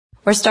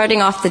We're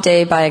starting off the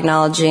day by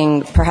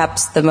acknowledging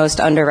perhaps the most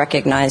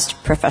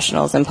under-recognized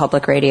professionals in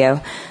public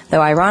radio,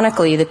 though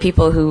ironically, the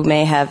people who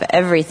may have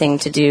everything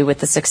to do with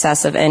the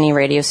success of any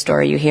radio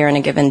story you hear in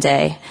a given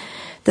day.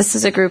 This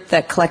is a group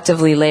that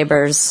collectively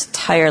labors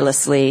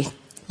tirelessly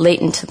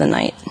late into the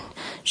night,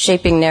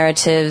 shaping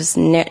narratives,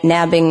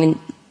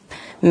 nabbing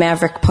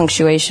maverick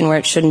punctuation where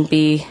it shouldn't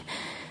be,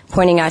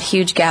 pointing out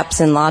huge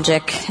gaps in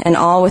logic, and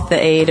all with the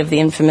aid of the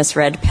infamous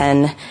red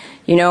pen.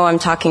 You know I'm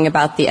talking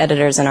about the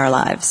editors in our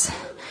lives.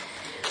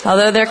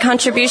 Although their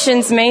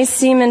contributions may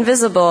seem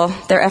invisible,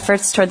 their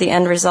efforts toward the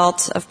end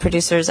result of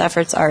producers'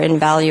 efforts are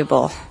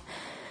invaluable.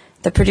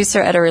 The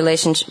producer-editor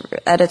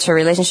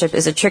relationship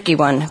is a tricky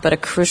one, but a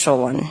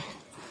crucial one,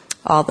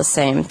 all the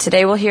same.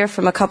 Today we'll hear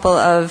from a couple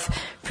of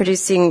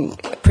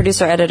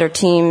producer-editor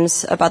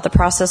teams about the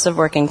process of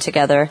working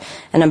together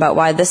and about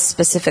why this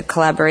specific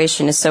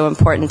collaboration is so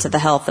important to the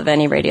health of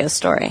any radio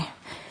story.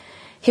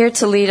 Here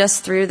to lead us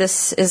through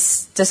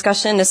this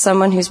discussion is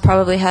someone who's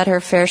probably had her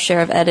fair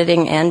share of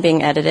editing and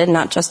being edited,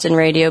 not just in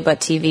radio, but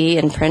TV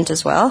and print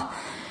as well.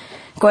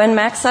 Gwen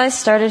Macsai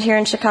started here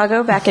in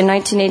Chicago back in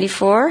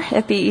 1984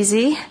 at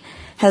BEZ,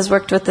 has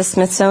worked with the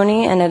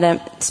Smithsonian and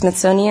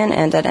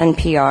at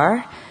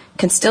NPR,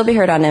 can still be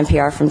heard on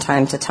NPR from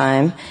time to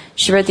time.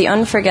 She wrote the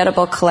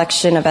unforgettable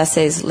collection of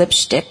essays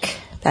Lipstick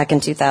back in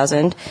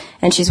 2000,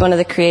 and she's one of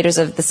the creators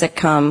of the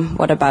sitcom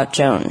What About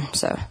Joan?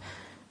 So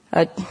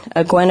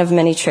a Gwen of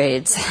many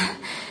trades.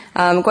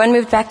 Gwen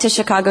moved back to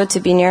Chicago to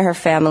be near her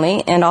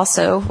family and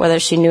also, whether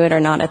she knew it or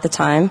not at the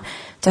time,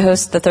 to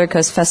host the Third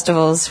Coast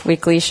Festival's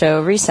weekly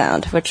show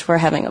Resound, which we're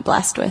having a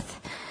blast with.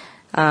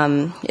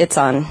 It's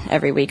on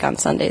every week on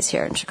Sundays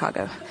here in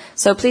Chicago.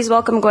 So please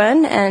welcome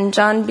Gwen and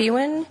John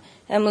Biewen,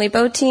 Emily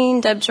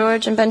Botine, Deb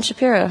George, and Ben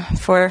Shapiro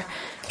for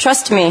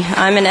Trust Me,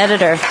 I'm an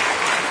Editor.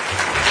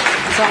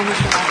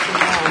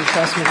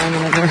 Trust me, I'm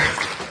an editor.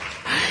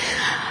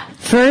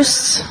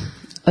 First,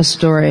 a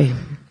story.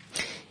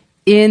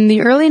 In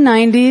the early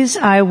 90s,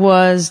 I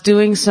was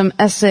doing some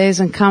essays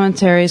and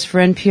commentaries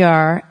for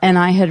NPR, and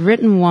I had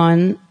written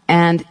one,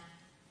 and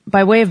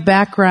by way of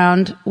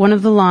background, one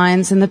of the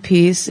lines in the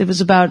piece, it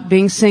was about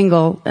being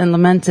single and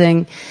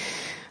lamenting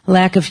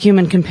lack of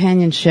human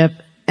companionship,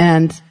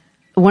 and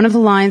one of the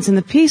lines in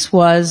the piece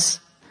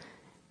was,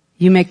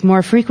 "You make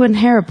more frequent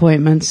hair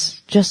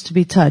appointments just to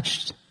be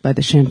touched by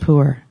the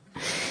shampooer."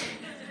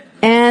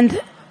 And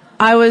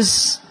I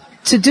was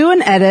to do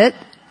an edit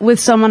with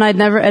someone I'd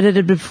never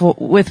edited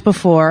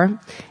before,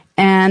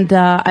 and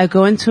I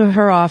go into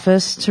her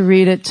office to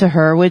read it to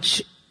her,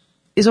 which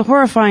is a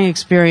horrifying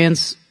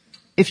experience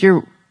if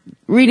you're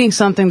reading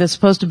something that's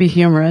supposed to be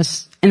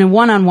humorous in a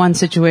one-on-one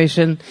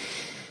situation.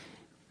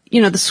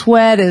 You know, the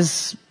sweat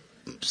is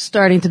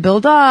starting to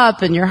build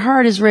up, and your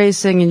heart is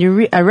racing,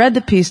 and I read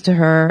the piece to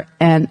her,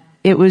 and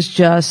it was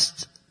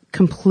just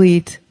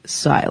complete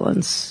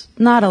silence.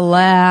 Not a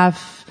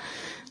laugh,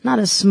 not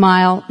a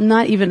smile,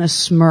 not even a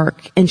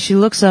smirk. And she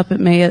looks up at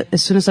me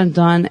as soon as I'm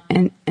done,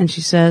 and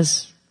she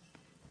says,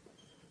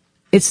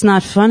 "It's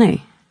not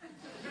funny.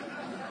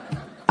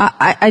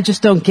 I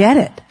just don't get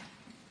it."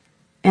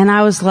 And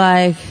I was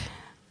like,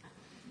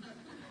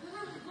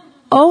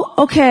 "Oh,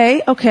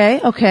 okay.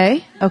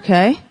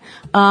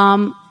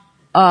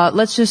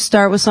 Let's just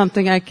start with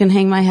something I can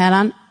hang my hat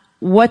on.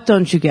 What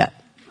don't you get?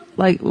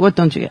 Like, what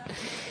don't you get?"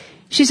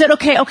 She said,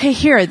 okay,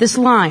 here, this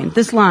line.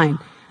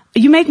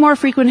 "You make more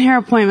frequent hair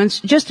appointments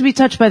just to be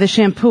touched by the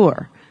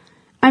shampooer."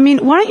 I mean,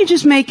 why don't you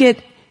just make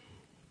it,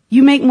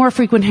 "You make more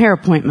frequent hair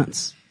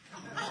appointments"?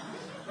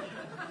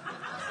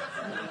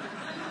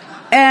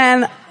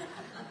 And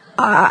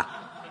I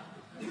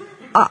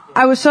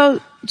was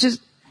so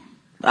just,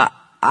 I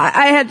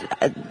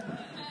had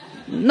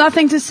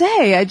nothing to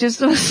say. I just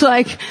was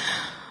like,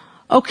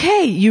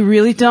 okay, you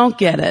really don't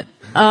get it.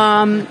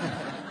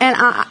 And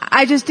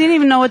I just didn't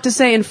even know what to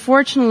say. And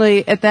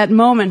fortunately, at that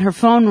moment, her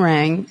phone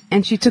rang,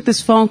 and she took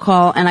this phone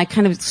call, and I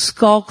kind of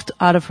skulked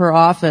out of her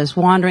office,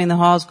 wandering the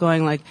halls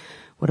going like,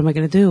 what am I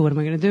going to do? What am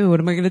I going to do? What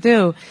am I going to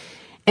do?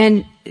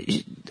 And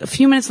a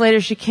few minutes later,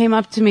 she came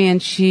up to me,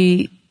 and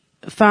she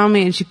found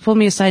me, and she pulled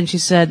me aside, and she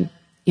said,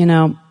 "You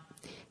know,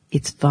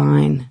 it's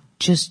fine.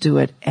 Just do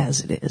it as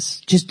it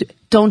is.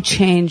 Don't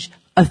change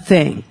a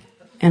thing."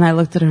 And I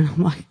looked at her, and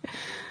I'm like,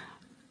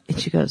 and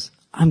she goes,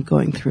 "I'm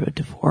going through a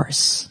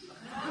divorce."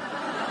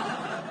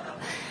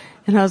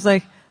 And I was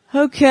like,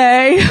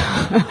 okay,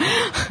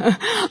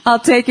 I'll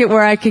take it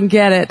where I can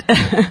get it.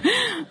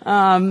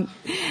 And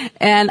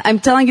I'm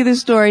telling you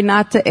this story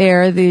not to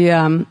air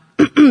the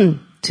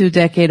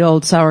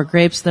 2-decade-old sour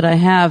grapes that I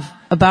have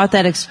about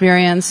that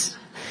experience,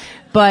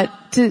 but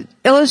to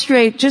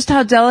illustrate just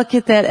how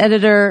delicate that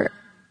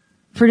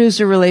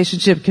editor-producer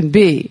relationship can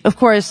be. Of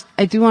course,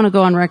 I do want to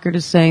go on record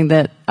as saying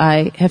that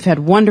I have had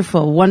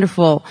wonderful,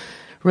 wonderful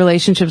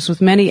relationships with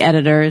many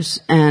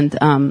editors, and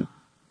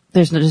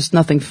there's just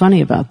nothing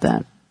funny about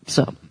that.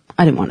 So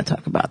I didn't want to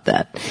talk about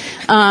that.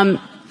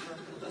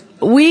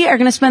 We are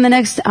going to spend the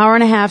next hour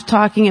and a half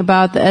talking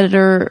about the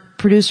editor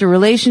editor-producer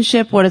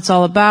relationship, what it's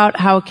all about,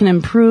 how it can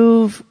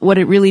improve, what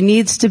it really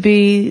needs to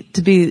be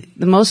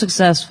the most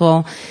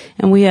successful.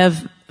 And we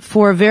have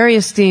 4 very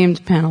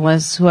esteemed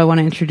panelists who I want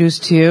to introduce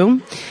to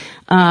you,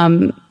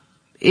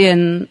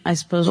 in, I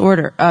suppose,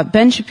 order.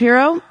 Ben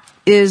Shapiro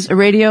is a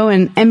radio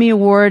and Emmy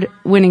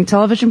Award-winning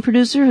television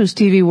producer whose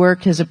TV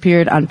work has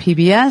appeared on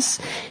PBS,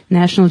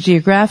 National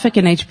Geographic,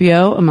 and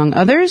HBO, among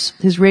others.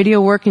 His radio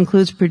work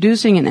includes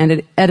producing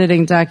and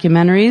editing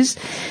documentaries,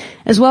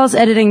 as well as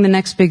editing The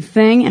Next Big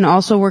Thing, and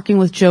also working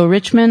with Joe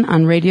Richman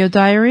on Radio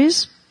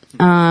Diaries.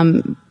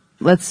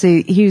 Let's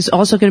see, he's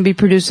also going to be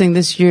producing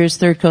this year's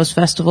Third Coast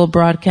Festival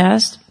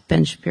broadcast,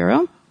 Ben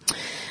Shapiro.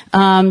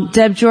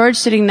 Deb George,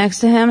 sitting next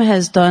to him,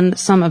 has done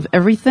some of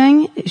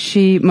everything.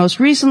 She most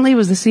recently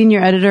was the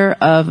senior editor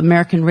of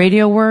American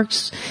Radio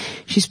Works.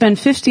 She spent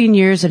 15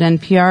 years at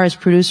NPR as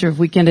producer of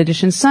Weekend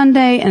Edition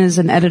Sunday and is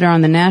an editor on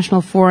the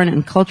National Foreign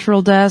and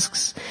Cultural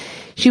desks.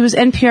 She was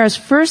NPR's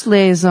first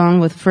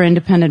liaison for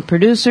independent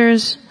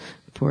producers.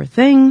 Poor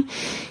thing.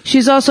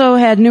 She's also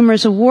had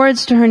numerous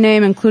awards to her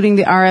name, including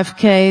the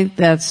RFK,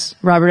 that's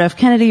Robert F.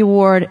 Kennedy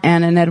Award,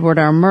 and an Edward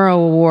R. Murrow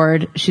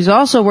Award. She's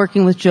also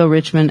working with Joe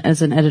Richman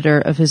as an editor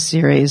of his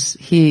series.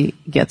 He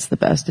gets the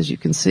best, as you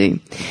can see.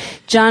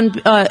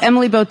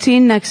 Emily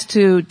Botein, next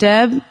to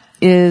Deb,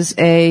 is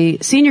a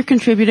senior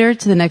contributor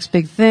to The Next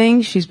Big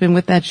Thing. She's been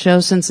with that show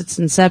since its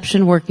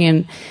inception, working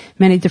in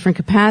many different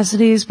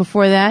capacities.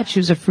 Before that, she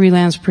was a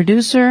freelance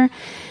producer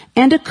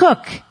and a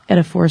cook at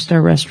a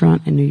 4-star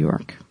restaurant in New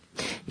York.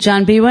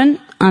 John Biewen,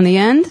 on the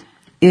end,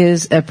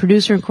 is a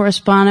producer and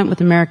correspondent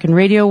with American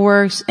Radio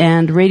Works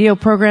and radio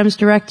programs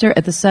director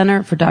at the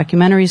Center for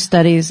Documentary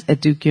Studies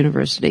at Duke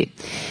University.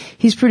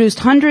 He's produced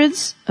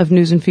hundreds of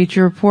news and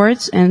feature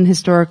reports and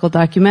historical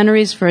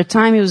documentaries. For a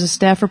time, he was a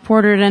staff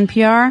reporter at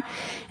NPR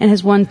and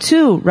has won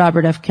 2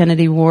 Robert F.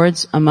 Kennedy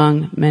Awards,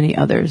 among many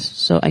others.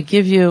 So I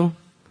give you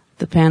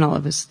the panel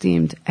of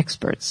esteemed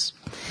experts.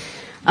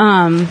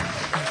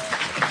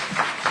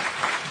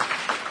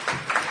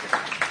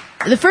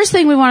 The first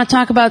thing we want to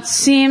talk about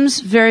seems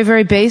very,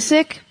 very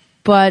basic,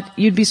 but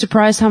you'd be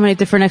surprised how many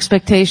different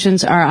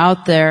expectations are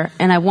out there.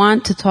 And I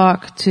want to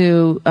talk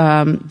to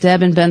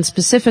Deb and Ben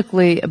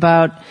specifically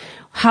about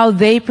how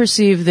they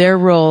perceive their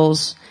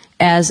roles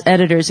as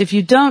editors. If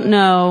you don't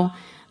know,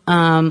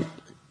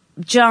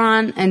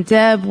 John and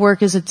Deb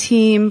work as a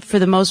team for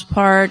the most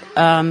part.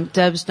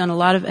 Deb's done a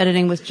lot of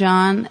editing with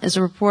John as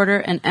a reporter,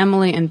 and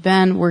Emily and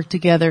Ben work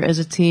together as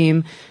a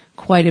team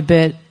quite a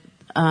bit.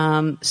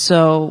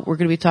 So we're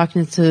going to be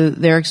talking to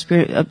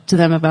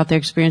them about their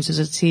experience as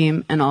a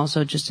team and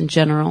also just in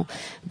general.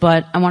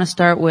 But I want to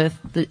start with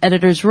the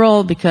editor's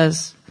role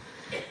because,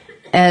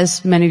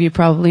 as many of you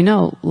probably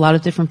know, a lot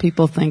of different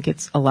people think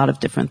it's a lot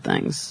of different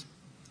things.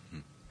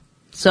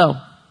 So,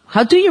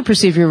 how do you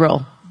perceive your role?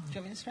 Do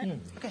you want me to start?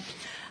 Okay.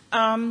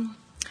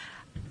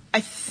 I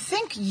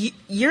think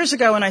years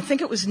ago, and I think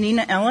it was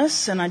Nina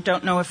Ellis, and I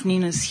don't know if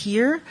Nina's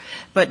here,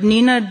 but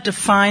Nina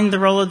defined the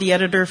role of the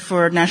editor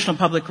for National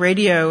Public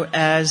Radio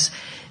as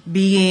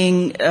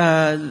being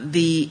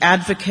the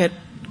advocate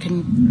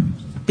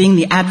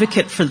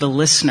for the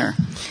listener,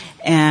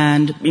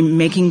 and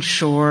making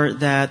sure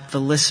that the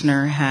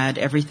listener had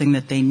everything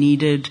that they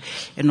needed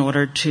in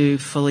order to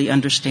fully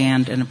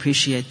understand and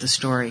appreciate the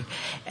story.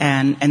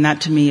 And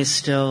that to me is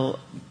still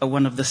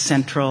one of the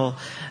central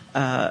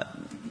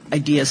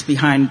ideas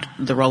behind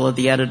the role of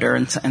the editor,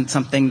 and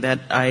something that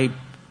I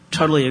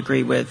totally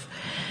agree with.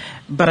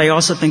 But I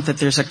also think that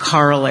there's a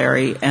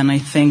corollary, and I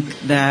think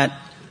that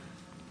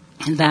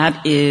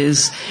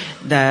is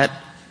that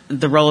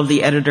the role of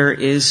the editor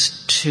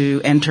is to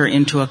enter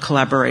into a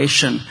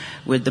collaboration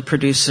with the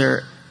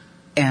producer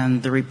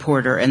and the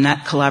reporter, and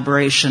that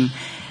collaboration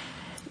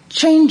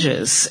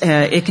changes.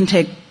 It can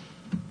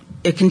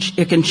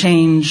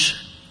change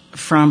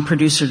from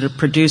producer to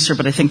producer,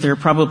 but I think there are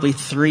probably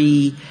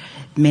 3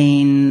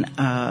 main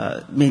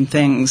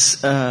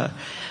things. The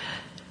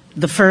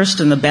first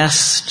and the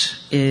best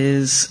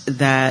is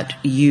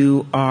that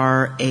you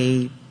are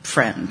a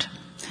friend,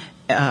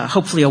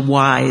 hopefully a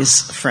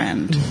wise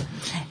friend.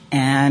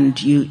 And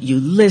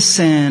you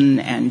listen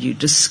and you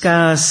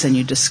discuss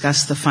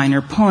the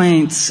finer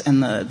points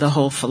and the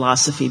whole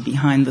philosophy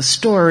behind the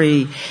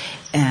story,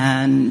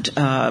 and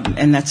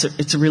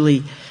it's a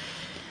really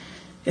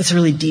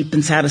deep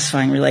and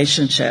satisfying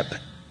relationship.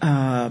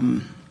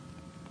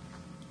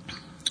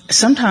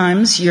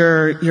 Sometimes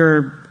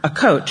you're a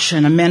coach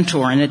and a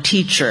mentor and a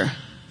teacher,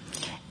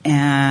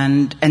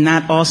 and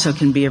that also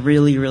can be a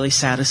really, really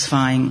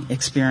satisfying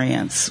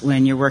experience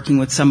when you're working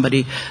with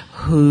somebody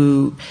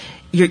who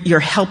you're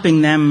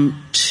helping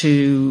them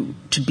to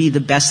be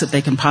the best that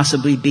they can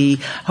possibly be.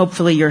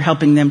 Hopefully you're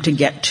helping them to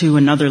get to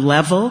another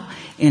level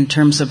in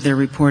terms of their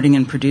reporting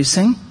and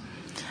producing.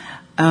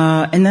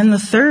 And then the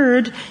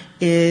third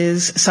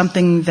is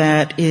something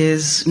that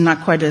is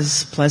not quite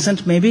as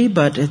pleasant maybe,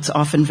 but it's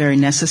often very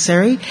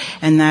necessary,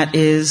 and that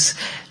is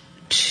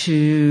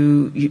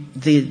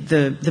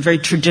the very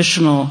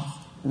traditional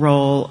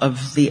role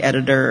of the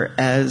editor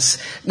as,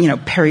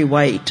 Perry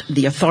White,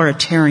 the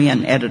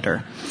authoritarian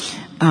editor.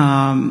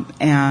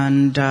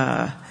 and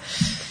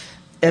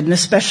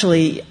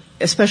especially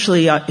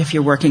if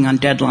you're working on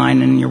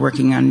deadline and you're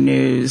working on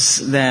news,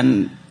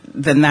 then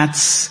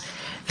that's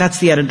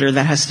the editor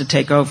that has to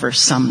take over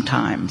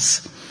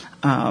sometimes,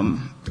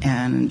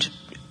 and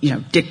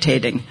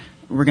dictating,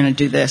 we're going to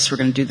do this, we're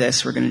going to do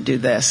this, we're going to do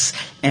this,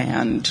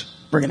 and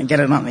we're going to get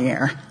it on the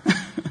air.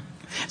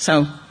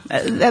 So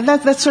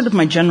that's sort of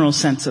my general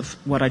sense of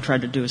what I try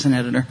to do as an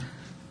editor.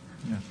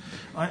 Yeah.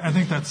 I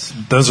think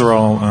those are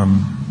all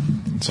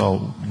it's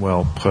all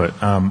well put,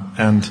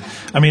 and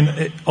I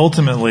mean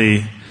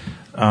ultimately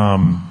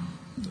our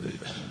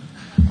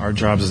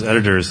jobs as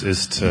editors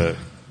is to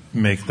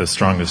make the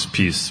strongest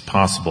piece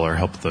possible, or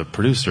help the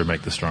producer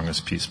make the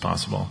strongest piece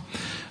possible.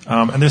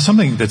 And there's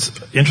something that's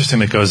interesting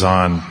that goes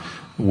on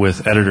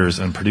with editors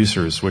and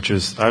producers, which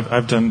is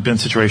I've been in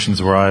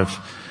situations where I've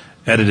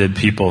edited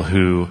people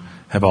who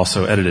have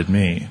also edited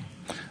me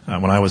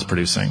when I was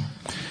producing.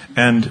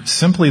 And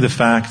simply the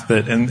fact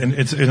that, and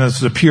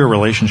it's a pure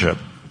relationship,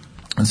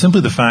 and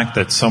simply the fact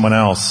that someone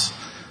else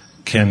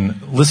can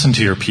listen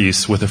to your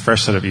piece with a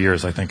fresh set of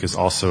ears, I think, is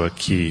also a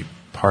key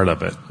part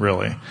of it,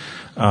 really.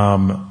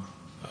 Along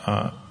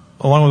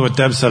with what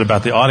Deb said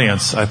about the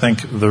audience, I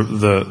think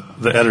the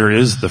editor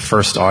is the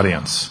first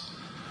audience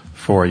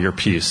for your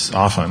piece,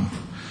 often.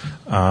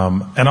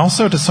 And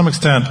also, to some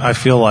extent, I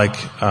feel like,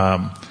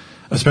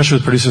 especially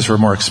with producers who are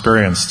more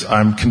experienced,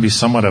 I can be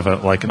somewhat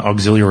of like an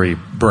auxiliary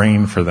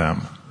brain for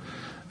them.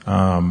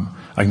 I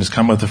can just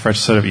come with a fresh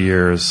set of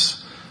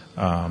ears.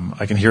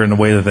 I can hear it in a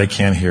way that they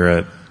can't hear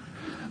it.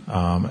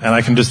 And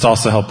I can just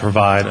also help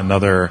provide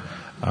another,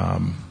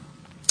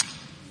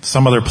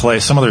 some other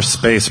place, some other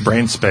space,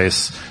 brain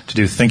space, to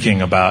do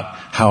thinking about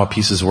how a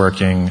piece is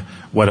working,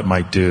 what it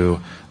might do,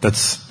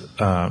 that's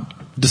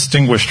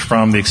distinguished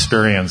from the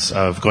experience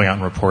of going out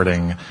and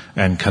reporting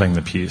and cutting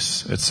the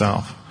piece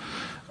itself.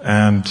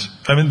 And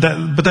I mean,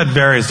 but that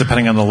varies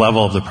depending on the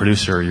level of the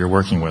producer you're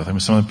working with. I mean,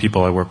 some of the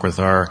people I work with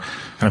are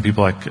kind of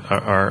people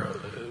are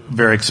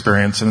very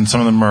experienced, and then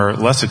some of them are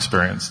less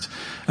experienced.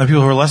 And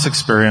people who are less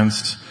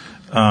experienced,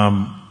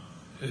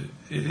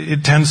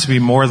 it tends to be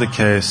more the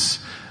case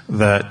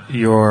that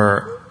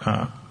you're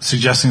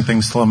suggesting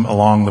things to them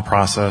along the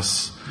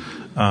process,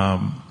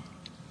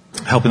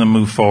 helping them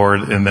move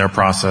forward in their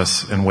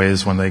process in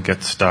ways when they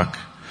get stuck.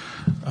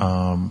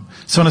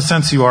 So in a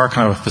sense, you are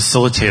kind of a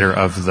facilitator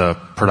of the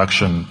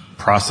production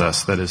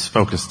process that is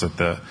focused at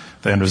the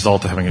end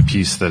result of having a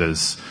piece that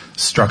is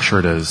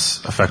structured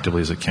as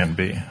effectively as it can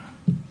be.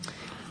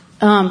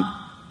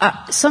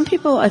 Some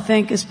people, I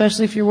think,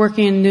 especially if you're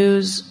working in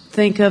news,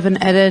 think of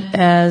an edit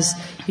as,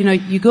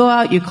 you go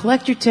out, you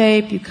collect your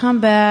tape, you come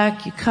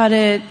back, you cut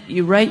it,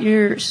 you write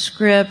your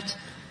script,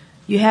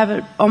 you have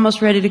it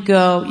almost ready to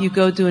go, you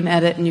go do an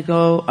edit, and you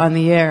go on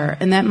the air.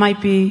 And that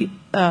might be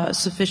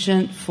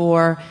sufficient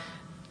for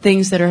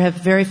things that have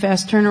very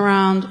fast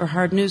turnaround or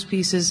hard news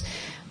pieces.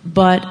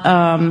 But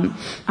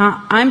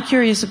I'm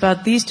curious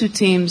about these two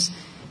teams.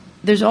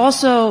 There's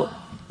also,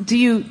 do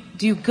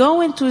you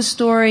go into a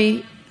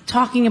story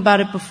talking about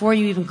it before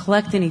you even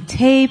collect any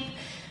tape?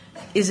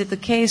 Is it the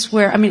case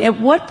where, at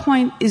what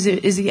point is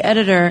the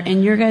editor,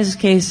 in your guys'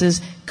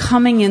 cases,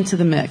 coming into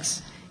the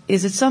mix?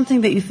 Is it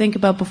something that you think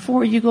about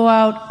before you go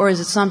out, or is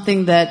it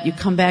something that you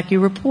come back, you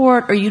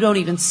report, or you don't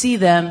even see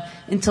them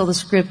until the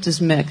script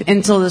is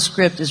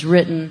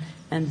written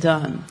and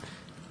done?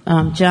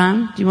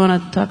 John, do you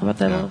want to talk about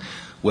that a little?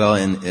 Well,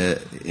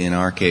 in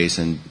our case,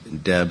 and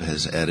Deb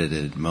has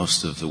edited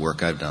most of the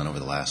work I've done over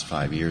the last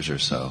 5 years or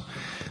so.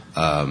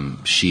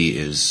 She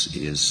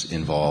is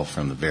involved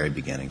from the very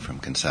beginning, from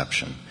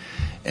conception,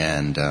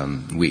 and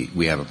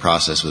we have a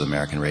process with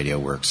American Radio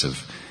Works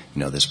of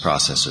this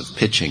process of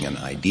pitching an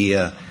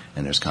idea,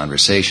 and there's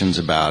conversations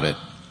about it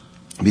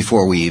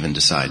before we even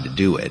decide to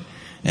do it.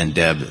 And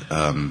Deb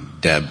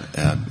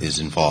is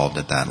involved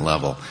at that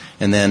level,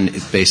 and then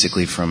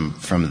basically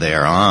from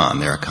there on,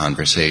 there are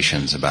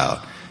conversations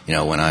about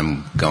when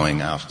I'm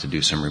going out to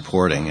do some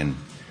reporting, and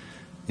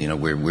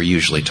we're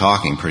usually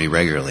talking pretty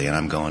regularly, and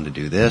I'm going to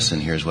do this,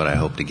 and here's what I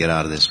hope to get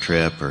out of this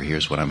trip, or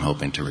here's what I'm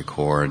hoping to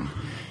record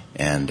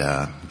and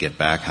get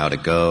back, how to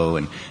go,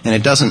 and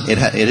it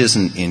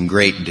isn't in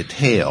great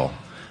detail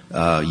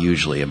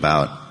usually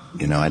about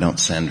I don't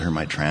send her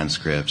my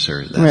transcripts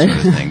or that right.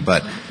 sort of thing,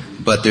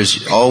 but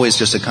there's always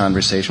just a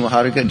conversation.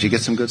 Well, did you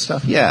get some good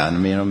stuff? Yeah,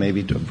 and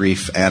maybe a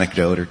brief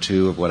anecdote or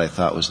two of what I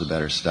thought was the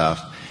better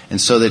stuff, and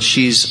so that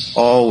she's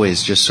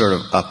always just sort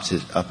of up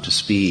to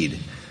speed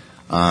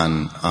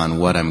on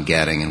what I'm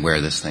getting and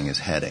where this thing is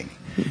heading.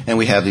 And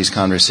we have these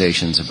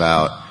conversations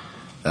about,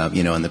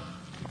 and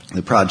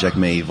the project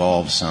may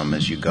evolve some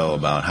as you go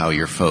about how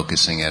you're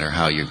focusing it or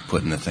how you're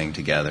putting the thing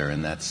together,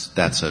 and that's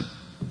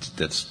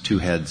two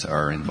heads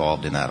are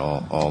involved in that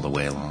all the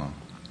way along.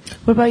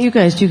 What about you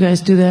guys? Do you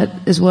guys do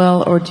that as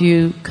well, or do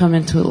you come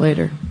into it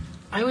later?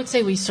 I would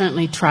say we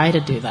certainly try to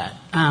do that.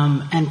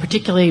 And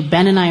particularly,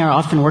 Ben and I are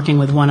often working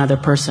with one other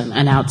person,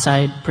 an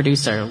outside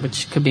producer,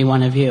 which could be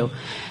one of you.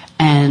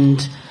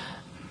 And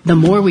the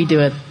more we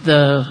do it,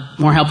 the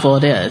more helpful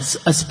it is,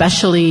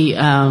 especially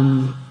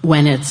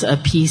when it's a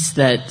piece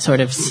that sort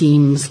of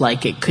seems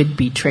like it could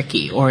be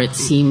tricky, or it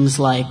seems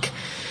like,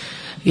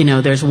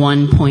 there's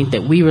one point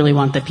that we really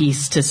want the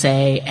piece to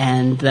say,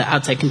 and the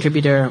outside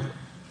contributor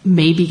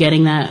may be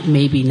getting that,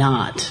 maybe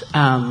not.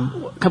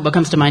 What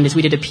comes to mind is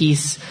we did a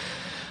piece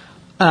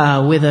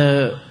with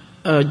a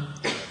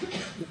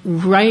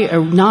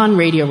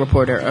non-radio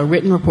reporter, a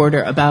written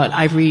reporter about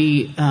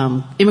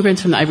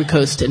immigrants from the Ivory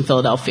Coast in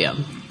Philadelphia.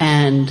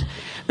 And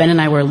Ben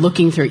and I were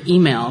looking through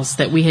emails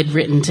that we had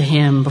written to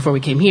him before we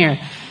came here.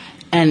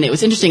 And it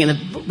was interesting.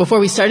 Before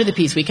we started the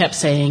piece, we kept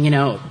saying,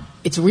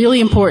 it's really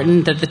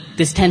important that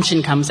this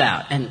tension comes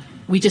out. And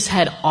we just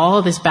had all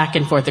of this back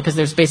and forth because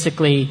there's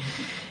basically,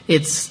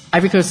 it's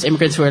Ivory Coast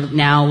immigrants who are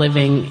now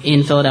living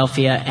in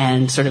Philadelphia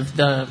and sort of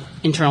the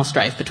internal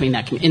strife between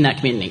in that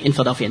community in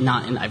Philadelphia,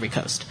 not in Ivory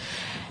Coast.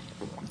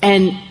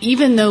 And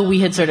even though we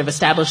had sort of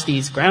established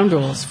these ground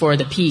rules for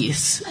the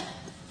piece,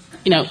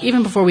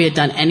 even before we had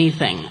done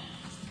anything,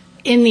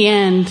 in the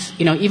end,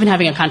 even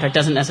having a contract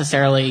doesn't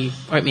necessarily,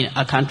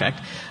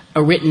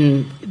 a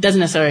written, doesn't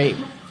necessarily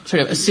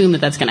sort of assume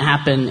that that's going to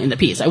happen in the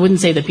piece. I wouldn't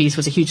say the piece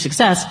was a huge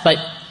success, but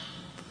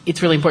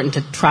it's really important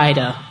to try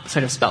to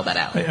sort of spell that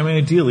out. I mean,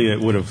 ideally,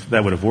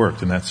 that would have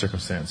worked in that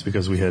circumstance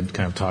because we had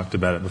kind of talked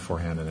about it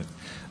beforehand.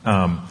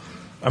 I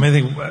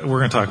think we're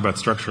going to talk about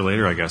structure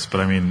later, I guess,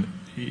 but I mean,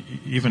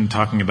 even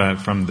talking about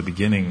it from the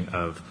beginning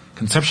of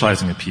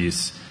conceptualizing a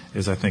piece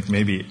is, I think,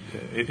 maybe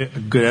a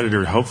good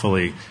editor,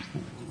 hopefully,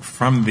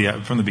 from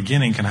the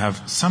beginning can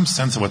have some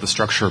sense of what the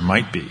structure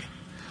might be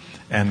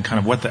and kind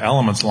of what the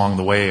elements along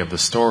the way of the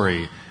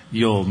story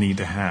you'll need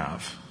to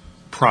have,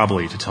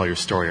 probably, to tell your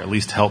story, or at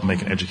least help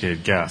make an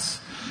educated guess,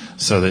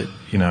 so that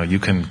you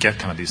can get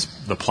kind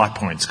of the plot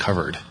points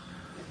covered,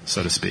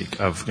 so to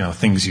speak, of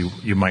things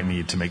you might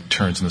need to make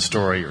turns in the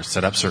story, or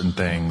set up certain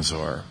things,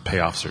 or pay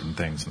off certain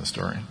things in the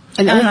story.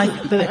 And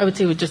I would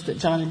say with just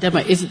John and Deb,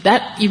 is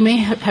that you may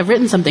have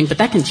written something, but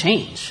that can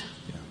change.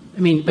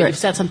 I mean, but you've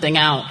set something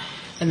out,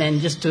 and then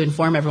just to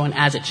inform everyone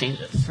as it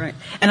changes. Right.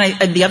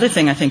 And the other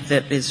thing I think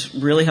that is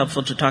really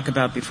helpful to talk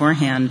about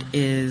beforehand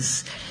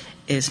is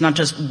not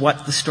just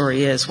what the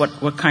story is,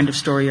 what kind of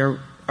story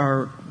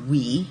are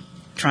we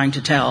trying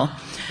to tell,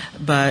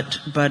 but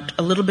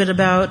a little bit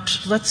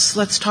about,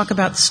 let's talk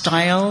about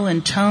style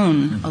and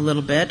tone a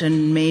little bit,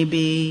 and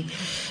maybe,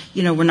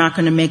 we're not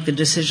going to make the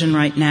decision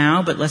right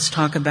now, but let's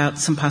talk about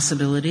some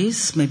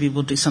possibilities. Maybe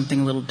we'll do something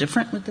a little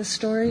different with this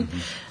story.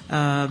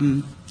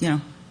 And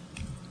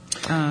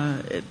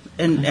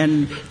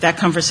that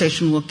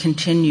conversation will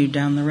continue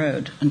down the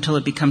road until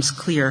it becomes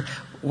clear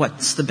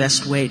what's the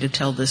best way to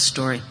tell this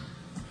story.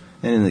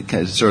 And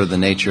in sort of the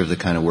nature of the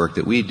kind of work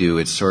that we do,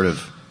 it sort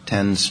of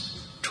tends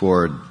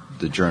toward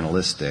the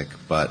journalistic,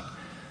 but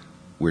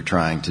we're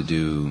trying to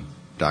do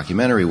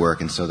documentary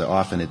work, and so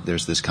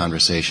there's this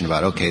conversation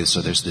about, okay,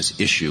 so there's this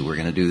issue, we're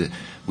going to do that.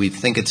 We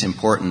think it's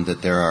important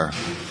that there are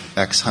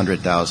X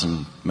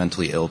 100,000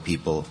 mentally ill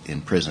people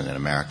in prison in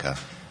America,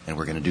 and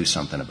we're going to do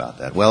something about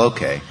that. Well,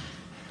 okay,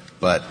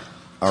 but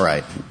all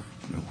right,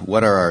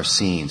 what are our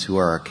scenes? Who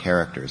are our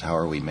characters? How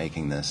are we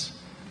making this?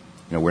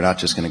 We're not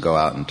just going to go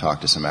out and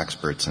talk to some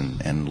experts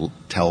and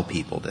tell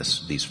people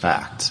these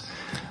facts.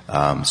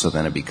 So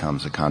then it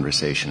becomes a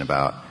conversation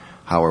about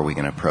how are we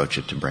going to approach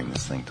it to bring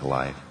this thing to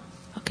life.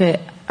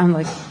 Okay, I'm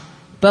like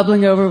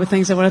bubbling over with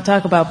things I want to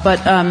talk about,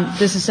 but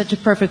this is such a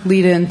perfect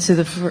lead-in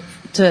to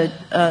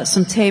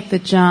some tape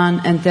that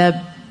John and Deb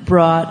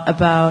brought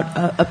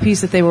about a piece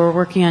that they were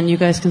working on. You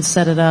guys can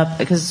set it up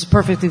because it's a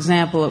perfect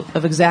example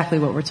of exactly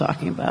what we're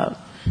talking about.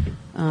 Okay.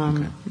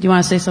 Do you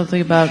want to say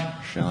something about?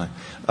 Shall I?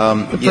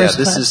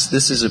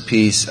 This is a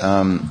piece.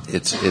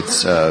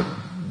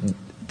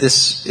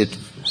 It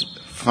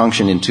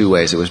functioned in two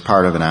ways. It was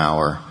part of an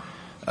hour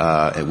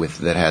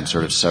that had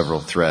sort of several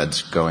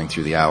threads going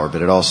through the hour,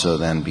 but it also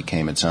then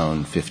became its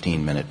own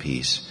 15-minute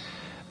piece.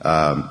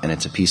 And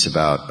it's a piece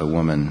about a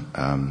woman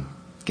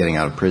getting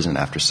out of prison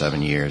after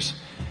 7 years.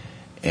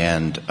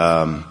 And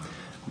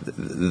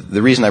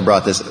the reason I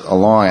brought this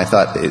along, I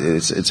thought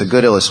it's a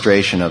good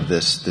illustration of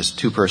this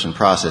two-person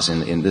process,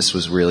 and this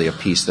was really a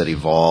piece that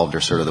evolved,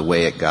 or sort of the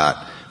way it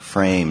got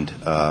framed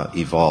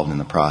evolved in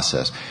the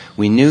process.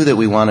 We knew that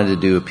we wanted to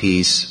do a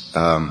piece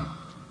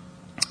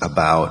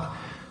about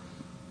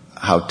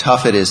how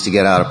tough it is to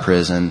get out of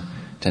prison,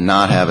 to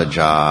not have a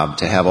job,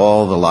 to have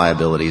all the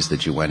liabilities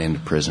that you went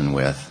into prison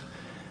with.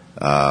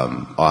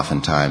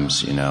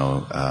 Oftentimes,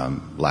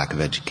 lack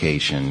of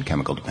education,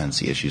 chemical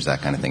dependency issues,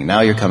 that kind of thing. Now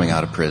you're coming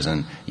out of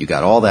prison, you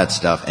got all that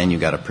stuff, and you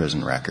got a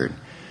prison record.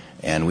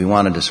 And we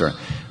wanted to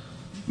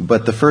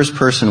but the first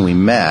person we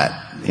met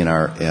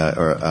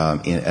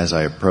as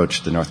I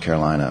approached the North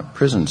Carolina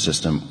prison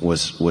system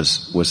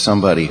was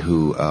somebody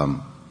who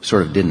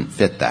sort of didn't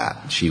fit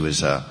that.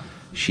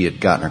 She had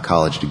gotten her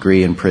college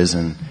degree in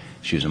prison.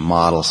 She was a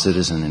model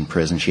citizen in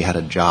prison. She had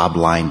a job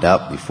lined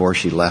up before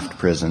she left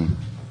prison.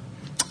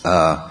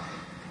 But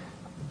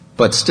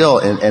still,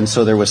 and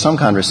so there was some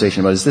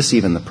conversation about, is this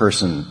even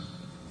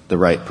the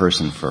right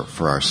person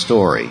for our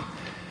story?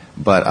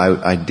 But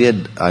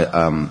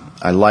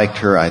I liked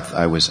her.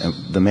 I was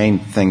the main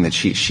thing that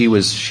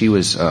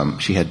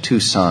she had 2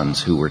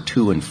 sons who were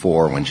 2 and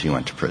 4 when she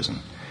went to prison,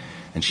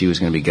 and she was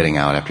going to be getting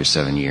out after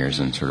 7 years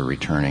and sort of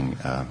returning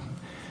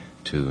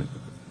to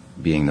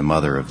being the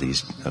mother of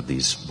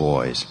these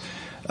boys.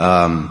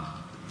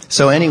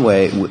 So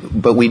anyway,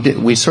 but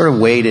we sort of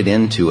waded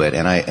into it,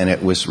 and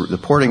it was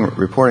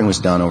reporting was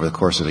done over the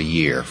course of a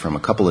year, from a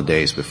couple of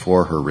days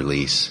before her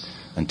release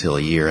until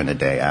a year and a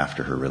day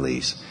after her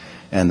release.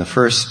 And the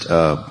first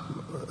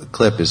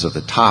clip is at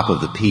the top of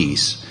the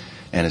piece,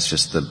 and it's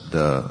just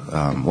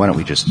why don't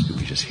we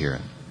just hear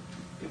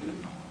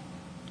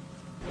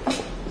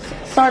it?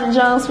 Sergeant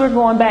Jones, we're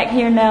going back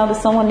here now.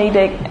 Does someone need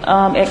to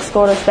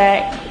escort us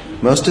back?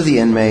 Most of the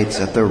inmates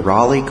at the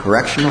Raleigh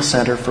Correctional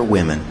Center for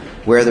Women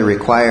wear the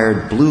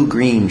required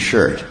blue-green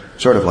shirt,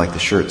 sort of like the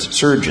shirts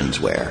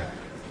surgeons wear.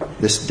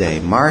 This day,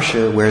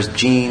 Marcia wears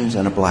jeans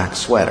and a black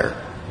sweater.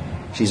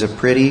 She's a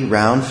pretty,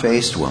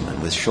 round-faced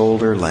woman with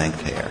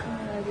shoulder-length hair.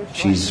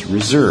 She's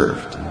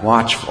reserved and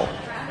watchful,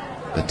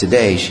 but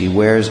today she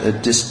wears a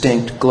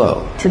distinct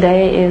glow.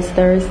 Today is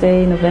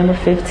Thursday, November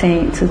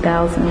 15,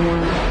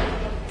 2001.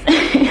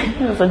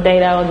 It was a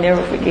date I will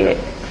never forget.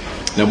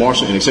 Now,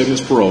 Marcia, in accepting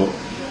this parole,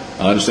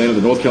 I understand that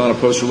the North Carolina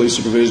Post-Release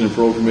Supervision and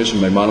Parole Commission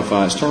may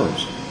modify its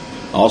terms.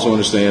 I also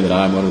understand that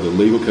I am under the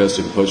legal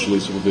custody of the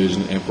Post-Release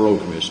Supervision and Parole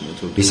Commission.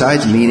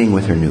 Besides meeting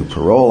with her new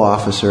parole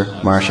officer,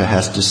 Marcia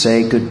has to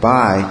say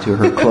goodbye to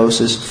her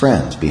closest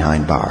friends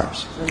behind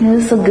bars.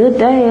 It's a good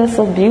day. It's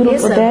a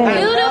beautiful day.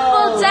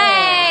 Beautiful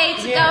day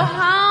to go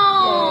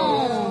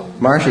home.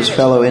 Marcia's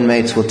fellow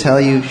inmates will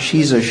tell you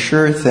she's a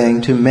sure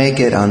thing to make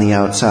it on the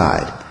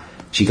outside.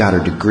 She got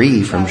her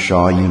degree from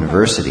Shaw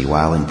University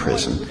while in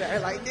prison.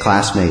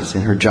 Classmates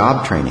in her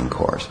job training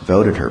course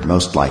voted her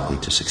most likely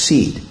to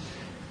succeed.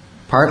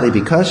 Partly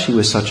because she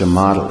was such a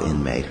model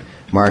inmate,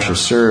 Marcia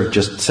served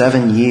just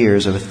 7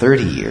 years of a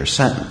 30-year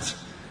sentence.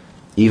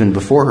 Even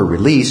before her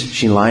release,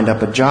 she lined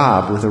up a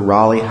job with the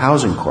Raleigh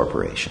Housing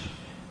Corporation.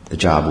 The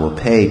job will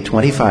pay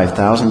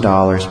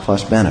 $25,000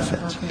 plus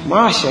benefits.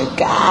 Marcia,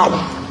 God.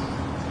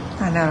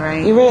 I know,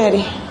 right? You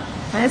ready?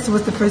 That's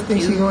what's the first thing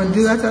she's going to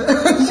do. I thought,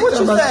 what you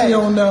say? She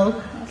don't know.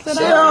 She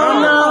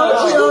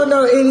don't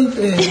know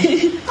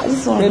anything. I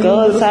just want to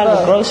go inside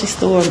the grocery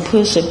store and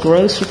push a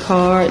grocery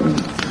cart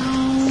and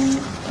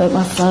let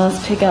my sons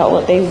pick out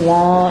what they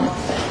want.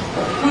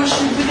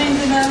 Marcia, you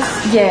believe in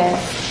us? Yeah.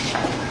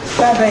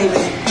 Bye, baby.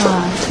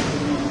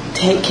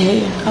 Take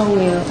care. I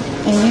will.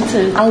 And you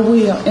too. I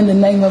will. In the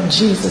name of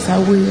Jesus, I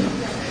will.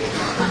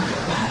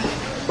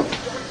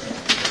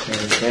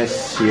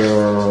 That's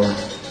your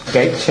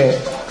gate check.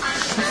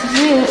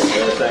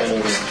 That's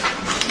it.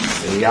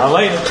 See y'all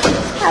later.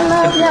 I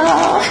love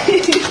y'all.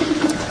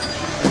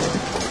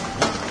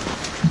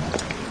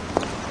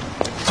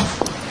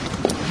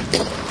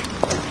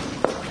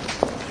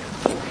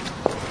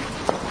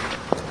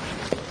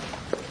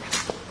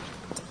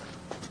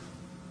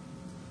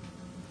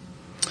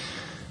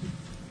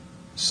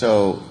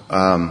 So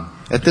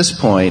at this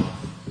point,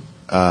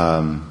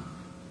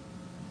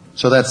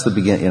 so that's the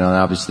beginning,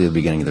 obviously the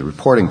beginning of the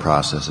reporting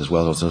process as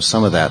well. So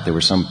some of that, there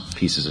were some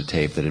pieces of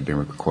tape that had been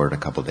recorded a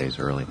couple of days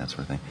early and that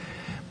sort of thing.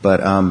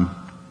 But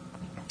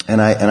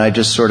and I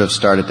just sort of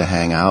started to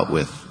hang out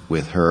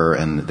with her,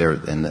 and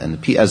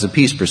as the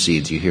piece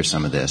proceeds, you hear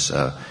some of this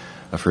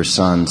of her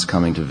sons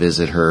coming to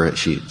visit her.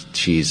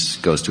 She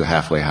goes to a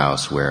halfway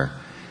house where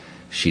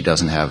she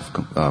doesn't have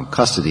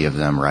custody of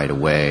them right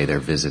away. They're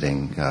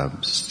visiting,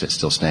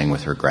 still staying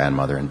with her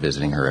grandmother and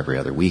visiting her every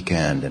other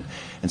weekend.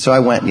 And so I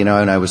went, and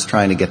I was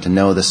trying to get to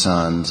know the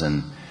sons.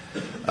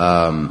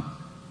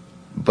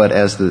 But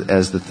as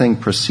the thing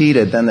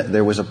proceeded, then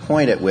there was a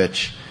point at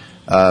which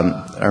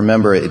I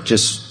remember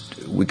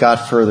we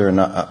got further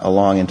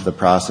along into the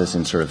process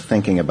in sort of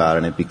thinking about it,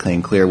 and it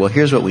became clear, well,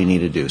 here's what we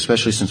need to do,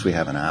 especially since we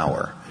have an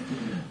hour.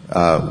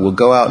 We'll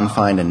go out and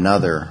find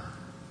another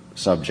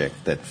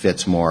subject that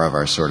fits more of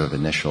our sort of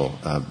initial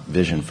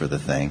vision for the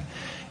thing,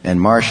 and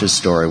Marcia's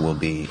story will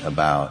be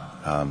about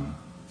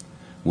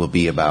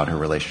her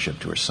relationship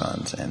to her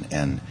sons,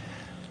 and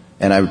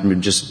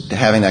I'm just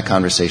having that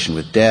conversation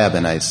with Deb,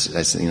 and I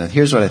said,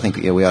 here's what I think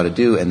we ought to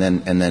do, and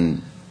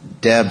then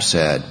Deb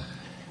said,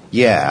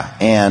 yeah,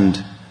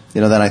 and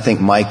then I think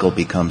Michael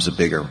becomes a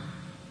bigger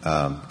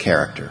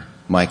character.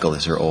 Michael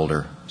is her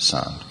older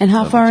son. And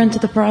how far into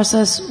the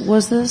process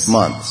was this?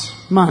 Months.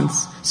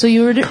 So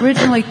you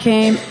originally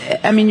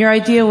your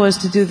idea was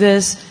to do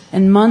this,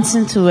 and months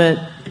into it,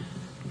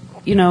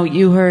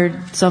 you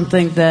heard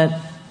something that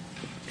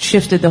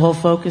shifted the whole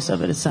focus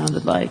of it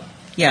sounded like.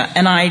 Yeah,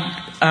 and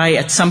I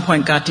at some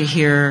point got to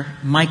hear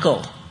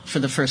Michael for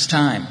the first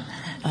time,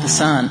 the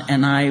son,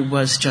 and I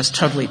was just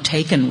totally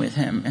taken with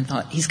him and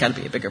thought, he's got to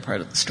be a bigger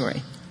part of the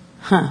story.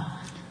 Huh.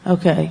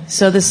 Okay.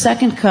 So the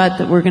second cut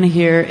that we're going to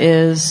hear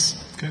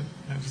is... Good.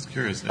 I was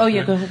curious. Oh,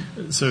 yeah, go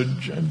ahead. So,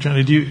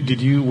 Johnny,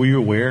 were you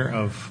aware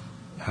of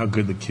how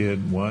good the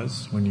kid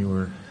was when you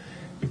were...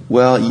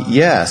 Well,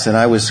 yes, and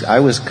I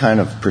was kind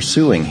of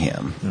pursuing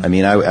him. I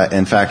mean,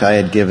 in fact, I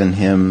had given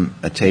him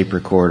a tape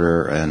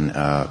recorder and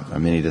a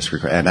mini disc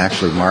recorder, and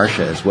actually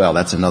Marcia as well.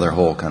 That's another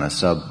whole kind of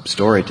sub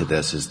story to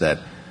this. Is that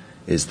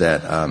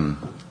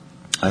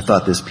I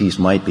thought this piece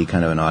might be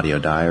kind of an audio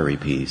diary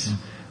piece,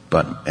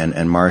 but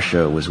and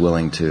Marcia was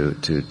willing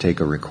to take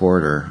a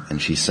recorder,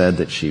 and she said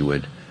that she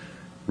would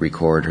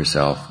record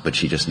herself, but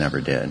she just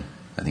never did.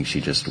 I think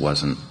she just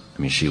wasn't.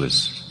 I mean, she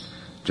was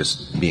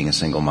just being a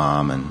single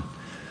mom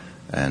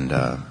and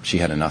she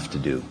had enough to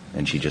do,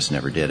 and she just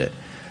never did it.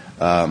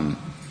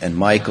 And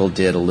Michael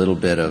did a little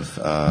bit of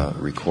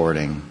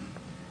recording,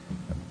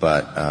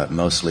 but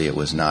mostly it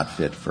was not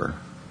fit for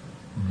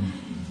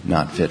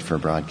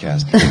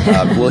broadcast.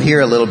 We'll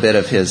hear a little bit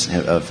of his.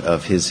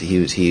 He's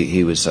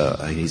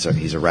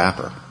a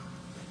rapper,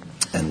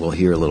 and we'll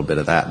hear a little bit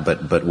of that.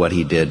 But what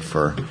he did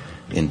for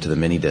Into the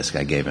Mini Disc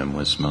I gave him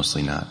was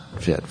mostly not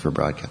fit for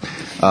broadcast.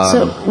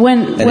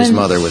 His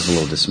mother was a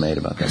little dismayed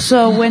about that.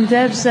 So when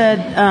Deb said,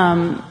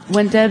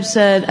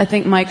 I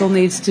think Michael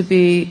needs to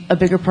be a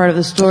bigger part of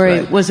the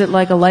story, right. Was it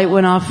like a light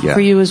went off for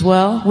you as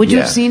well? Would you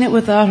have seen it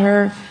without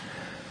her?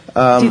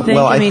 Do you think?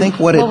 Well, I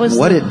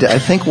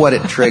think what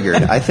it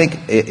triggered. I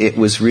think it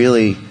was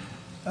really.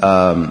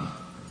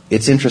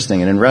 It's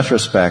interesting, and in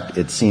retrospect,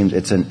 it seems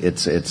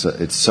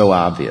it's so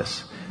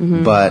obvious,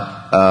 but.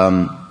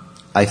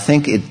 I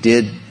think it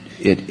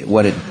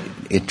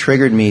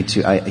triggered me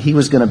to, he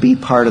was going to be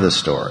part of the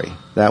story.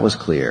 That was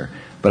clear.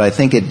 But I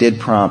think it did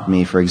prompt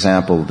me, for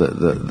example,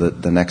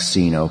 the next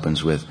scene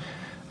opens with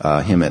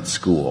him at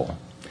school.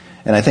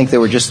 And I think there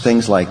were just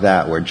things like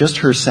that where just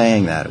her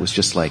saying that, it was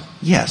just like,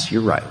 yes,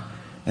 you're right.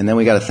 And then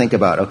we got to think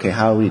about, okay,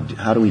 how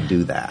do we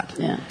do that?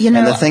 Yeah.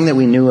 And the thing that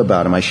we knew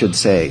about him, I should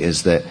say,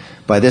 is that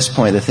by this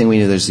point, the thing we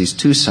knew, there's these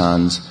two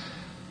sons.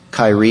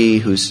 Kyrie,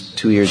 who's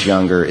 2 years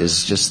younger,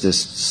 is just this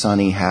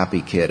sunny,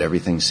 happy kid.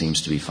 Everything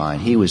seems to be fine.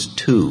 He was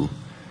 2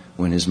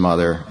 when his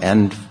mother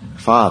and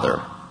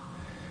father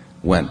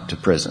went to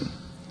prison.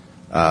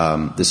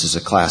 This is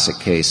a classic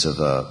case of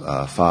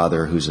a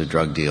father who's a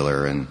drug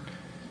dealer, and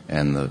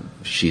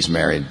she's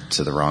married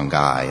to the wrong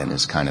guy and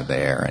is kind of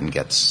there and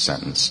gets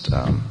sentenced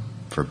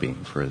for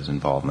his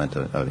involvement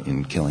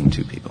in killing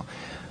 2 people.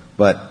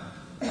 But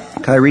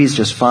Kyrie's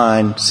just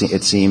fine.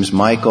 It seems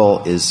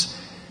Michael is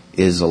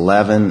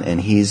 11,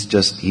 and there's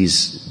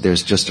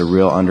just a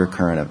real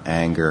undercurrent of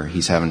anger.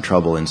 He's having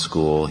trouble in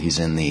school. He's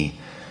in the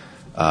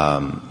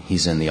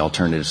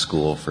alternative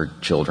school for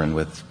children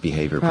with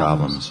behavior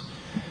problems.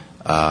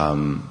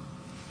 And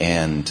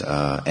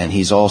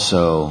he's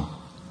also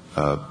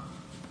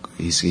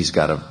he's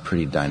got a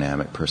pretty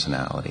dynamic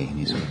personality.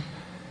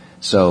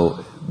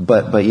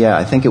 But yeah,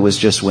 I think it was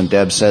just when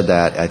Deb said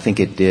that, I think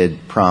it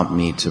did prompt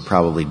me to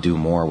probably do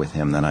more with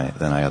him than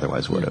I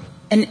otherwise would have.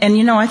 And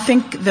I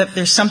think that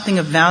there's something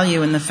of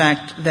value in the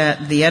fact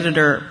that the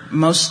editor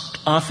most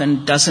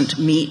often doesn't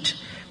meet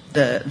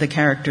the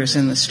characters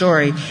in the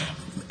story.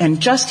 And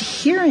just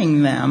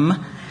hearing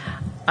them,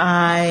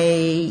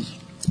 I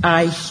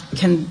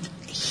can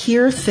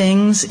hear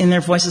things in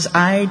their voices.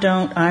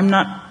 I'm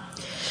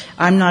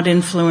not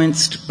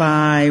influenced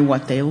by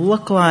what they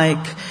look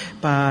like,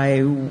 by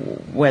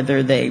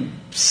whether they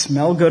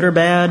smell good or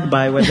bad,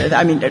 by whether,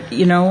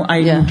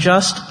 I'm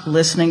just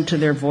listening to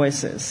their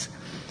voices.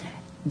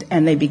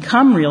 And they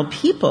become real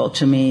people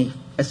to me,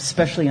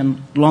 especially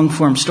in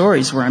long-form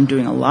stories where I'm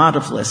doing a lot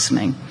of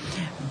listening.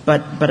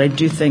 But I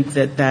do think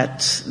that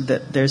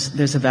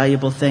there's a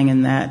valuable thing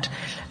in that.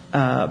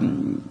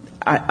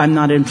 I'm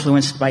not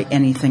influenced by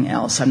anything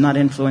else. I'm not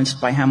influenced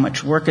by how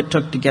much work it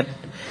took to get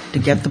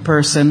the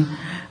person,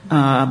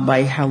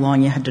 by how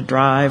long you had to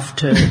drive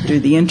to do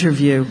the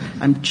interview.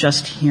 I'm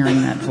just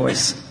hearing that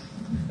voice.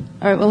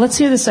 All right. Well, let's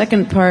hear the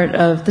second part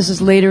of this.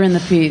 Is later in the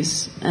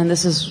piece, and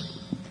this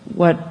is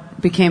what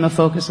became a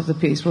focus of the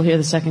piece. We'll hear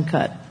the second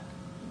cut.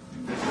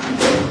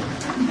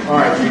 All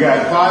right, you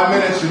got 5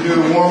 minutes to do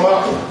the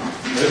warm-up.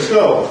 Let's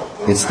go.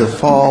 It's the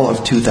fall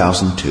of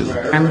 2002.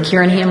 I'm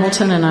Karen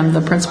Hamilton, and I'm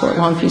the principal at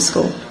Longview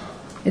School.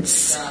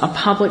 It's a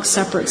public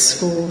separate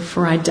school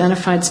for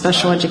identified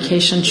special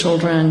education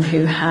children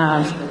who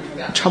have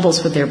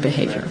troubles with their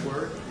behavior.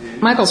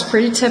 Michael's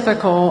pretty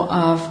typical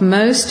of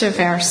most of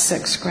our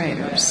 6th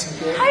graders.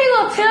 How you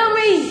gonna tell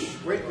me?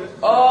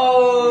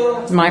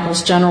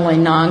 Michael's generally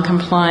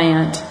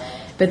non-compliant,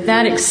 but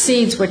that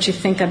exceeds what you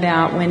think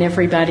about when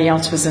everybody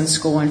else was in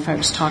school and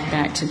folks talk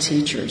back to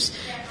teachers.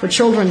 For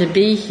children to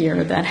be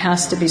here, that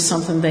has to be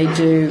something they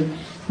do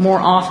more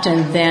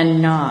often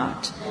than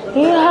not.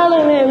 You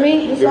hollering at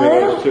me?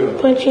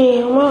 Punch you in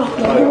your mouth.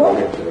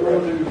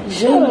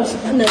 Shut up.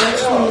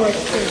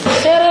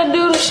 Shut up,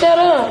 dude. Shut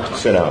up.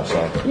 Sit down,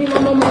 son.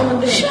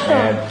 Shut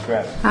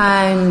up.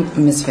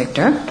 I'm Miss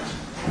Victor,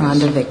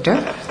 Rhonda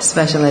Victor,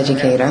 special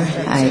educator.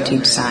 I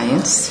teach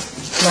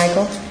science.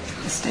 Michael,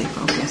 stay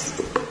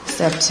focused.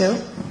 Step 2.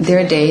 There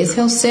are days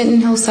he'll sit and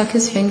he'll suck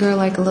his finger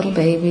like a little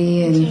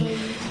baby and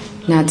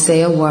not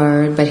say a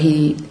word, but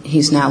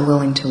he's not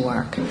willing to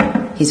work.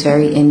 He's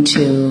very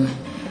into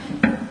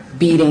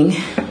beating,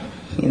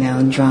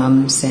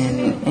 drums,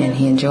 and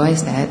he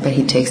enjoys that. But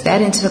he takes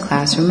that into the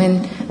classroom,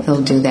 and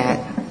he'll do that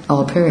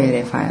all period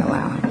if I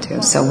allow him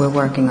to. So we're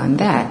working on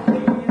that.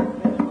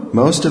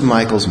 Most of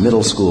Michael's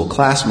middle school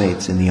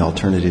classmates in the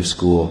alternative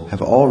school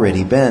have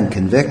already been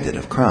convicted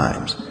of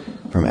crimes,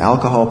 from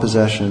alcohol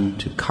possession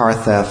to car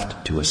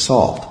theft to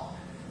assault.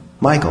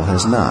 Michael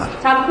has not.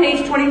 Top of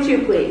page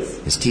 22, please.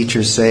 His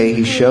teachers say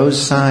he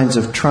shows signs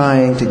of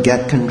trying to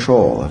get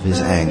control of his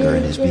anger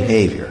and his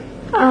behavior.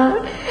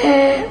 I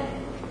had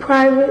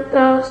private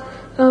thoughts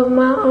of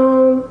my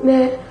own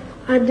that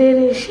I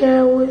didn't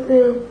share with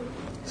them,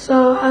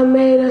 so I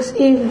made us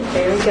even.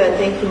 Very good.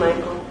 Thank you,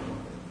 Michael.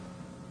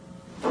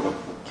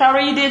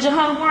 Kyrie, you did your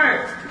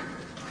homework.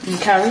 And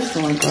Kyrie's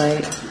doing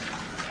great.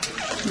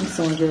 He's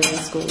doing good in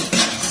school.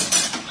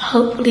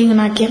 Hopefully when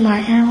I get my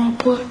annual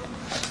report,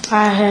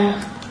 I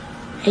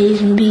have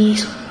A's and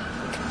B's,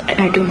 and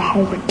I do my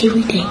homework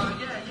every day.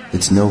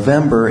 It's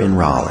November in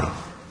Raleigh.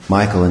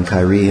 Michael and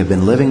Kyrie have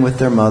been living with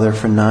their mother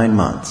for 9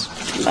 months.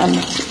 I'm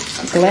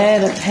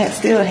glad,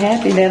 still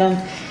happy that I'm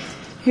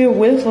here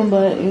with them,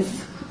 but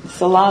it's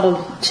a lot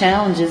of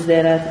challenges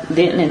that I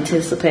didn't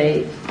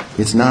anticipate.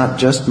 It's not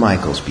just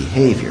Michael's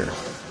behavior.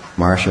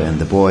 Marcia and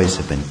the boys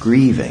have been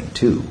grieving,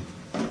 too.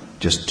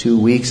 Just 2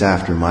 weeks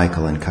after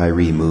Michael and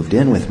Kyrie moved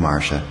in with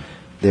Marcia,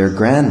 their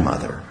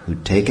grandmother,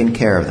 who'd taken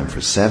care of them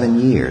for 7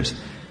 years,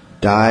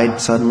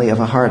 died suddenly of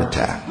a heart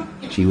attack.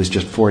 She was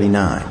just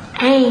 49.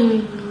 I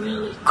ain't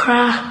really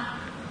cry.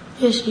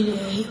 Yes, she did.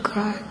 He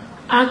cried.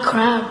 I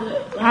cried,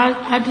 but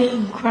I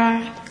didn't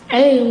cry.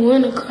 I didn't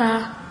want to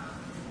cry.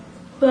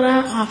 But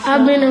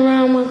I've been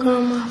around my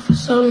grandma for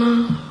so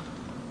long,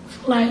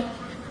 like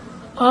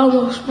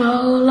almost my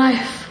whole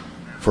life.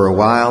 For a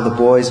while, the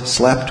boys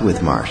slept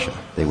with Marcia.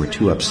 They were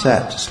too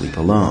upset to sleep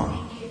alone.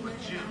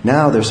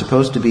 Now they're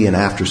supposed to be in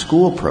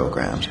after-school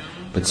programs,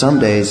 but some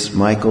days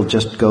Michael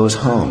just goes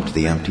home to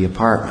the empty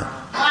apartment.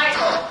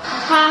 Michael,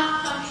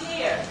 come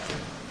here.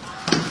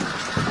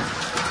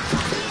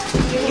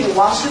 You need to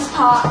wash this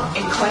pot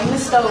and clean the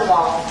stove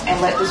off and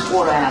let this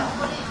water out.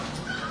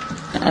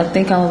 I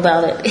think I'm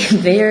about at the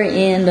very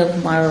end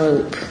of my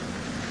rope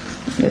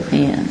with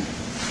him.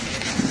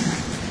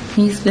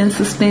 He's been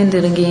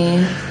suspended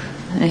again,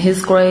 and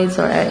his grades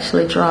are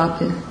actually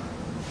dropping.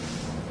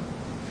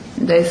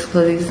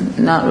 Basically, he's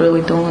not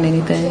really doing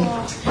anything.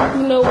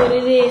 You know what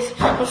it is.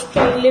 I'm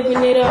straight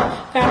living it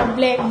up. Got a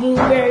black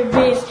blueberry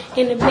bitch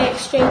in the back,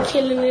 straight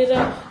killing it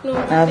up.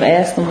 I've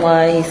asked him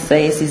why he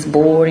says he's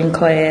bored in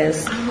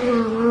class.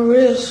 I'm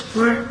real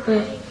smart,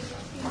 but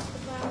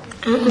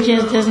he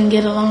just doesn't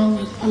get along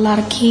with a lot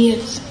of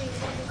kids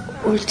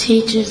or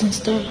teachers and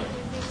stuff.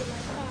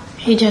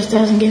 He just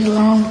doesn't get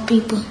along with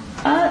people.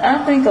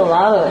 I think a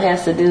lot of it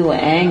has to do with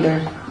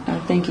anger. I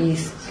think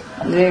he's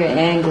very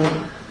angry.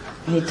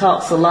 He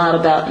talks a lot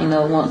about,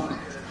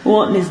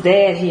 wanting his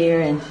dad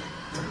here and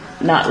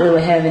not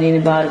really having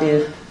anybody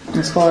to,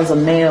 as far as a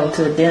male,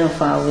 to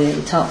identify with.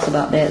 He talks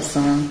about that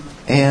some.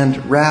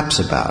 And raps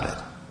about it.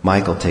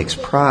 Michael takes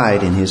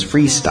pride in his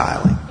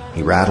freestyling.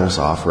 He rattles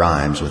off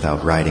rhymes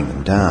without writing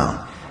them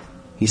down.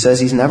 He says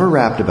he's never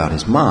rapped about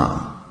his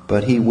mom,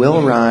 but he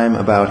will rhyme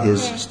about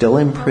his still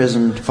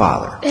imprisoned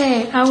father.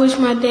 Dad, I wish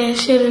my dad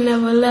should have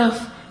never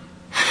left.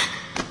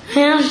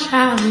 I'm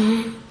shy,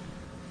 man.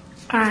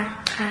 Alright.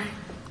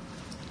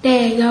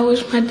 Dad, I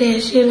wish my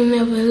dad should have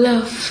never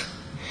left.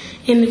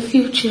 In the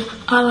future,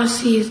 all I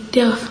see is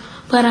death.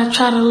 But I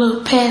try to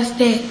look past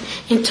that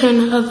and turn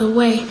the other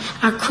way.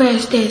 I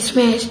crash that,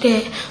 smash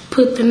that,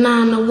 put the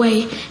 9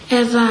 away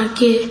as I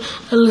get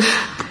a little...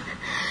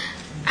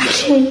 I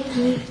can't...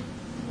 Good.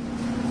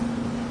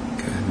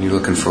 You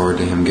looking forward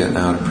to him getting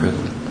out of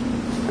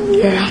prison?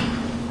 Yeah.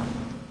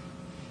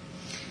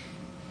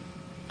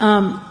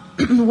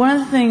 One of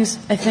the things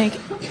I think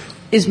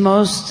is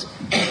most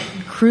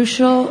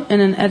crucial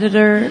in an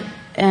editor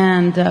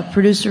and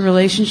producer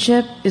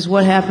relationship is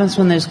what happens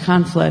when there's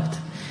conflict.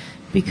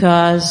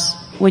 Because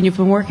when you've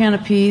been working on a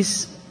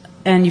piece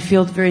and you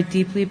feel very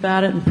deeply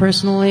about it and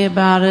personally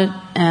about it,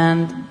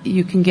 and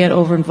you can get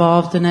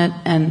over-involved in it,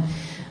 and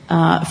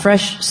a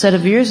fresh set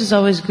of ears is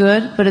always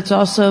good, but it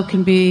also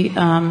can be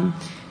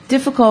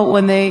difficult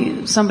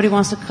when somebody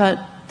wants to cut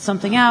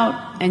something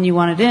out and you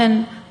want it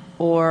in,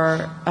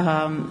 or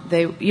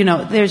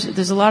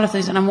there's a lot of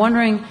things, and I'm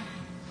wondering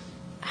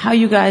how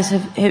you guys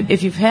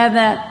if you've had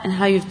that and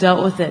how you've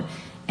dealt with it,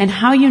 and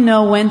how you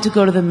know when to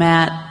go to the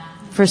mat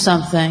for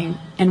something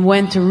and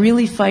when to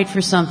really fight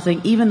for something,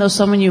 even though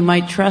someone you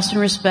might trust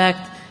and respect,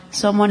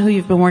 someone who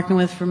you've been working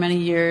with for many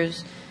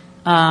years,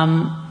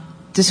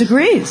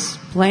 disagrees,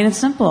 plain and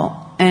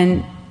simple.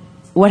 And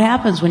what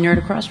happens when you're at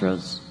a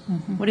crossroads?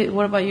 Mm-hmm.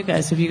 What about you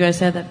guys? Have you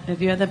had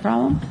that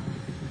problem?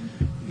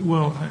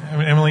 Well, I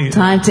mean, Emily...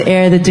 Time to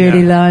air the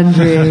dirty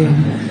laundry.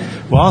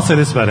 Well, I'll say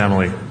this about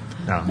Emily.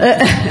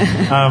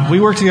 No. We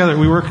work together.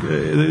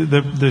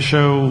 The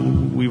show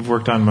we've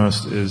worked on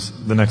most is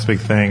The Next Big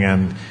Thing,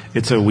 and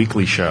it's a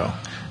weekly show.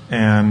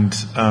 And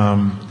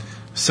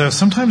so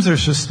sometimes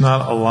there's just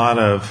not a lot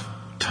of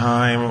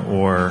time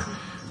or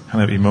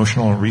kind of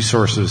emotional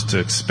resources to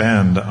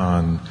expend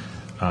on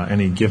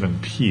any given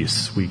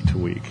piece week to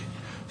week.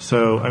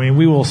 So, I mean,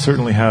 we will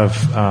certainly have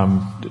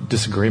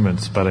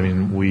disagreements, but I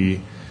mean,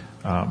 we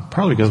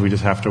probably because we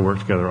just have to work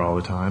together all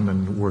the time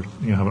and work,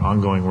 have an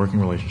ongoing working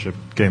relationship,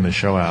 getting the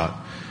show out.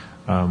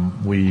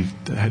 We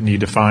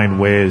need to find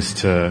ways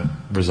to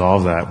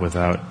resolve that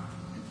without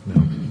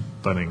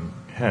butting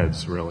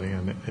heads, really,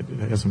 and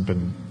it hasn't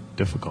been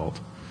difficult.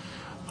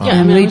 Yeah,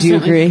 Emily, do you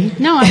agree?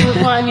 No,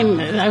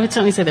 I would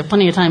certainly say there are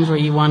plenty of times where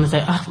you want to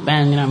say, "Oh,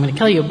 Ben, I'm going to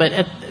kill you." But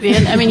at the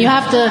end, you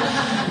have to.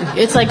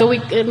 It's like a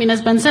week.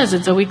 As Ben says,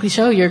 it's a weekly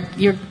show.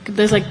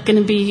 There's going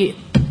to be.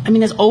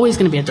 There's always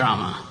going to be a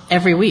drama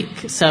every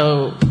week.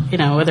 So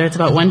whether it's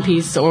about one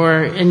piece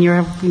and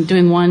you're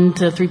doing 1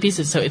 to 3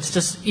 pieces. So it's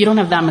just you don't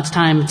have that much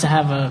time to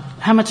have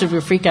how much of your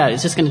freak out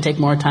is just going to take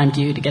more time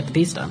to you to get the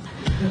piece done.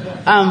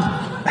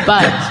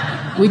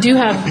 But we do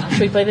have.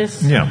 Should we play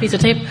this piece of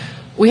tape?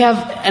 We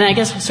have, and I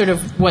guess sort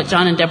of what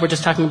John and Deb were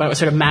just talking about were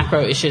sort of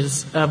macro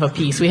issues of a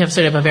piece. We have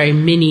sort of a very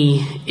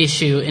mini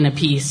issue in a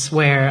piece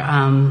where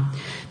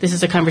this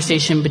is a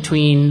conversation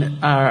between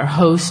our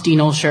host, Dean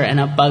Olsher, and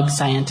a bug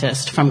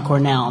scientist from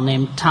Cornell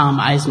named Tom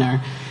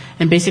Eisner.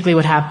 And basically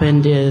what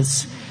happened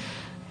is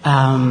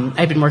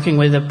I'd been working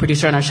with a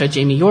producer on our show,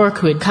 Jamie York,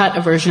 who had cut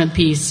a version of the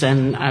piece,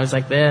 and I was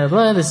like, blah,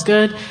 blah, this is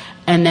good.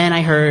 And then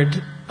I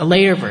heard a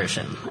later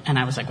version, and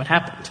I was like, what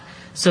happened?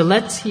 So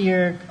let's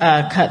hear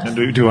cut. And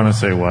do you want to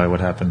say why? What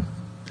happened?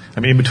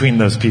 In between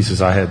those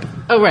pieces, I had.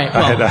 Oh right.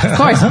 Well, of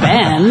course,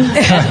 Ben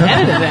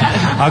edited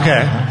that.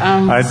 Okay.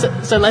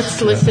 So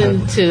let's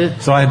listen to.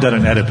 So I had done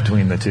an edit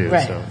between the two.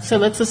 Right. So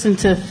let's listen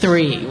to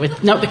 3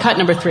 the cut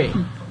number 3,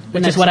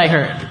 which is what I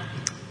heard.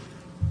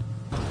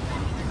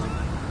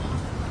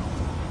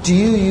 Do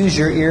you use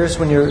your ears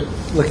when you're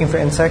looking for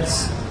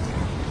insects,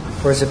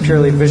 or is it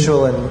purely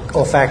visual and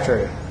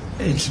olfactory?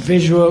 It's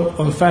visual,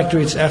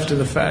 olfactory. It's after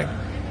the fact.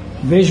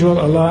 Visual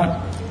a lot.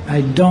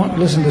 I don't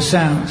listen to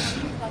sounds.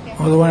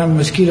 Although when I'm in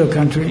mosquito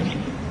country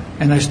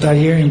and I start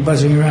hearing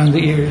buzzing around the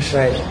ears,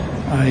 right.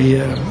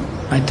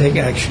 I take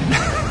action.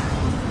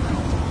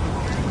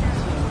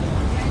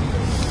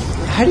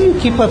 How do you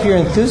keep up your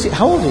enthusiasm?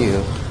 How old are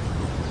you?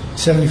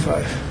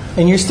 75.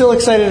 And you're still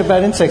excited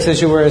about insects as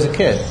you were as a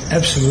kid?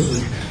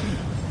 Absolutely.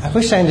 I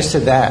wish I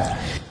understood that.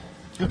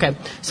 Okay.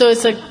 So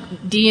it's like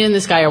Dean and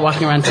this guy are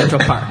walking around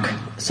Central Park.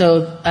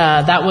 So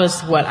that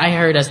was what I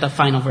heard as the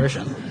final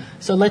version.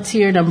 So let's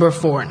hear number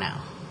 4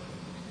 now.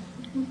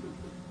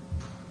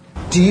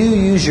 Do you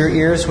use your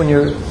ears when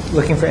you're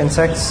looking for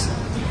insects?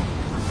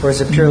 Or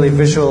is it purely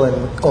visual and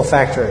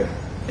olfactory?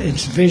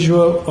 It's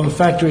visual,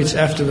 olfactory. It's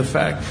after the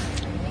fact.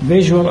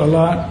 Visual a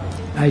lot.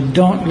 I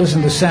don't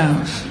listen to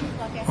sounds.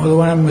 Although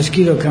when I'm in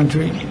mosquito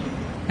country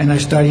and I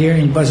start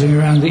hearing buzzing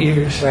around the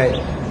ears, right.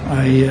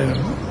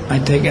 I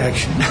take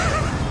action.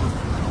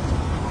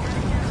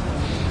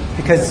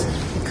 Because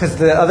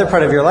the other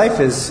part of your life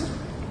is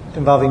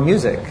involving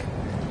music.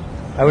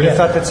 I would have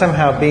thought that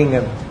somehow being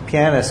a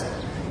pianist,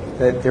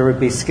 that there would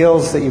be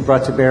skills that you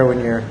brought to bear when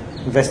you're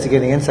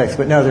investigating insects.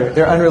 But no,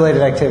 they're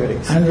unrelated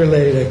activities.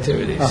 Unrelated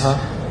activities. Uh-huh.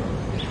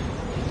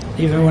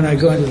 Even when I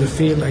go into the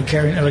field, I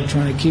carry an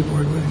electronic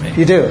keyboard with me.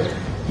 You do?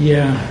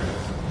 Yeah.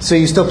 So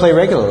you still play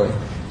regularly?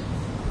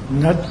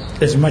 Not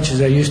as much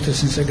as I used to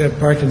since I got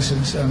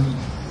Parkinson's. I'm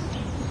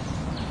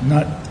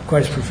not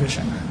quite as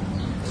proficient.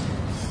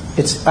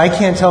 I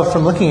can't tell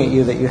from looking at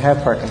you that you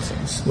have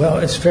Parkinson's. Well,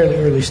 it's fairly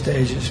early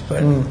stages,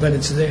 but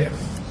it's there.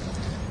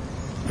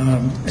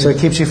 So it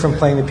keeps you from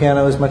playing the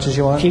piano as much as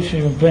you want? Keeps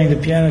me from playing the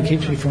piano,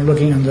 keeps me from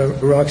looking on the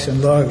rocks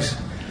and logs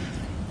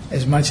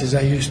as much as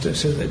I used to,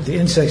 so that the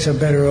insects are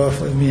better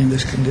off with me in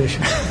this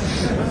condition.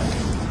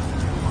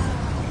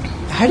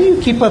 How do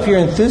you keep up your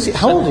enthusiasm?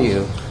 How old are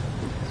you?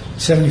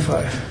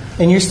 75.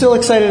 And you're still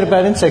excited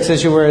about insects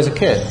as you were as a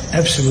kid?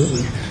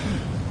 Absolutely.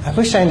 I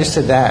wish I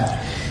understood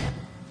that.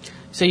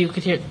 So you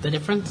could hear the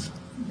difference?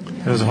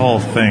 There's a whole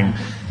thing.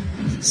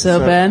 So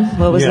Ben,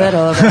 what was that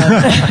all about?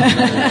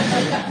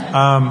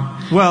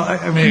 Well,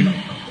 I mean,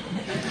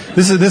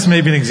 this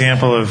may be an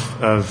example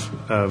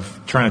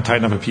of trying to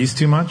tighten up a piece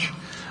too much.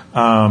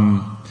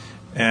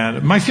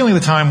 And my feeling at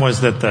the time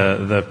was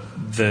that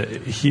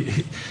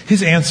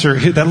his answer,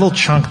 that little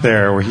chunk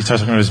there where he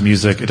starts talking about his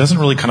music, it doesn't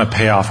really kind of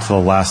pay off to the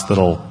last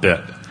little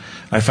bit.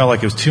 I felt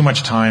like it was too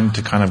much time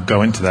to kind of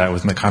go into that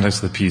within the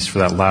context of the piece for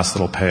that last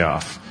little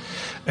payoff.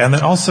 And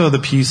then also the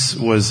piece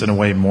was in a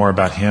way more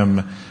about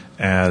him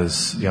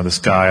as, this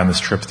guy on this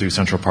trip through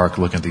Central Park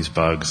looking at these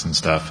bugs and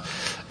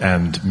stuff,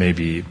 and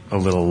maybe a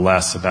little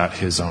less about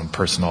his own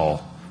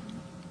personal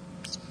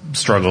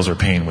struggles or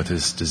pain with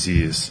his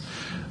disease.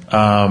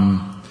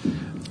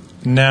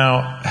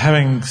 Now,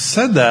 having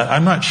said that,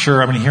 I'm not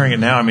sure, hearing it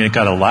now, it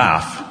got a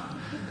laugh,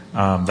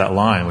 that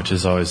line, which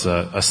is always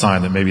a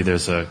sign that maybe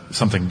there's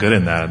something good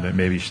in that, and that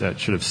maybe that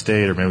should have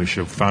stayed, or maybe we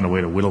should have found a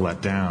way to whittle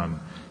that down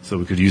so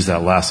we could use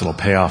that last little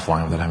payoff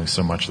line without having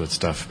so much of that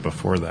stuff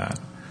before that.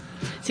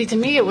 See, to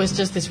me, it was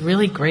just this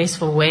really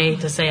graceful way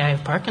to say I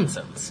have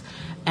Parkinson's.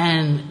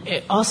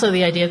 And also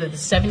the idea that the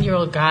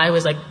 7-year-old guy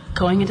was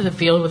going into the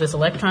field with this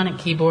electronic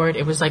keyboard.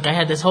 It was like I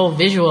had this whole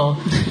visual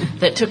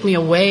that took me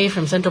away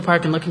from Central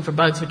Park and looking for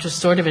bugs, which was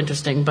sort of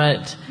interesting,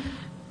 but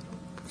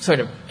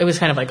it was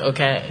kind of like,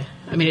 okay.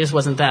 I mean, it just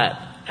wasn't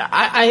that.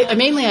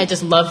 I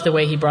just loved the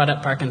way he brought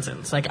up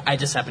Parkinson's. Like, I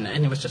just happened to,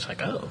 and it was just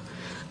like, oh.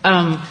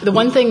 The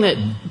one thing that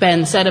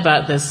Ben said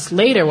about this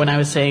later when I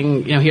was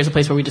saying, here's a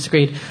place where we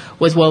disagreed,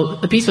 was, well,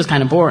 the piece was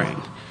kind of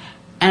boring.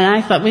 And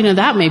I thought,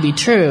 that may be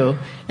true.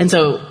 And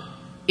so,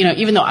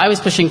 even though I was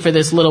pushing for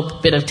this little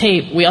bit of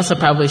tape, we also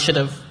probably should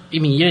have, you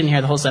didn't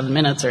hear the whole 7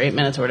 minutes or 8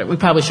 minutes or whatever. We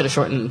probably should have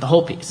shortened the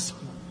whole piece.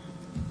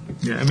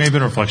 Yeah, it may have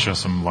been a reflection of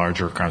some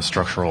larger kind of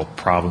structural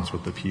problems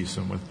with the piece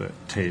and with the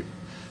tape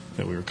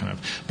that we were kind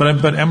of.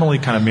 But Emily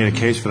kind of made a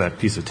case for that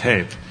piece of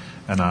tape,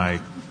 and I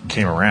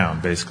came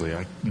around, basically.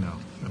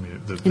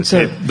 The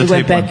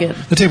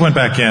tape went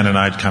back in, and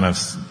I'd kind of,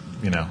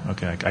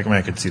 okay,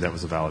 I could see that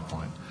was a valid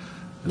point.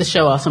 The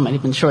show also might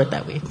have been short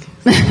that week.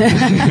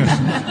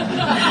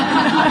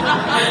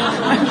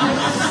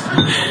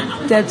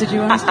 Deb, did you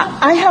want to say?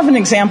 I have an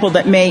example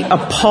that may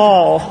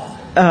appall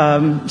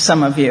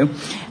some of you.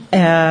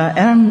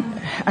 And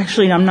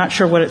I'm not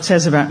sure what it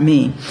says about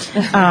me.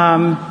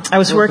 I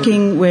was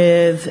working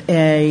with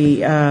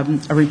a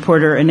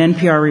reporter, an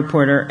NPR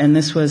reporter, and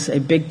this was a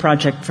big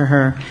project for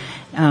her.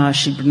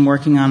 She'd been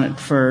working on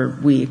it for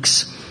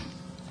weeks.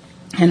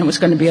 And it was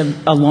going to be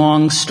a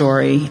long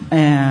story,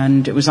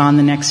 and it was on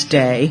the next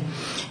day.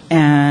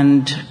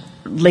 And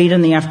late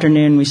in the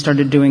afternoon, we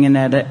started doing an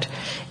edit.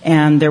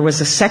 And there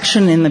was a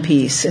section in the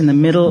piece, in the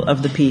middle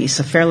of the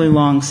piece, a fairly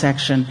long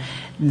section,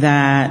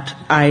 that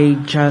I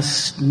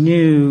just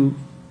knew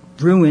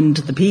ruined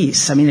the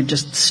piece. It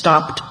just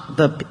stopped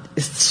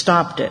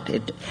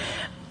it.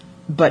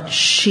 But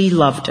she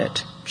loved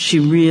it. She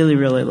really,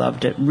 really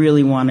loved it,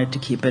 really wanted to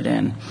keep it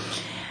in.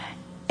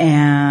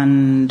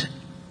 And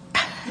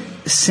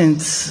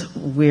since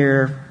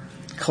we're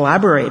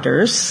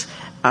collaborators,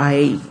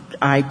 I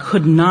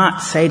could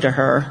not say to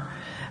her,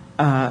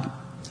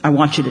 I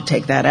want you to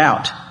take that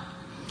out.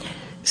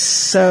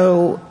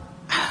 So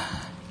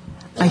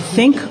I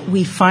think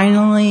we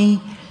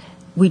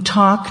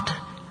talked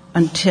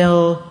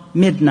until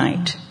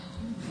midnight.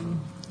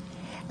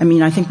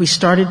 I think we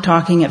started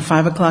talking at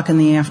 5 o'clock in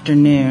the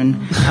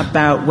afternoon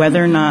about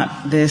whether or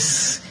not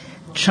this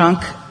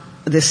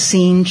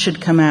scene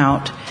should come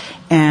out,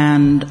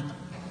 and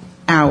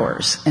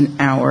hours and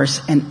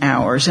hours and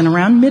hours. And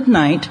around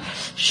midnight,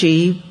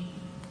 she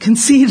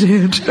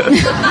conceded.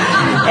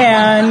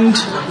 and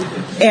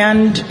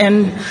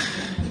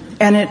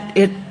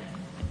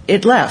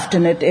it left,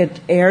 and it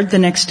aired the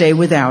next day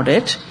without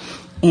it.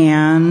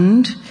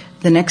 And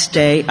the next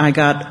day, I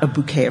got a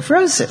bouquet of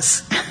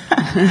roses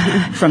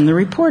from the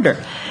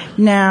reporter.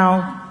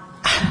 Now,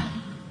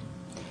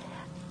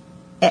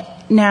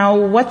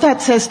 what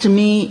that says to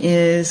me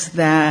is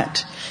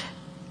that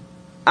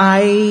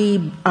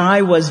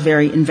I was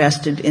very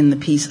invested in the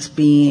piece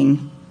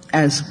being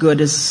as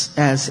good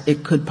as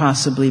it could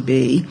possibly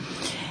be,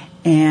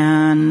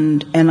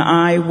 and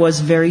I was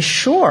very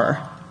sure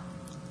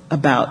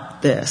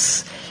about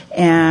this,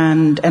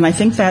 and I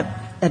think that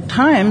at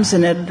times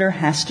an editor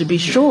has to be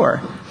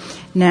sure.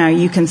 Now,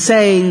 you can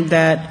say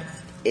that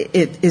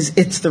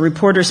it's the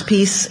reporter's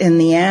piece in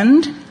the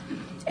end,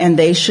 and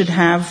they should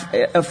have,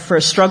 for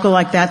a struggle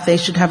like that, they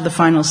should have the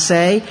final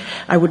say.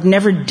 I would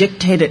never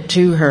dictate it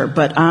to her,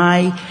 but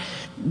I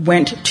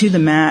went to the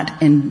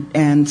mat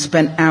and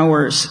spent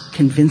hours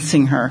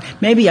convincing her.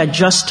 Maybe I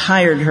just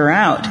tired her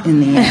out in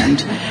the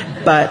end,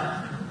 but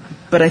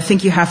I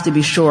think you have to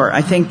be sure.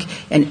 I think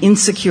an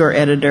insecure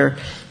editor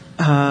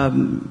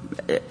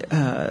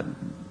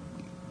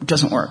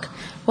doesn't work.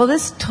 Well,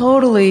 this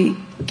totally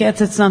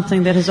gets at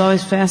something that has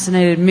always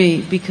fascinated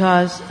me,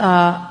 because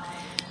I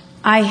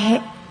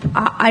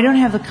don't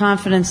have the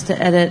confidence to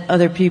edit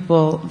other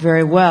people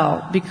very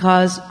well,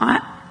 because I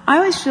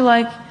always feel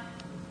like,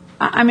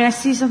 I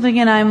see something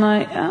and I'm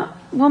like,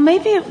 well,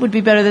 maybe it would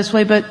be better this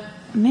way, but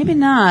maybe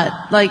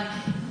not.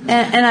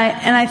 And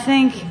I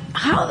think,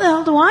 how the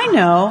hell do I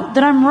know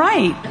that I'm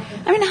right?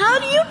 How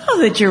do you know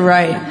that you're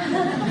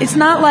right? It's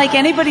not like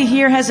anybody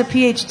here has a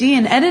PhD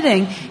in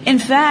editing. In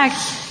fact,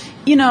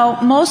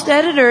 most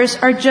editors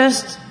are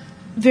just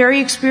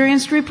very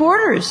experienced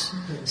reporters.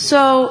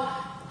 So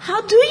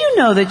how do you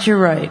know that you're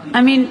right?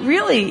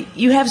 Really,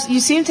 you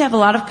seem to have a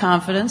lot of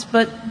confidence,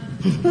 but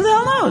who the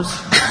hell knows?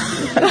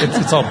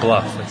 It's all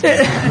bluff.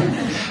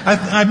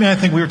 I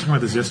think we were talking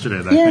about this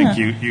yesterday. That I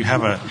think you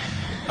have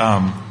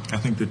I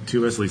think the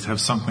two of us at least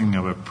have something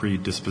of a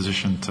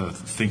predisposition to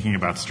thinking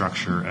about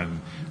structure and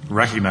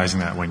recognizing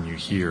that when you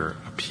hear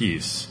a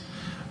piece.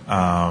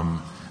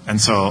 And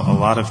so a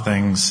lot of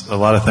things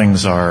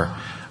are,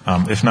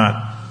 if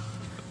not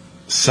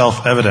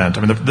self-evident.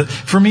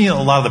 For me, a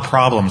lot of the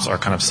problems are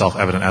kind of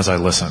self-evident as I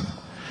listen.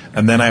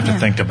 And then I have to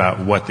think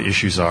about what the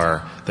issues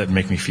are that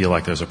make me feel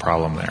like there's a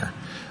problem there.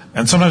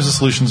 And sometimes the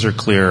solutions are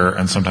clear,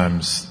 and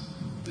sometimes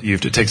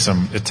it takes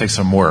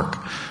some work.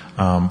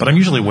 But I'm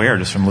usually aware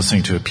just from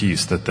listening to a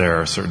piece that there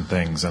are certain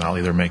things, and I'll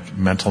either make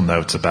mental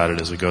notes about it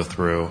as we go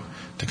through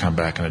to come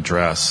back and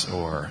address,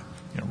 or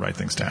write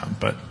things down.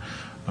 But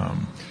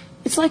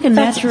it's like a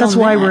natural. That's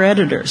why we're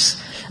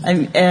editors.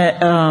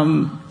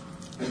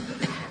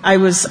 I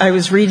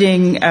was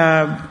reading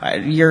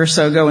a year or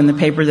so ago in the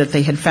paper that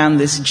they had found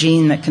this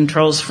gene that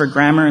controls for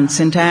grammar and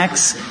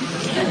syntax,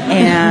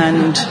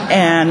 and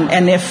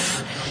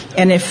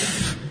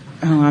if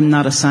I'm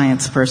not a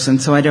science person,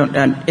 so I don't.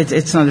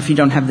 It's not if you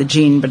don't have the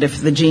gene, but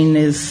if the gene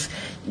is,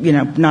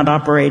 not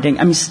operating.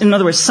 I mean, in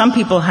other words, some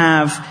people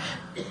have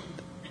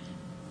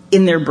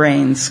in their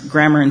brains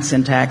grammar and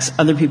syntax.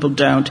 Other people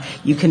don't.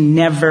 You can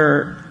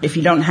never, if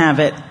you don't have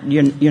it,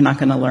 you're not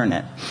going to learn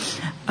it.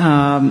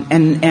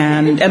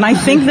 And I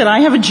think that I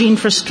have a gene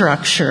for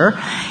structure,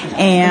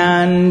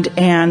 and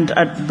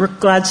Brooke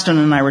Gladstone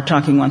and I were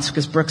talking once,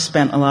 because Brooke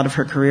spent a lot of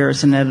her career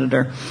as an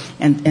editor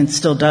and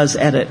still does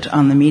edit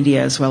on the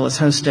media as well as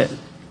host it.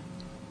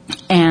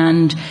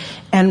 And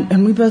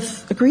we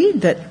both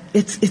agreed that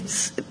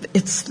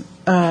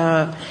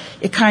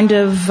it kind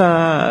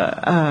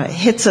of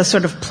hits a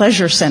sort of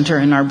pleasure center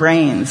in our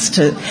brains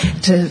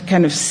to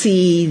kind of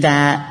see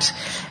that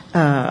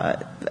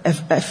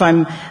if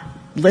I'm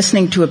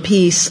listening to a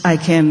piece, I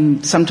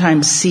can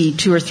sometimes see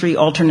 2 or 3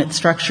 alternate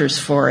structures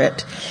for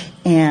it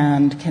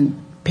and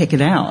can pick it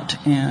out.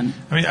 And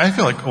I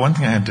feel like one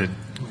thing I had to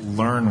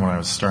learn when I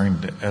was starting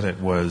to edit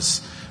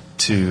was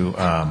to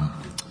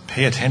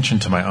pay attention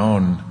to my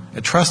own,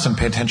 trust and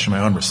pay attention to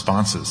my own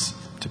responses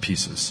to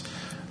pieces.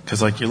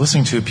 Because you're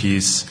listening to a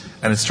piece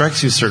and it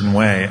strikes you a certain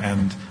way,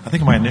 and I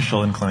think my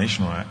initial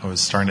inclination when I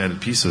was starting to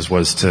edit pieces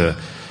was to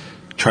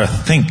try to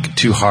think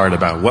too hard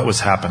about what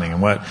was happening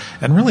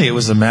and really it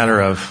was a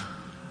matter of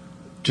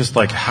just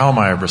how am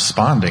I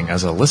responding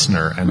as a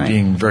listener, and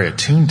being very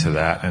attuned to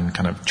that and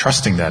kind of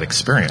trusting that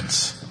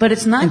experience. But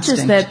it's not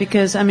just that,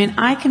 because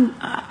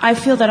I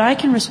feel that I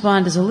can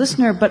respond as a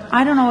listener, but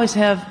I don't always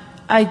have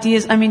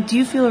ideas. Do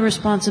you feel a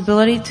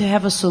responsibility to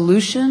have a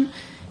solution?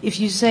 If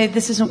you say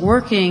this isn't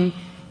working,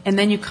 and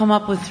then you come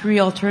up with 3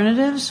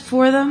 alternatives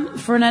for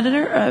an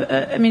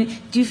editor?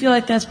 Do you feel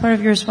like that's part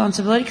of your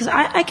responsibility? Because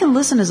I can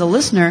listen as a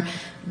listener,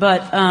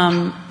 but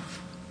I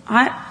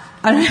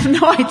have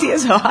no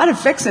ideas how to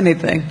fix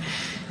anything.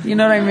 You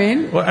know what I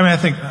mean? Well, I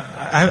think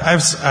I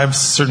have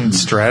certain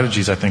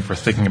strategies, I think, for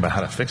thinking about how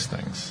to fix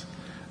things.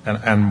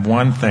 And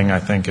one thing I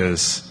think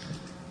is,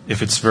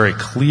 if it's very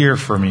clear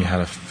for me how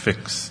to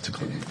fix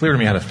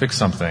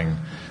something,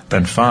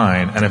 then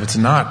fine. And if it's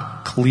not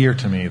clear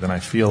to me, then I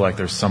feel like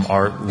there's some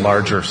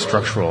larger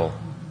structural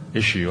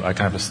issue. I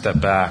kind of have to step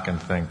back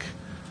and think,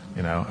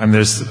 And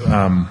there's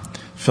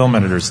film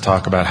editors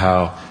talk about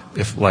how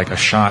if a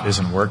shot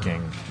isn't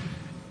working,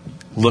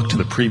 look to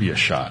the previous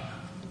shot.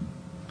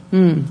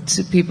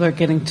 So people are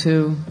getting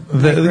too. In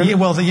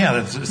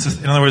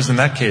other words, in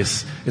that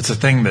case, it's a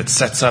thing that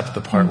sets up the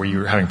part where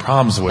you're having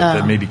problems with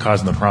that may be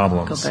causing the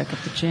problems. Go back up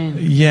the chain.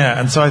 Yeah,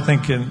 and so I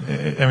think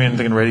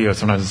in radio, it's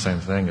sometimes the same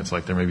thing. It's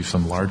there may be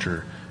some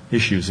larger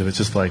issues. If it's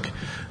just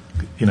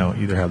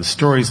either how the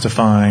story's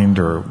defined,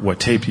 or what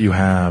tape you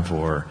have,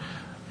 or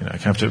you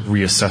have to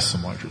reassess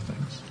some larger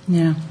things.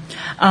 Yeah,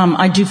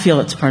 I do feel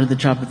it's part of the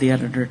job of the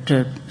editor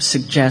to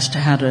suggest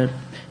how to.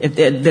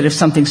 That if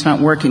something's not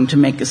working, to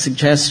make a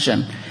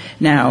suggestion.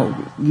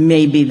 Now,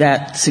 maybe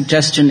that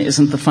suggestion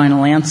isn't the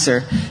final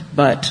answer,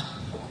 but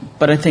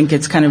I think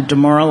it's kind of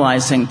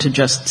demoralizing to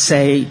just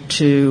say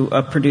to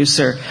a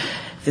producer,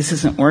 this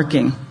isn't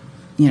working.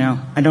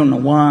 I don't know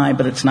why,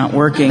 but it's not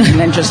working. And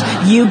then just,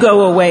 you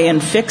go away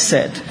and fix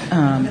it.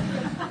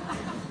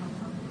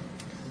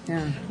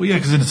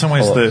 Because in some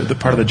ways the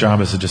part of the job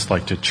is to just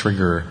to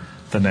trigger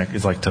the next,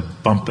 is to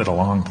bump it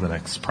along to the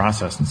next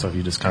process. And so if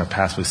you just kind of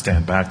passively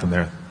stand back, then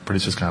the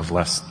producers kind of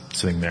left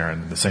sitting there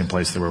in the same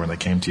place they were when they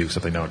came to you,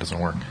 except they know it doesn't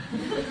work.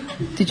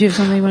 Did you have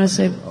something you want to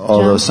say, John?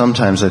 Although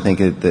sometimes I think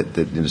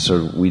that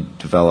sort of we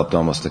developed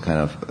almost a kind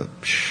of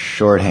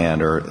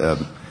shorthand, or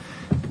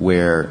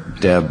where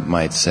Deb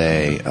might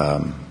say,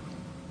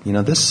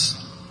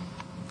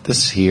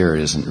 this here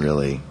isn't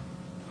really.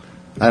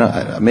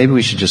 Maybe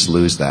we should just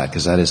lose that,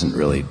 because that isn't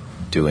really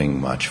doing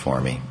much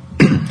for me.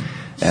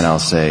 And I'll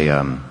say,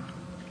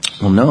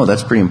 well, no,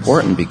 that's pretty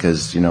important,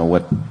 because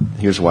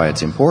here's why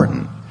it's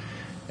important.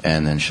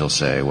 And then she'll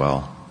say,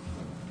 well,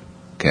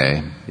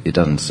 okay, it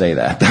doesn't say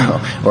that though.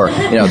 Or,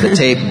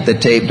 the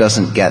tape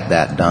doesn't get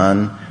that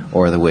done,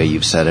 or the way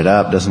you've set it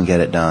up doesn't get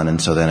it done.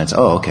 And so then it's,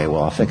 okay,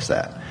 well, I'll fix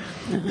that.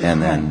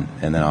 And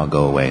then I'll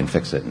go away and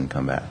fix it and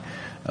come back.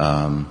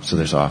 So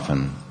there's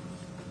often,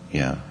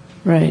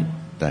 right,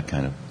 that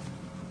kind of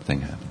thing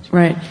happens.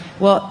 Right.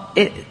 Well,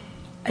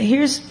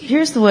 here's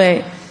the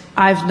way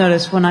I've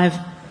noticed when I've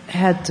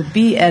had to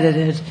be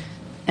edited,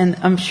 and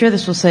I'm sure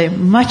this will say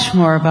much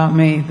more about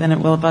me than it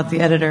will about the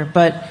editor,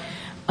 but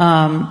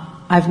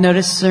I've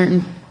noticed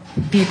certain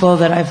people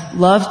that I've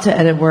loved to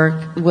edit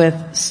work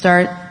with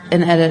start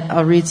an edit,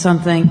 I'll read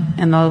something,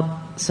 and they'll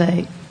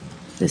say,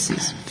 this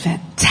is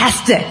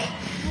fantastic.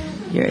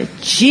 You're a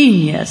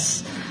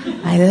genius.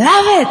 I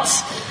love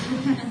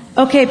it.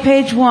 okay,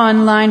 page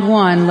 1, line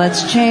 1,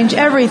 let's change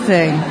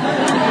everything.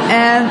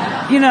 And,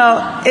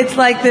 it's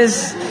like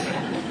this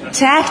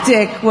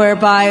tactic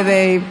whereby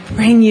they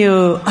bring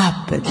you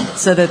up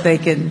so that they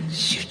can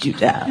shoot you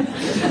down.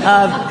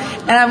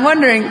 And I'm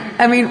wondering,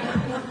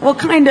 what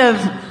kind of,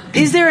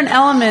 is there an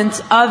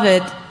element of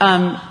it,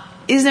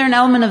 is there an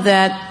element of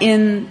that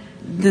in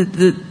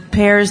the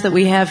pairs that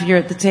we have here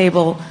at the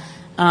table?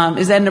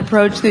 Is that an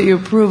approach that you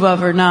approve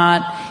of or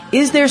not?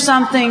 Is there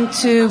something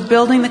to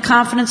building the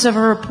confidence of a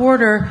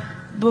reporter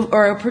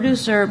or a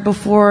producer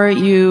before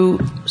you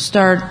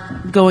start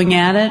going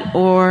at it,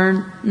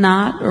 or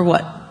not, or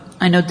what?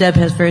 I know Deb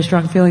has very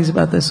strong feelings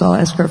about this, so I'll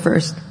ask her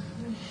first.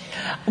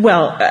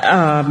 Well,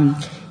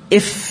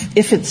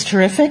 if it's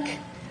terrific,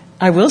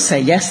 I will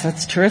say, yes,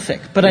 that's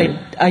terrific. But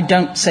I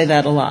don't say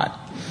that a lot.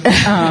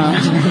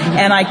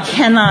 And I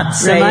cannot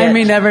say Remind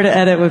me never to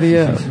edit with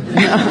you.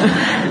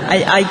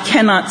 I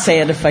cannot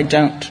say it if I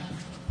don't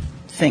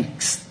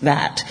think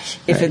that.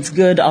 If it's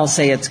good, I'll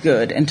say it's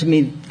good. And to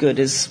me, good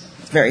is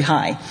very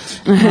high.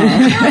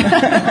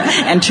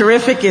 And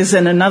terrific is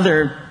in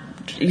another,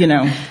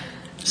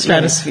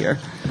 stratosphere.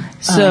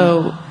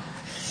 So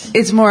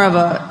it's more of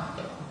a...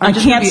 I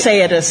can't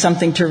say it as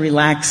something to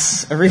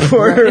relax a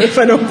reporter if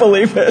I don't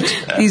believe it.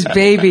 These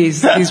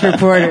babies, these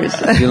reporters.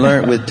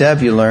 With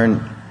Deb, you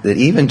learn that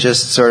even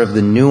just sort of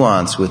the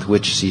nuance with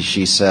which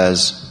she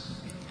says,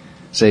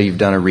 say you've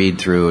done a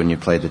read-through and you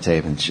played the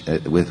tape, and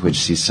with which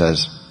she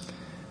says,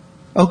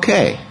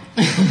 okay.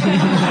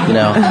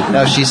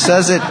 Now she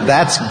says it,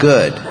 that's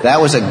good.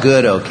 That was a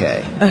good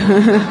okay.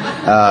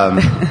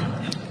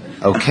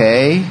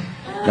 Okay.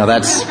 Now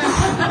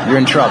you're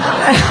in trouble.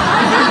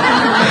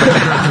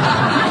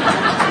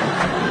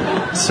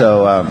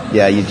 So,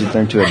 you did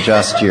learn to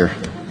adjust your...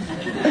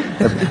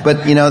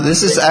 But,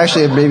 this is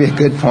actually maybe a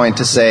good point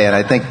to say, and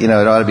I think, it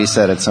ought to be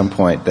said at some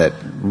point that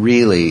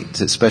really,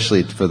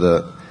 especially for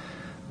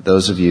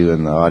those of you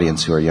in the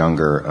audience who are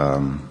younger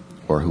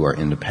or who are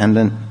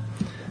independent,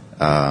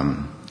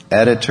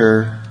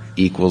 editor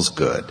equals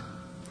good.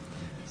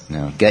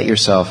 Now, get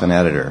yourself an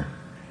editor.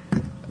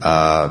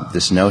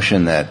 This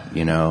notion that,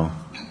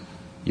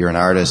 you're an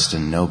artist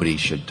and nobody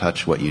should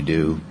touch what you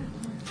do,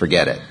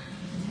 forget it.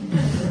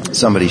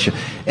 Somebody should,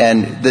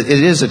 and it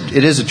is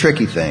a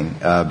tricky thing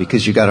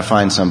because you got to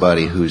find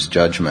somebody whose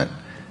judgment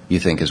you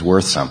think is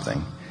worth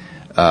something,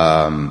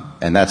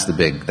 and that's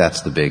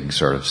the big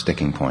sort of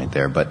sticking point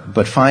there.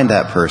 But find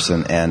that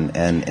person,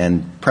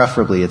 and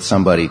preferably it's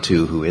somebody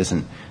too who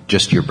isn't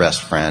just your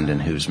best friend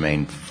and whose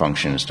main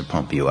function is to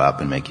pump you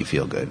up and make you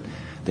feel good.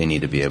 They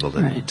need to be able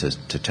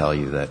to tell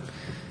you that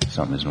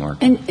something isn't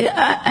working.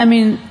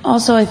 And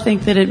also I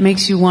think that it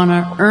makes you want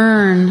to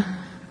earn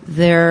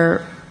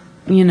their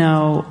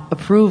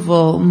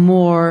approval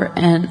more,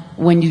 and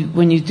when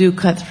you do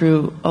cut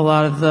through a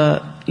lot of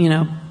the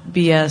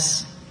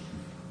BS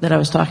that I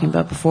was talking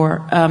about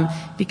before,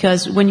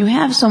 because when you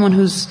have someone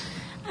who's,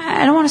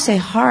 I don't want to say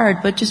hard,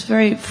 but just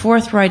very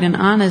forthright and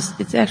honest,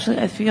 it's actually,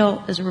 I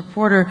feel as a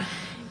reporter,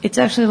 it's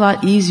actually a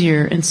lot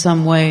easier in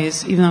some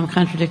ways, even though I'm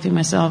contradicting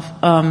myself,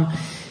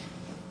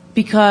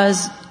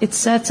 because it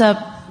sets up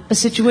a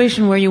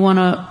situation where you want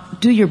to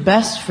do your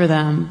best for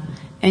them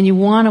and you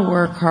want to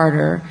work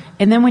harder.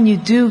 And then when you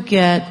do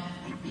get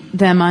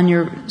them on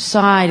your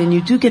side and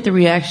you do get the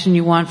reaction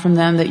you want from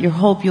them that you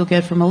hope you'll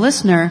get from a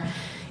listener,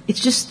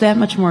 it's just that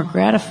much more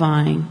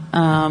gratifying.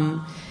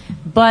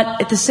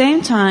 But at the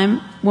same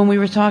time, when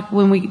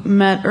we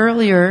met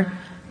earlier,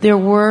 there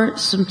were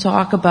some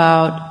talk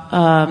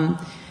about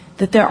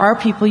that there are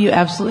people you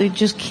absolutely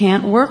just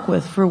can't work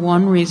with for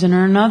one reason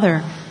or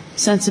another.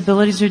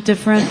 Sensibilities are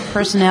different,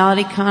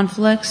 personality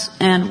conflicts,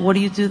 and what do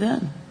you do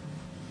then?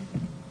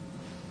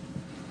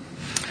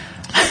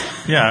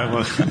 Yeah,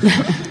 well,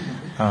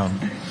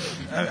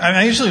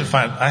 I usually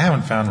I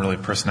haven't found really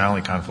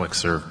personality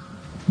conflicts are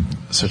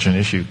such an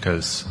issue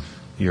because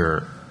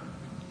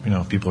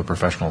people are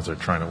professionals, they're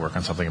trying to work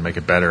on something and make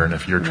it better, and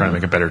if you're trying to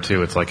make it better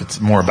too, it's like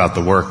it's more about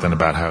the work than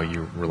about how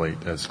you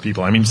relate as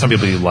people. Some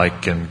people you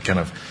like and kind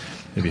of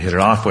maybe hit it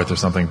off with or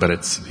something, but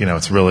it's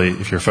really,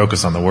 if you're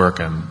focused on the work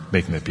and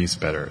making the piece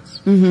better.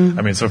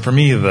 So for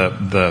me,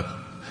 the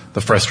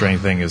frustrating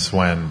thing is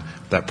when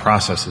that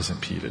process is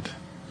impeded.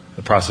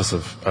 The process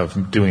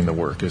of doing the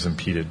work is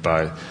impeded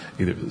by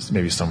either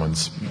maybe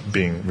someone's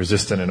being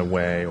resistant in a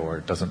way or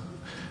doesn't,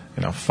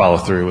 follow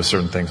through with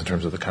certain things in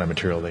terms of the kind of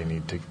material they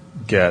need to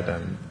get,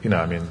 and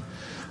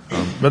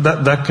but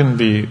that can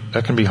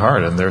be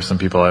hard. And there are some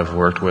people I've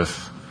worked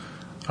with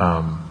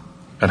and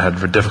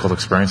had difficult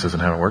experiences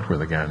and haven't worked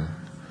with again,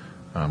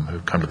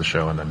 who've come to the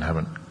show and then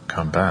haven't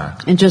come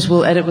back. And just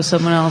will edit with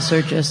someone else,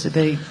 or just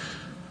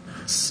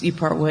you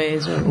part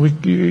ways, or we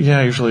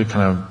usually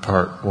kind of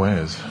part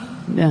ways.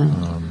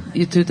 Yeah.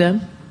 You too,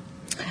 Deb?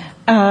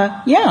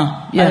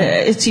 Yeah.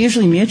 It's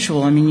usually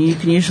mutual. You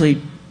can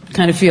usually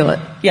kind of feel it.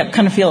 Yeah,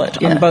 kind of feel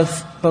it on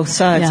both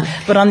sides.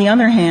 Yeah. But on the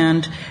other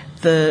hand,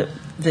 the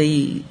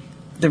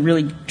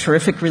really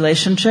terrific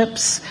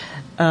relationships,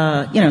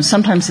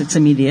 sometimes it's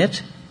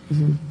immediate,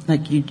 Mm-hmm.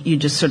 Like you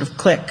just sort of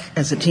click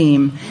as a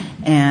team,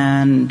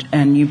 and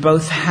you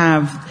both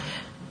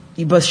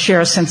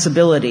share a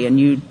sensibility, and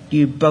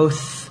you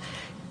both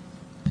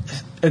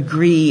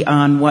agree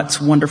on what's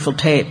wonderful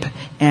tape,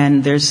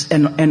 and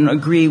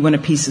agree when a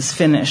piece is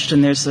finished,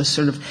 and there's this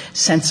sort of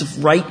sense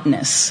of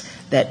rightness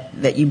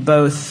that you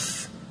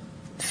both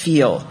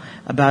feel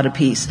about a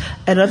piece.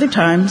 At other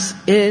times,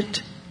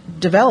 it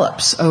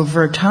develops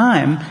over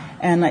time,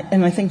 and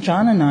I think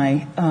John and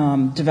I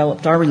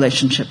developed our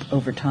relationship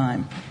over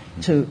time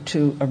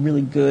to a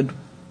really good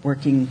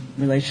working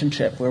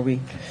relationship where we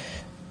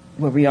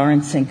are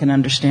in sync and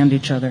understand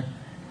each other.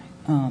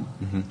 No,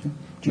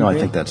 I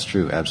think that's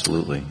true,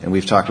 absolutely. And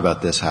we've talked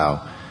about this,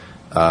 how,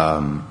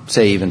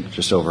 say even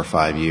just over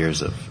 5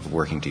 years of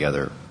working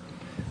together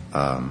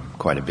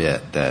quite a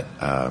bit, that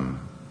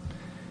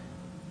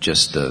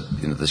just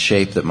the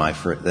shape that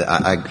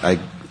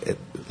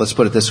let's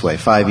put it this way,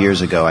 5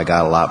 years ago I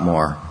got a lot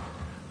more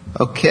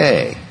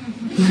okay.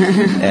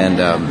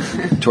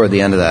 And toward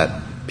the end of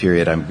that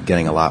period I'm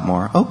getting a lot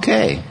more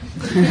okay.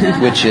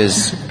 Which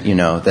is,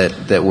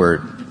 that we're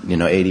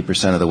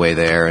 80% of the way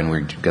there, and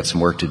we've got some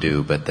work to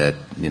do, but that,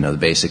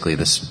 basically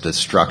the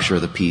structure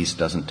of the piece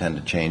doesn't tend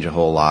to change a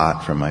whole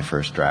lot from my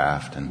first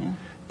draft. And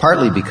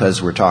partly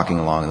because we're talking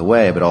along the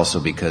way, but also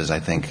because I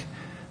think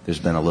there's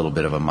been a little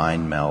bit of a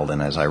mind meld,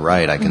 and as I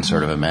write, I can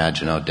sort of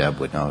imagine, Deb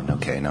would,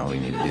 we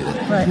need to do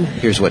this. Right.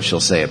 Here's what she'll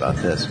say about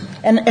this.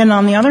 And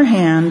on the other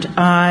hand,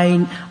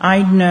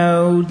 I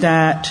know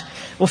that,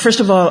 well, first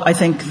of all, I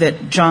think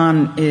that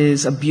John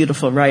is a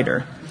beautiful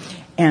writer.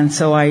 And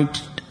so I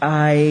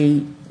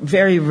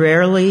very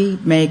rarely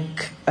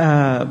make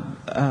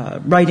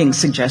writing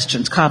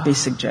suggestions, copy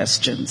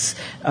suggestions,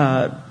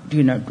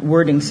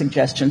 wording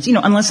suggestions,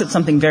 unless it's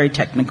something very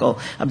technical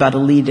about a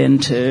lead-in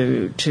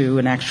to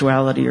an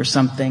actuality or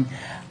something,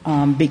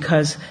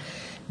 because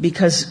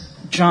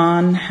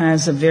John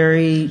has a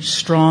very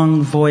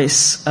strong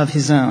voice of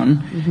his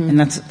own, and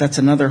that's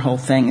another whole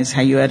thing, is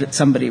how you edit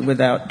somebody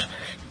without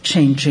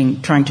trying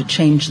to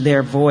change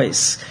their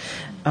voice.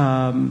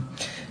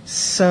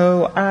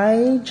 So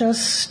I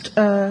just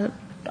I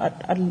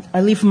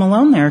leave him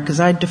alone there, because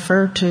I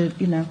defer to,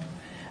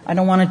 I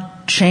don't want to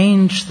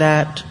change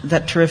that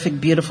terrific,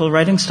 beautiful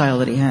writing style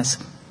that he has.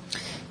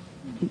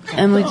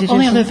 Emily, did you?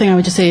 Only other thing I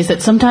would just say is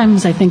that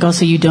sometimes I think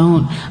also you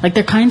don't, like,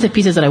 there are kinds of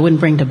pieces that I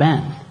wouldn't bring to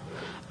Ben.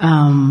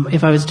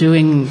 If I was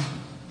doing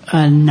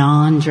a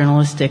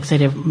non-journalistic,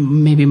 say,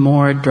 maybe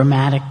more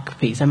dramatic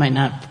piece, I might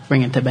not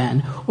bring it to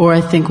Ben. Or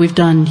I think we've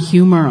done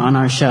humor on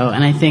our show,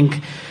 and I think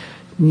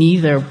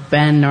neither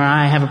Ben nor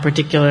I have a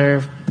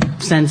particular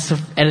sense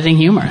of editing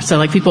humor. So,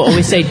 like, people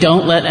always say,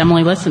 don't let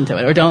Emily listen to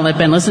it, or don't let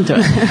Ben listen to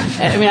it.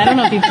 I mean, I don't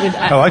know if people would...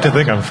 I like to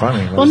think I'm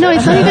funny. Well, no,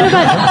 it's not even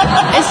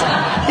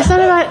about... It's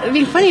not about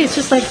being funny. It's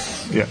just like...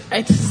 Yeah.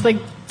 It's just like...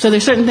 So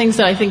there's certain things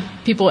that I think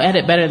people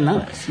edit better than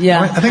others.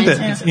 Yeah. I think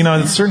that, in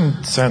a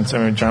certain sense, I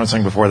mean, John was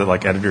saying before that,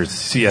 like,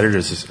 see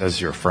editors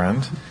as your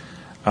friend.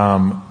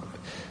 I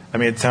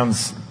mean, it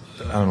sounds,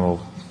 I don't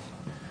know,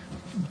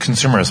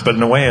 consumerist, but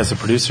in a way, as a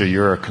producer,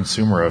 you're a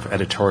consumer of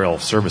editorial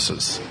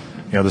services.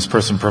 This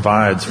person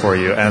provides for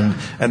you, and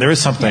there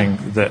is something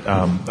that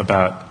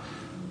about,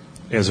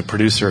 as a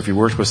producer, if you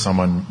worked with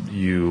someone,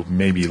 you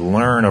maybe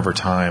learn over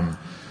time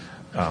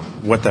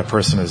what that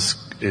person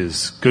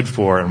is good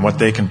for and what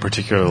they can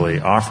particularly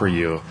offer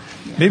you,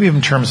 maybe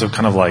in terms of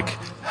kind of like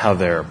how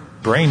their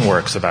brain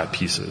works about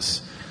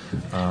pieces.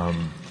 I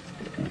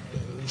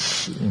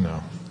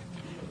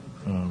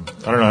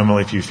don't know,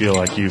 Emily, if you feel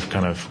like you've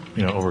kind of,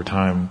 over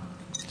time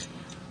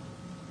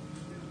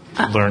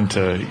learned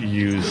to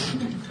use,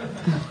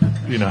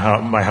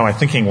 how my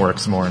thinking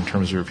works more in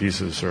terms of your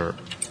pieces, or...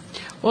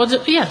 Well,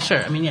 yeah,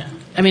 sure. I mean, yeah.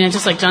 I mean,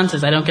 just like John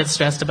says, I don't get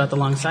stressed about the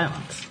long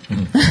silence.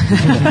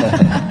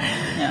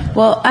 Yeah.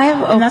 Well, I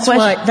have a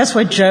question. That's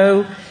why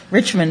Joe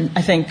Richmond,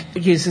 I think,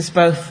 uses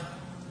both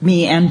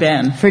me and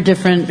Ben. For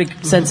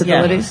different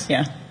sensibilities?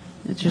 Yeah.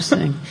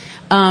 Interesting.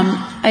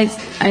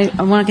 I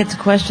want to get to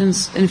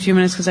questions in a few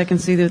minutes, because I can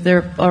see that there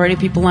are already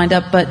people lined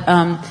up. But,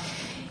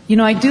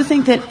 I do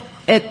think that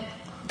at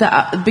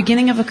the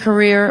beginning of a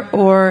career,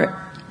 or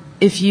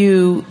if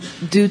you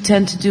do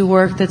tend to do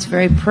work that's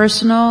very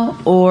personal,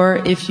 or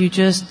if you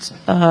just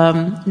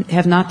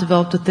have not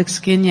developed a thick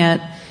skin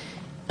yet,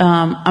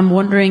 I'm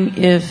wondering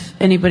if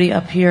anybody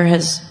up here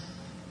has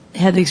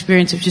had the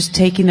experience of just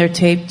taking their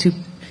tape too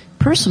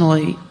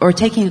personally, or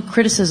taking a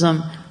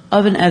criticism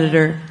of an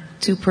editor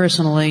too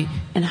personally,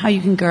 and how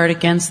you can guard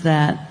against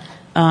that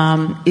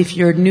if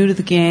you're new to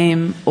the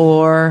game,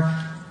 or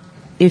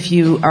if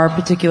you are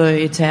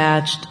particularly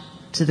attached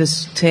to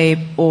this tape,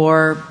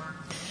 or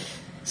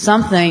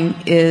something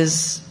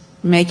is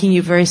making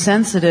you very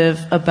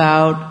sensitive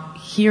about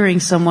hearing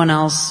someone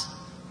else,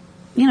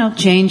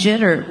 change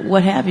it or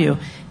what have you.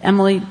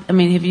 Emily, I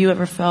mean, have you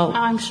ever felt...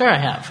 I'm sure I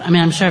have. I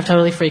mean, I'm sure I've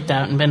totally freaked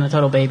out and been a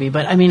total baby.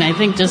 But, I mean, I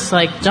think just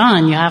like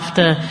John,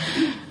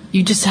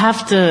 you just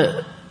have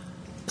to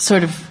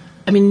sort of...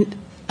 I mean,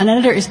 an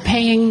editor is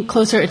paying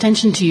closer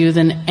attention to you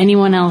than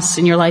anyone else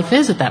in your life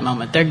is at that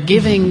moment. They're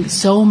giving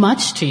so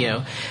much to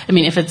you. I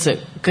mean, if it's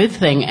a good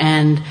thing,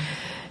 and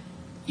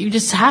you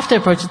just have to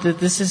approach it that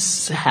this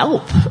is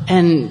help.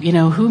 And,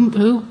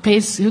 who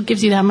gives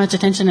you that much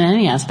attention in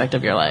any aspect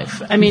of your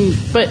life? I mean,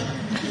 but...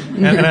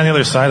 And on the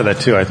other side of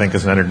that, too, I think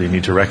as an editor, you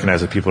need to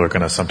recognize that people are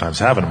going to sometimes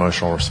have an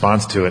emotional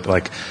response to it,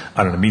 like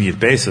on an immediate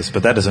basis,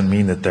 but that doesn't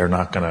mean that they're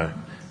not going to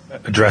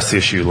address the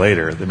issue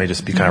later. There may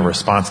just be kind of a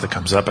response that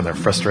comes up and they're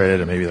frustrated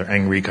and maybe they're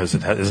angry because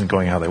it isn't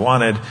going how they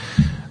wanted.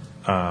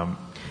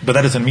 But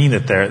that doesn't mean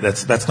that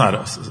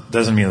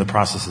doesn't mean the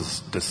process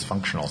is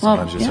dysfunctional.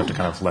 Sometimes you just have to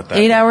kind of let that.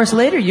 8 hours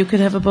later, you could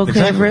have a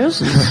bouquet of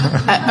roses.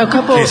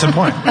 Case in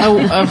point.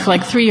 Of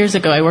like 3 years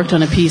ago, I worked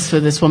on a piece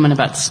with this woman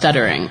about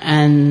stuttering,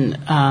 and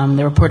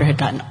the reporter had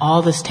gotten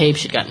all this tape.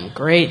 She'd gotten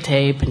great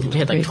tape, and we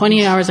had like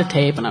 20 hours of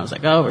tape, and I was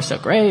like, oh, we're so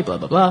great, blah,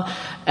 blah, blah.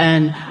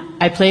 And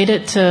I played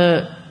it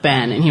to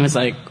Ben, and he was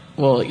like,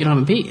 well, you don't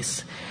have a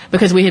piece.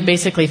 Because we had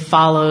basically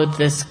followed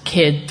this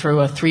kid through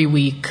a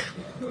 3-week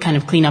kind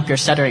of clean up your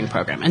stuttering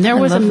program. And there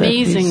was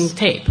amazing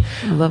tape.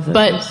 I love that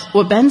But piece.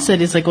 what Ben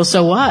said is like, well,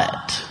 so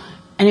what?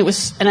 And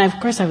of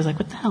course I was like,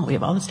 what the hell? We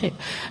have all this tape.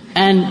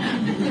 And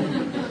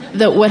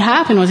what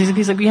happened was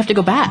he's like, you have to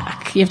go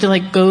back. You have to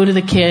like go to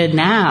the kid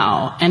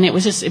now. And it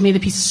made the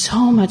piece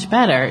so much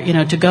better,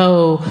 to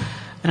go,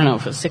 I don't know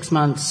if it was 6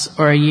 months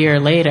or a year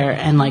later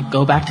and like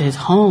go back to his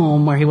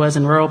home where he was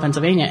in rural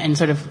Pennsylvania and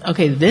sort of,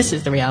 okay, this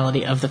is the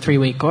reality of the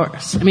 3-week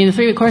course. I mean, the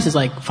 3-week course is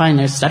like, fine,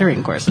 there's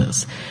stuttering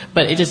courses,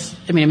 but it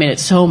made it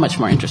so much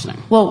more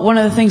interesting. Well, one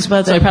of the things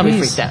about that I probably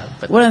piece, freaked out.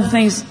 But. One of the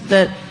things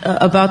that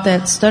about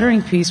that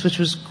stuttering piece, which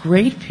was a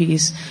great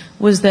piece,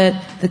 was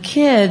that the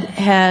kid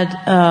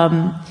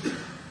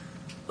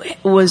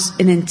was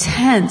an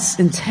intense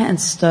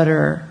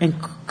stutterer and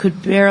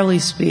could barely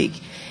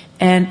speak.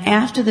 And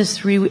after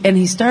this and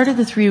he started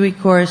the 3-week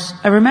course,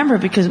 I remember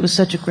because it was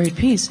such a great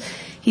piece.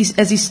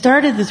 As he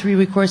started the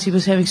 3-week course, he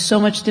was having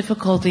so much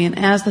difficulty, and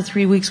as the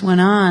 3 weeks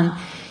went on,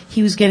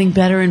 he was getting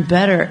better and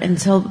better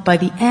until by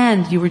the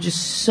end, you were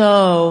just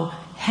so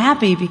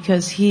happy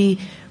because he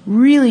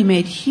really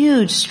made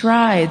huge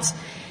strides.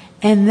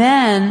 And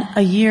then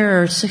a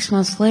year or 6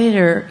 months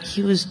later,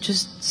 he was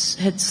just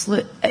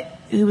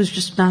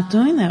not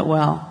doing that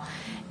well.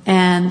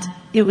 And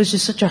it was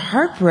just such a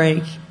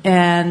heartbreak.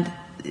 And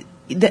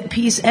that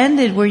piece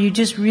ended where you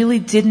just really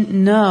didn't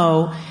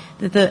know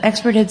that the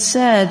expert had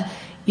said,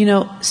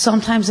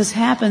 sometimes this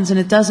happens and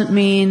it doesn't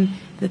mean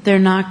that they're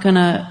not going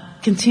to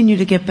continue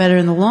to get better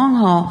in the long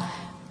haul,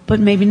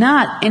 but maybe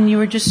not. And you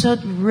were just so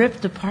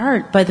ripped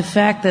apart by the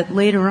fact that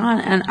later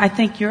on, and I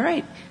think you're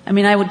right. I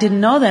mean, I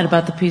didn't know that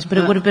about the piece, but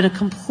it would have been a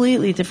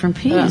completely different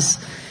piece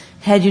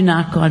had you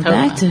not gone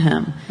back to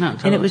him. No,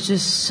 totally. And it was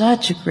just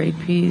such a great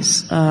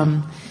piece.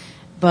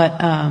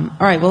 But all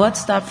right, well, let's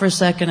stop for a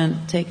second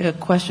and take a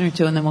question or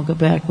two, and then we'll go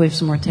back. We have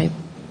some more tape.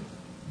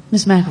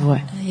 Ms.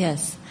 McAvoy.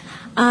 Yes.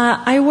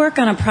 I work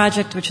on a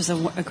project which is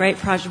a great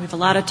project. We have a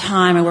lot of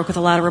time. I work with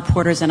a lot of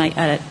reporters, and I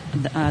edit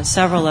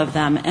several of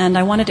them. And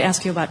I wanted to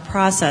ask you about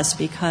process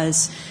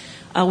because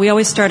we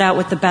always start out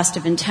with the best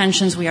of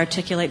intentions. We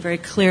articulate very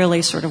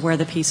clearly sort of where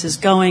the piece is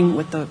going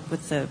with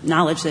the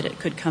knowledge that it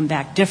could come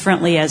back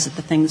differently as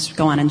the things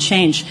go on and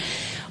change.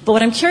 But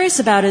what I'm curious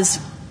about is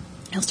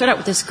you'll start out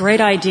with this great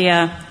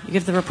idea, you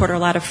give the reporter a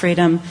lot of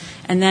freedom,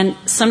 and then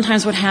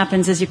sometimes what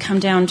happens is you come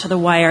down to the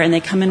wire and they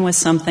come in with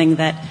something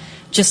that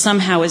just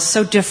somehow is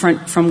so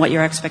different from what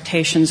your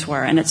expectations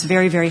were. And it's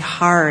very, very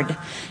hard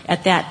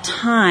at that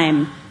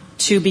time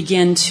to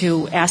begin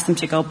to ask them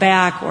to go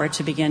back or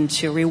to begin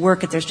to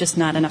rework it. There's just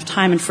not enough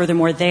time. And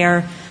furthermore,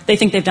 they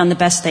think they've done the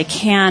best they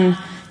can.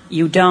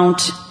 You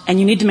don't. And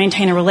you need to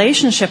maintain a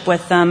relationship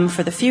with them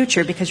for the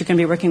future because you're going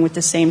to be working with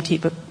the same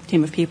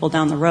team of people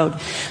down the road.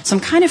 So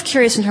I'm kind of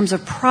curious in terms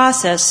of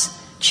process,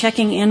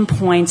 checking in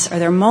points. Are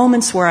there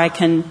moments where I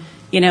can,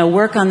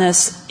 work on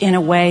this in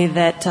a way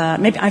that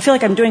maybe I feel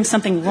like I'm doing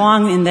something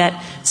wrong in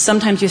that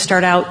sometimes you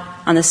start out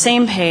on the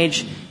same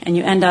page and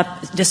you end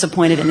up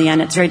disappointed in the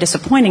end. It's very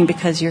disappointing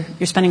because you're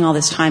spending all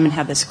this time and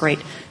have this great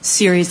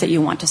series that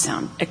you want to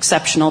sound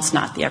exceptional. It's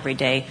not the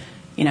everyday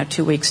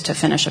 2 weeks to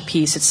finish a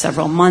piece. It's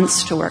several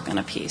months to work on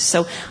a piece.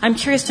 So I'm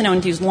curious to know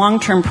in these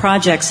long-term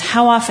projects,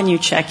 how often you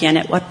check in,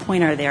 at what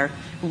point are there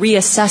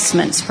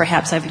reassessments,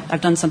 perhaps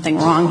I've done something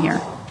wrong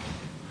here?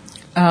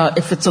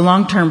 If it's a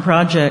long-term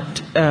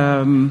project,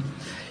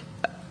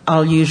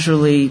 I'll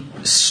usually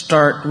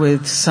start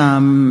with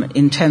some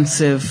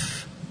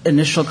intensive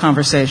initial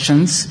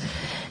conversations,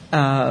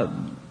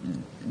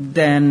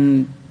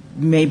 then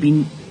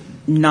maybe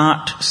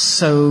not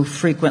so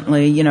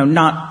frequently,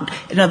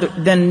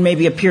 then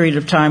maybe a period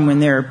of time when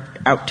they're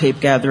out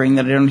tape gathering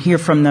that I don't hear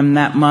from them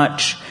that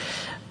much,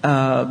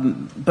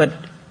 but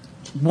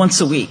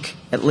once a week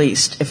at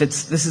least. If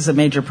this is a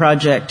major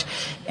project,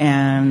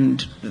 and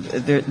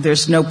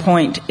there's no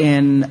point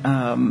in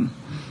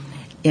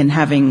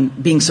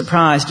being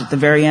surprised at the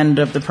very end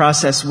of the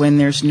process when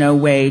there's no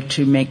way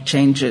to make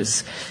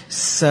changes.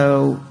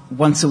 So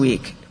once a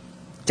week,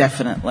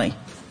 definitely.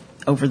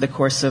 over the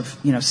course of,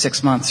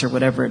 6 months or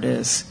whatever it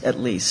is, at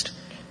least.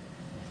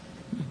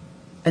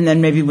 And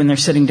then maybe when they're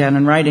sitting down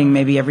and writing,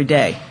 maybe every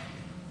day.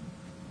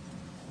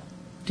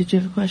 Did you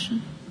have a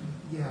question?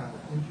 Yeah.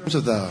 In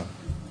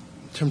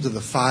terms of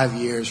the 5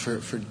 years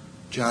for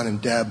John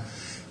and Deb,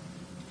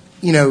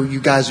 you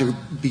guys are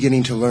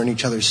beginning to learn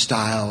each other's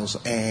styles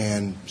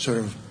and sort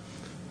of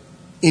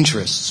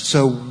interests.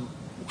 So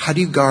how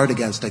do you guard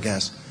against, I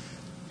guess,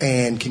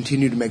 and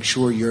continue to make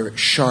sure you're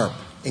sharp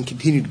and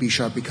continue to be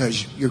sharp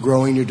because you're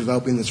growing, you're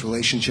developing this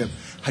relationship?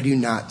 How do you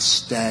not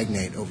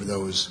stagnate over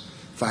those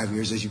 5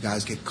 years as you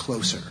guys get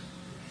closer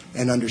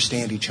and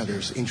understand each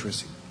other's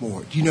interests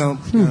more? Do you know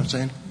what I'm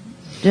saying?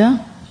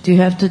 Yeah. Do you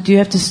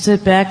have to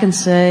sit back and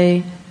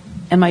say,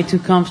 am I too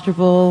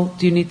comfortable?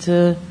 Do you need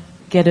to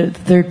get a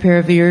third pair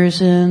of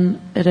ears in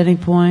at any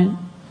point?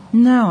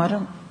 No, I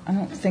don't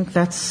think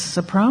that's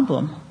a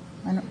problem.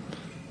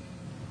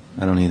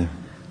 I don't either.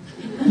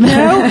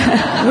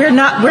 No, we're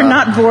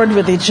not bored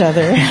with each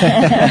other.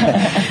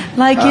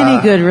 Like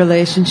any good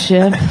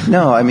relationship.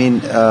 No, I mean,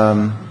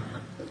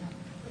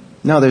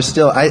 no. There's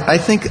still. I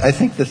think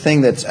the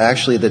thing that's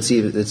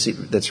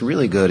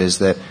really good is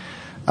that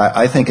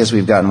I think as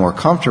we've gotten more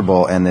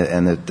comfortable and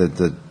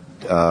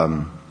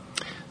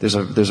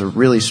there's a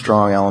really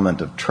strong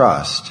element of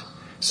trust,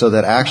 so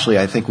that actually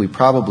I think we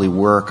probably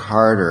work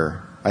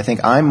harder. I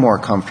think I'm more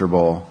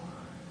comfortable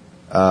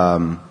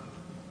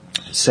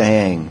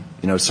saying,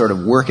 sort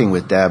of working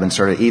with Deb and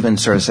sort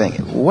of saying,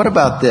 what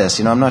about this?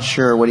 I'm not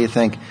sure. What do you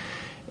think?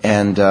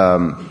 And,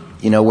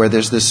 where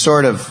there's the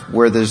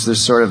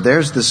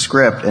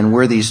script and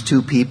we're these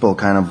two people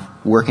kind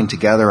of working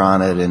together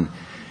on it and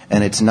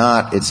it's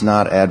not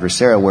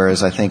adversarial.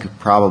 Whereas I think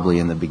probably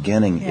in the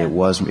beginning it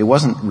was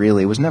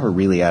never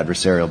really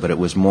adversarial, but it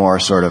was more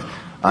sort of,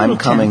 I'm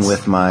coming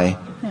with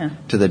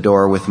to the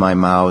door with my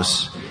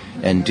mouse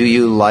and do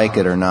you like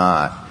it or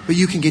not? But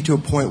you can get to a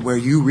point where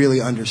you really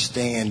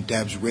understand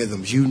Deb's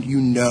rhythms. You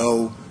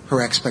know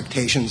her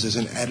expectations as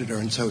an editor,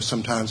 and so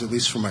sometimes, at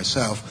least for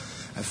myself,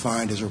 I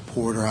find as a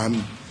reporter,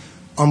 I'm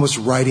almost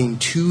writing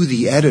to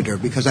the editor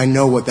because I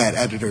know what that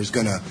editor is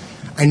going to...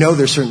 I know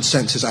there's certain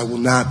sentences I will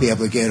not be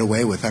able to get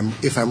away with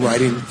if I'm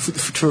writing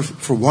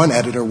for one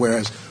editor,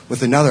 whereas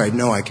with another I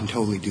know I can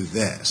totally do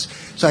this.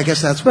 So I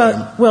guess that's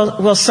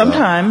well,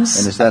 sometimes.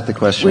 And is that the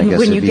question?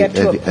 When you get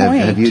to a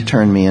point, have you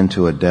turned me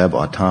into a Deb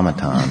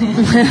automaton?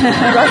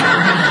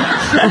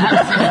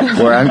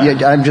 Where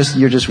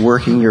you're just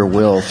working your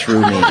will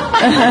through me.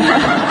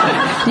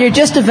 You're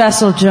just a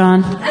vessel,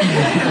 John.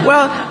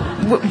 Well,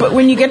 but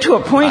when you get to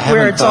a point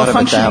where it's all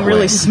functioning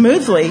really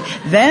smoothly,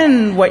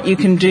 then what you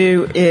can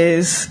do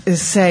is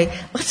say,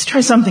 let's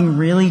try something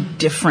really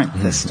different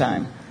this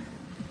time.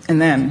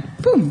 And then,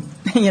 boom,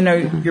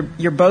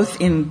 you're both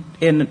in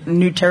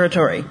new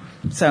territory.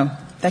 So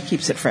that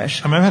keeps it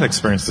fresh. I mean, I've had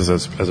experiences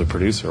as a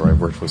producer where I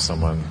worked with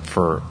someone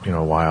for,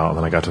 a while, and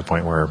then I got to a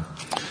point where,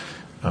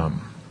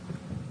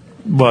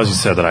 as you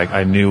said, that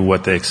I knew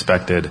what they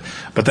expected.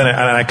 But then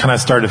I kind of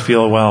started to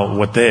feel,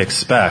 what they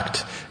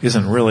expect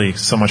isn't really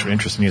so much what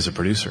interests me as a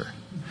producer.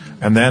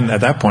 And then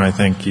at that point, I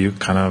think you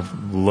kind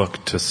of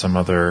look to some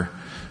other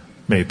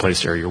maybe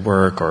place to air your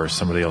work or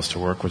somebody else to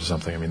work with or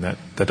something. I mean, that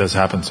does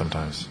happen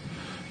sometimes.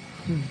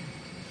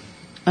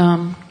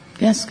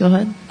 Yes, go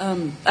ahead.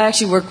 I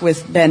actually work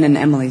with Ben and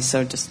Emily,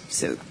 so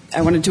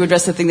I wanted to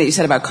address the thing that you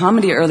said about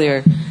comedy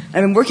earlier.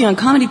 I've been working on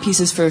comedy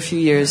pieces for a few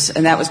years,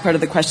 and that was part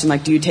of the question,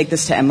 like, do you take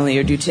this to Emily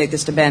or do you take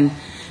this to Ben?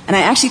 And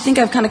I actually think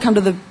I've kind of come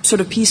to the sort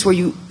of piece where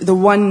the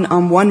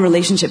one-on-one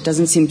relationship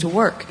doesn't seem to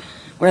work,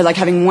 where like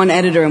having one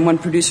editor and one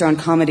producer on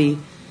comedy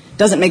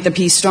doesn't make the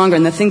piece stronger.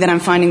 And the thing that I'm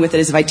finding with it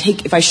is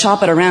if I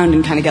shop it around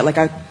and kind of get like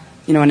an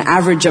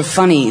average of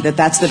funny,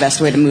 that's the best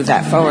way to move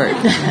that forward.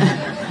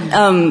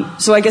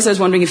 So I guess I was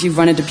wondering if you've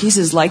run into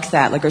pieces like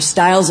that, or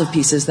styles of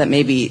pieces that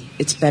maybe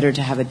it's better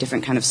to have a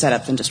different kind of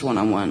setup than just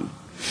one-on-one.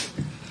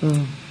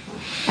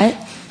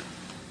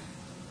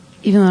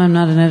 Even though I'm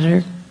not an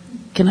editor,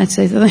 can I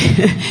say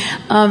something?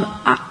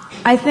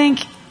 I think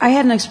I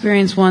had an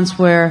experience once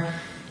where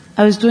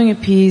I was doing a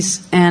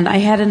piece and I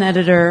had an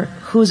editor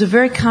who was a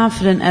very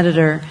confident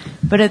editor,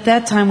 but at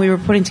that time we were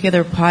putting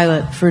together a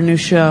pilot for a new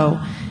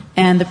show.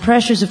 And the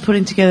pressures of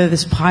putting together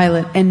this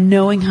pilot and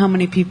knowing how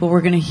many people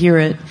were going to hear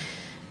it,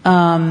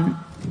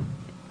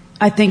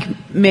 I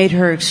think made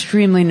her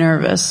extremely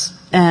nervous.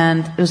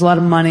 And it was a lot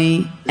of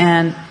money.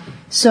 And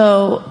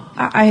so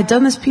I had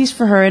done this piece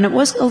for her, and it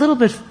was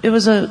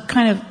a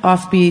kind of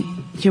offbeat,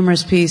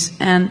 humorous piece.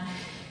 And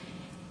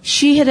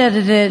she had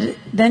edited,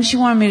 then she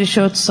wanted me to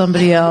show it to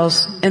somebody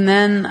else. And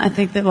then I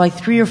think that like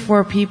 3 or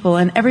 4 people,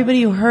 and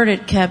everybody who heard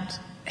it had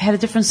a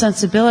different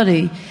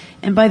sensibility.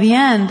 And by the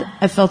end,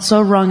 I felt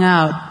so wrung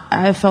out.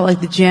 I felt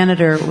like the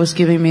janitor was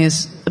giving me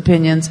his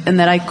opinions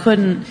and that I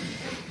couldn't,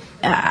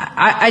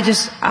 I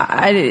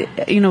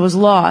was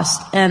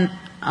lost. And,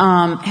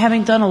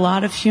 having done a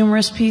lot of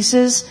humorous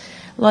pieces,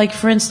 like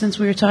for instance,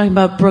 we were talking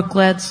about Brooke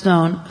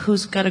Gladstone,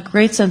 who's got a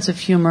great sense of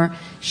humor.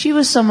 She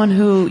was someone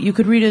who you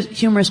could read a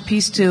humorous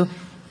piece to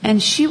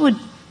and she would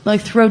like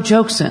throw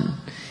jokes in.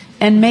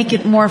 and make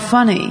it more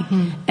funny.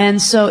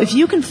 And so if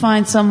you can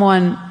find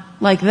someone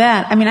like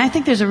that, I mean, I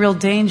think there's a real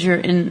danger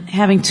in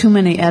having too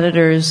many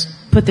editors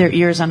put their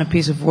ears on a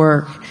piece of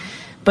work.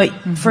 But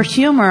for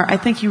humor, I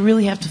think you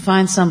really have to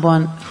find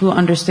someone who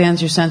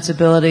understands your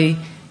sensibility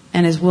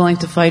and is willing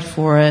to fight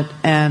for it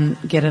and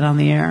get it on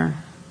the air.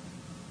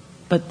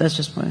 But that's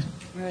just my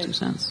 2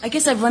 cents. I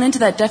guess I've run into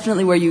that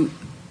definitely where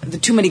the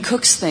too many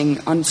cooks thing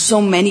on so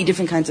many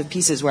different kinds of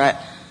pieces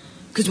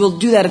because we'll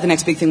do that at the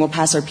next big thing, we'll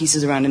pass our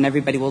pieces around and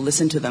everybody will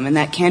listen to them, and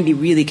that can be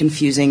really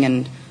confusing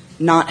and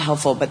not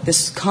helpful. But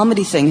this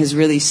comedy thing has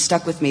really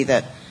stuck with me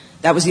that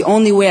was the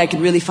only way I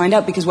could really find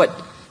out, because what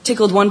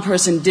tickled one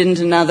person didn't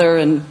another,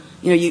 and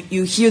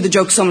you hear the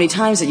jokes so many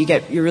times that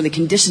you're really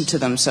conditioned to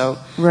them. So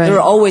there are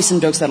always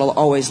some jokes that I'll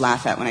always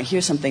laugh at when I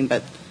hear something,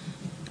 but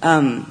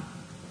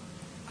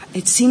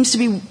it seems to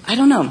be, I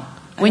don't know.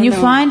 When you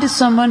find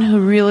someone who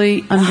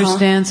really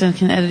understands and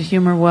can edit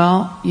humor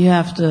well, you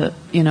have to,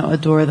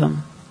 adore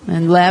them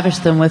and lavish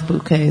them with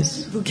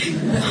bouquets.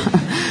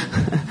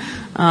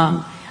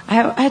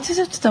 I just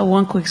have to tell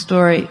one quick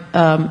story,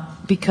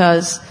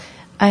 because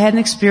I had an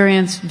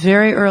experience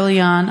very early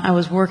on. I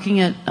was working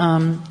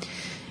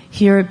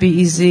here at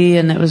BEZ,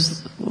 and it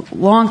was a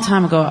long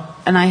time ago,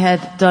 and I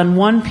had done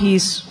one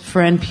piece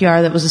for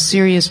NPR that was a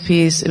serious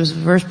piece. It was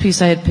the first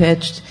piece I had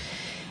pitched.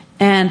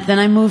 And then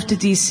I moved to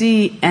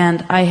DC,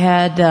 and I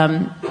had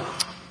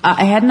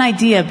an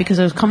idea, because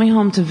I was coming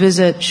home to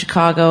visit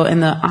Chicago,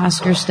 and the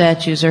Oscar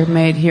statues are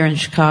made here in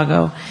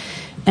Chicago.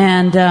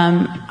 And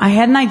I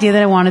had an idea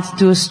that I wanted to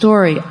do a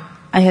story.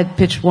 I had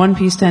pitched one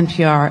piece to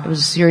NPR. It was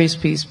a serious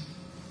piece.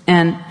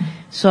 And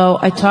so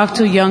I talked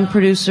to a young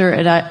producer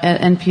at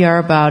NPR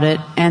about it,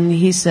 and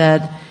he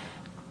said,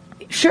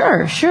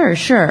 sure.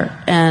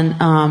 And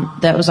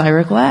that was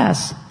Ira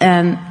Glass.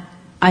 And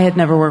I had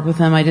never worked with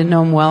him. I didn't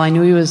know him well. I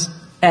knew he was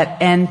at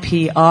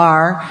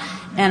NPR,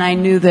 and I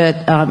knew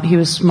that he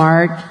was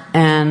smart,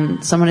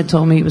 and someone had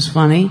told me he was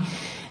funny.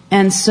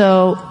 And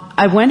so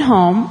I went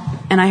home,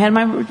 and I had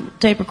my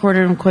tape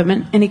recorder and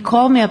equipment, and he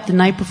called me up the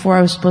night before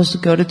I was supposed to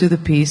go to do the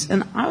piece,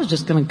 and I was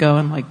just going to go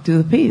and do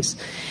the piece.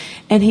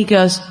 And he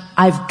goes,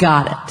 I've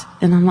got it.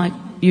 And I'm like,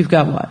 you've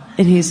got what?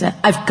 And he said,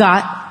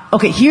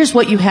 okay, here's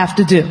what you have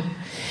to do.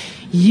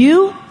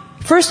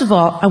 First of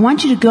all, I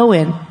want you to go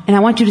in, and I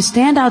want you to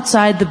stand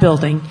outside the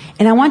building,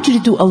 and I want you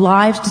to do a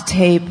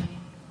live-to-tape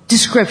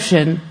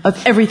description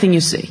of everything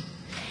you see.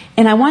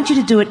 And I want you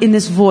to do it in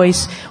this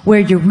voice where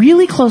you're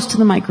really close to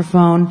the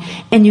microphone,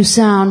 and you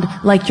sound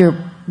like you're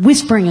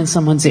whispering in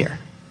someone's ear.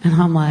 And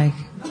I'm like,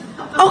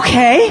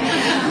 okay,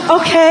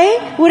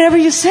 whatever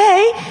you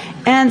say.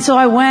 And so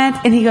I went,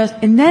 and he goes,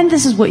 and then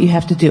this is what you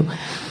have to do.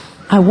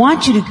 I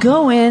want you to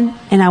go in,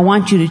 and I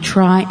want you to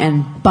try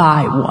and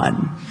buy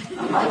one.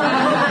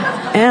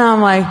 And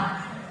I'm like,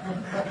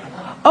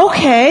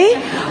 okay.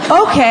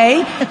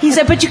 He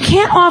said, but you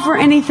can't offer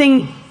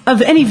anything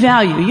of any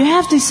value. You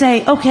have to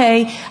say,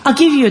 okay, I'll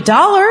give you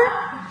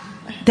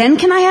 $1. Then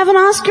can I have an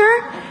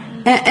Oscar?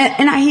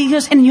 And he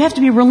goes, and you have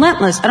to be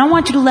relentless. I don't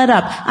want you to let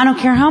up. I don't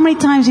care how many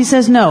times he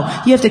says no.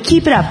 You have to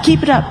keep it up.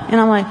 And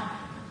I'm like,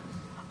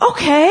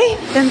 okay.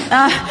 And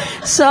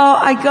so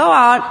I go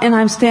out, and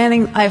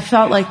I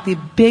felt like the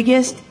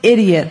biggest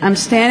idiot. I'm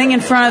standing in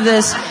front of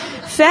this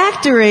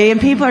factory, and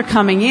people are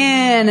coming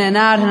in and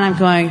out, and I'm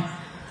going,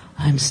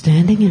 I'm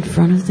standing in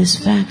front of this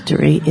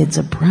factory. It's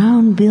a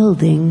brown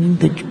building.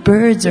 The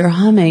birds are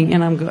humming,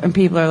 and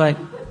people are like,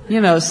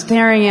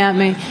 staring at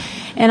me.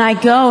 And I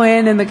go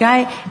in, and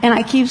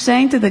I keep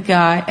saying to the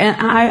guy, and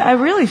I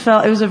really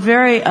felt it was a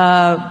very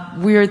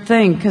weird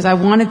thing, because I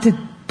wanted to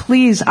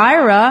please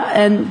Ira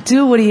and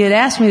do what he had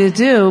asked me to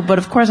do, but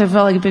of course I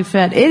felt like a big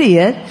fat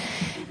idiot.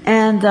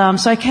 And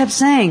so I kept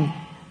saying,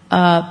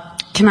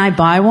 can I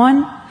buy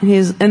one?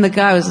 And the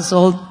guy was this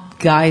old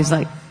guy. He's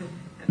like,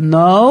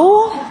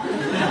 no.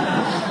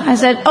 I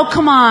said, oh,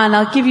 come on,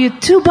 I'll give you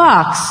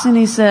 $2. And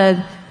he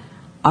said,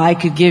 I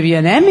could give you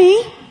an Emmy.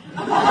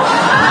 And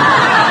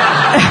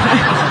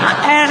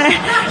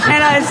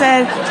I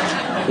said,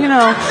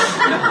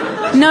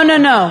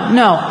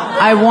 no,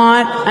 I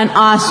want an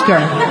Oscar.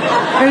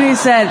 And he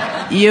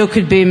said, you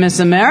could be Miss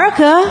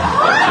America.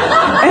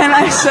 And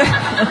I said,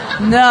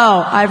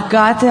 no, I've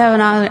got to have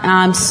an Oscar.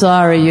 I'm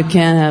sorry, you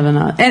can't have an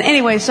Oscar. And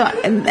anyway,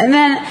 and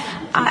then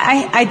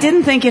I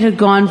didn't think it had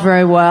gone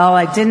very well.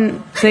 I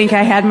didn't think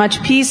I had much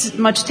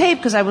tape,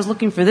 because I was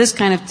looking for this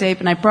kind of tape,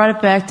 and I brought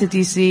it back to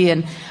DC,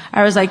 and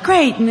I was like,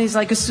 great. And he's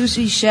like a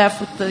sushi chef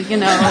with the,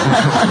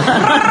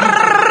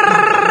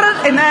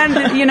 and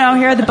then,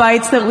 here are the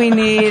bites that we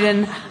need,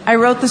 and I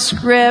wrote the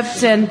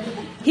script, and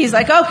he's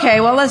like, okay,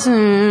 well, listen.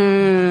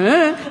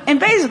 And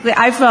basically,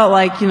 I felt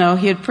like, he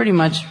had pretty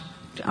much,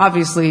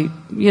 obviously,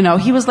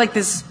 he was like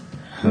this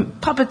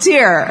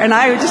puppeteer, and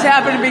I just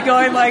happened to be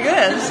going like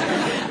this.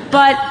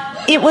 But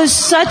it was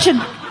such a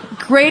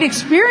great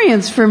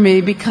experience for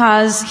me,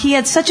 because he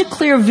had such a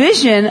clear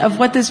vision of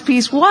what this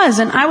piece was,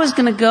 and I was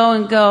going to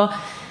go,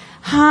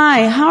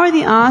 hi, how are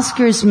the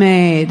Oscars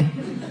made?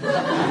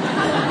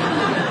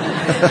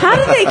 How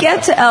did they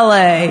get to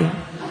LA?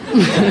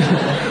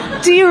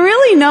 do you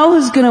really know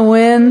who's going to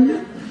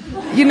win?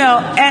 You know,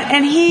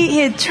 and he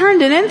had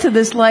turned it into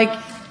this like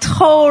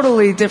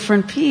totally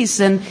different piece,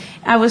 and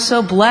I was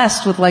so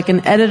blessed with like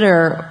an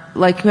editor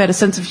like who had a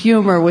sense of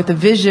humor with a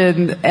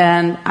vision,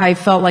 and I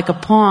felt like a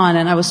pawn,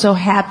 and I was so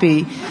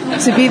happy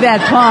to be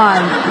that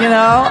pawn, you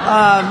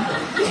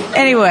know.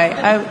 Anyway,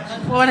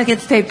 I want to get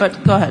to tape,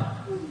 but go ahead.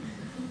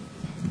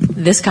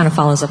 This kind of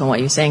follows up on what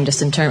you're saying,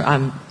 just in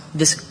terms.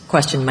 This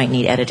question might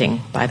need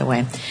editing, by the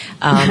way.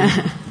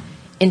 I'm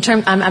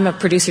a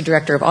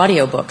producer-director of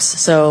audiobooks,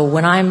 so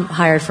when I'm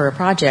hired for a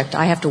project,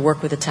 I have to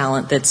work with a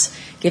talent that's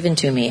given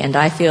to me, and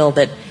I feel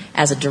that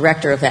as a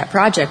director of that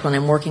project, when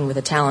I'm working with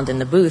a talent in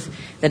the booth,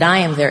 that I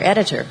am their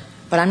editor.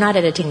 But I'm not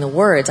editing the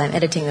words, I'm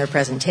editing their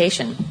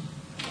presentation.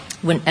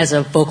 As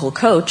a vocal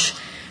coach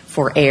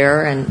for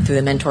AIR and through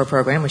the mentor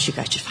program, which you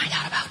guys should find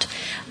out about,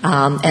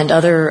 and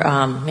other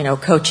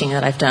coaching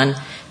that I've done,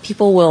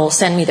 people will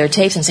send me their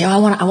tapes and say, I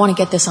want to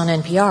get this on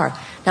NPR.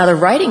 Now, the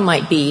writing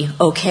might be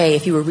okay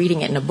if you were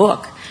reading it in a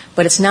book,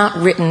 but it's not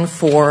written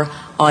for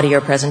audio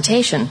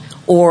presentation.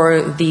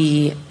 Or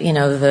the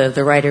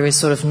writer is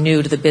sort of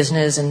new to the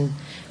business and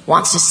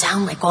wants to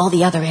sound like all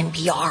the other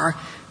NPR,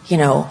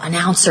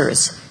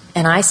 announcers.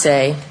 And I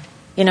say,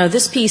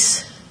 this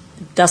piece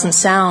doesn't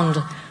sound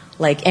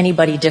like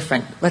anybody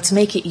different. Let's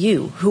make it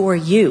you. Who are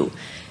you?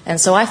 And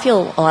so I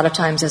feel a lot of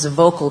times as a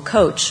vocal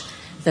coach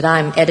that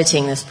I'm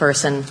editing this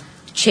person,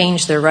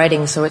 change their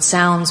writing so it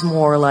sounds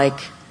more like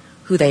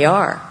who they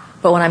are.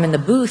 But when I'm in the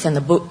booth and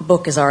the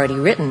book is already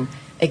written,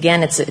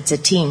 again, it's a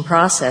team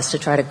process to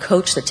try to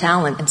coach the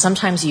talent. And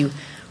sometimes you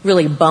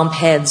really bump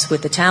heads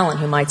with the talent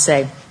who might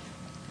say,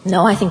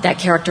 no, I think that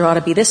character ought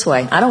to be this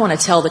way. I don't want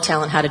to tell the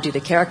talent how to do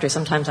the character.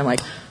 Sometimes I'm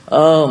like,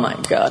 oh my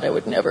God, I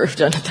would never have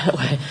done it that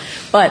way.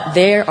 But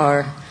they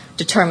are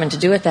determined to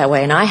do it that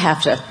way. And I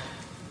have to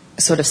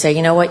sort of say,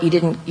 you know what, you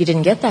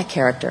didn't get that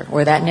character,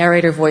 or that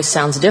narrator voice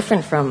sounds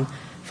different from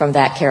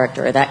that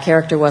character, or that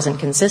character wasn't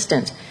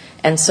consistent.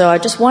 And so I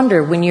just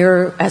wonder, when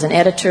you're as an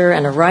editor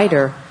and a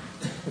writer,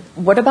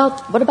 what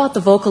about the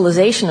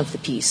vocalization of the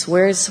piece?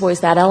 Where's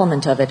that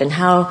element of it, and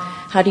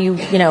how do you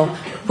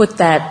put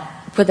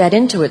that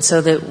into it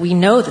so that we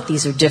know that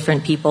these are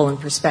different people and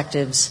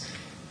perspectives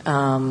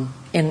in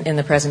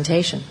the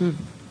presentation?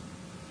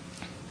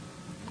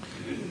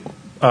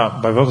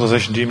 By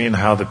vocalization, do you mean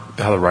how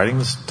the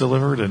writing's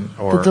delivered,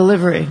 or the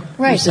delivery?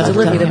 Right, the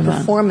delivery, the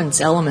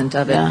performance element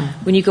of it. Yeah.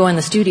 When you go in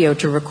the studio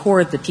to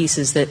record the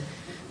pieces that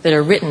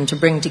are written to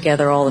bring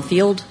together all the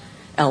field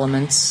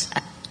elements.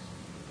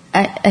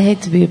 I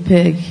hate to be a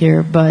pig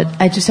here, but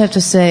I just have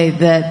to say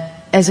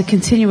that as a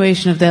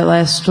continuation of that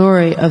last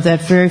story, of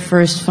that very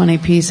first funny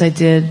piece I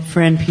did for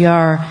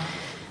NPR,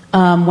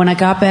 when I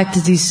got back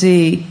to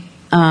D.C.,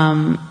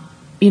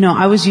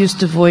 I was used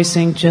to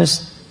voicing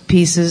just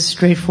pieces,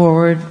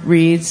 straightforward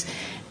reads,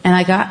 and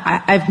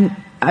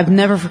I've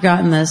never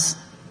forgotten this,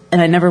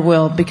 and I never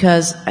will,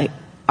 because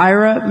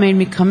Ira made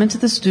me come into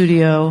the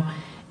studio,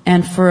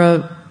 and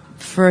for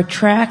a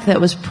track that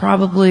was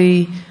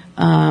probably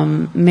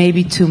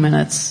maybe 2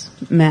 minutes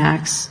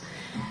max,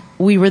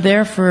 we were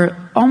there for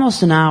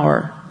almost an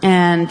hour,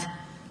 and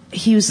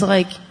he was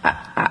like,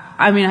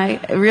 I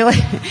really,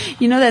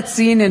 that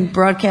scene in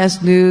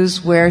Broadcast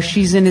News where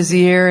she's in his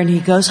ear and he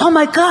goes, oh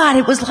my God,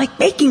 it was like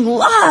making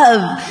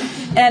love.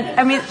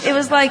 And it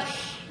was like,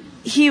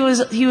 he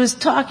was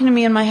talking to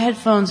me in my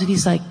headphones, and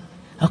he's like,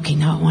 okay,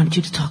 now I want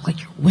you to talk like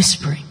you're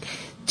whispering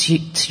to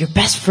your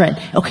best friend.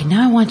 Okay,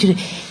 now I want you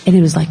to, and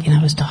it was like, and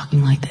I was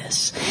talking like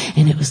this,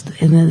 and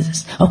then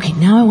this, okay,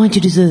 now I want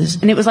you to do this.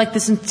 And it was like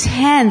this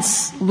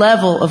intense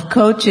level of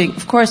coaching.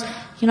 Of course,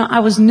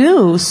 I was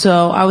new,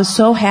 so I was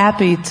so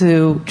happy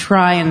to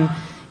try and,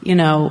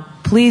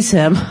 please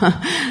him.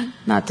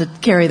 Not to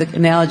carry the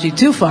analogy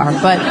too far,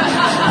 but,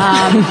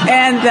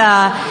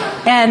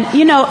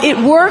 it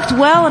worked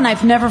well, and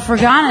I've never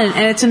forgotten it,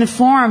 and it's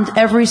informed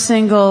every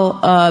single,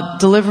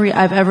 delivery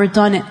I've ever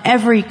done, and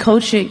every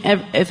coaching,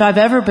 if I've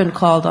ever been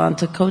called on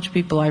to coach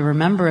people, I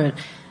remember it,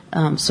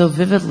 so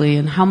vividly,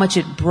 and how much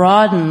it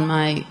broadened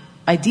my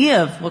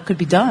idea of what could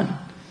be done.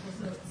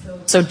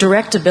 So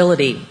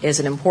directability is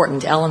an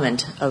important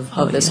element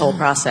of this whole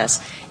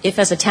process. If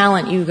as a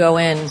talent you go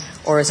in,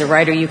 or as a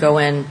writer you go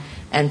in,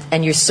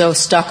 and you're so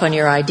stuck on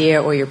your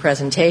idea or your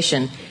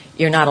presentation,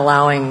 you're not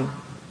allowing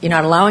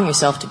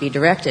yourself to be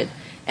directed.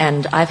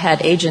 And I've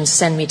had agents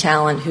send me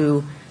talent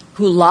who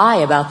lie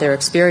about their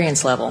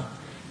experience level,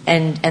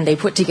 and they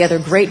put together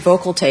great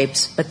vocal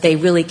tapes, but they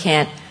really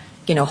can't,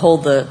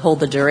 hold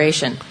the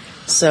duration.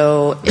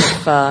 So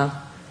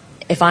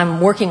if I'm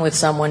working with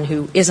someone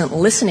who isn't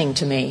listening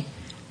to me,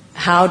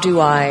 how do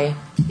I,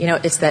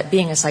 it's that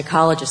being a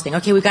psychologist thing.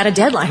 Okay, we've got a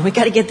deadline. We've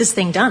got to get this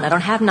thing done. I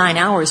don't have 9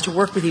 hours to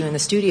work with you in the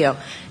studio.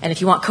 And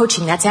if you want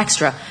coaching, that's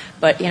extra.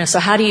 But, so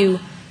how do you,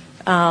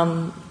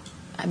 I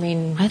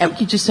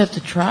think you just have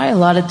to try a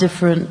lot of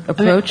different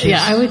approaches.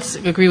 I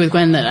would agree with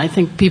Gwen that I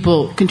think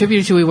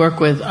contributors who we work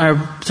with are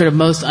sort of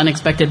most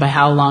unexpected by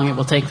how long it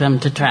will take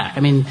them to track.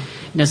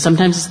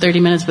 Sometimes it's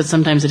 30 minutes, but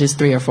sometimes it is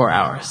 3 or 4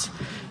 hours.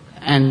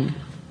 And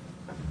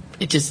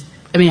it just,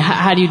 I mean,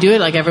 how do you do it?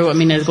 Like everyone, I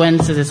mean, as Gwen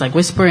says, it's like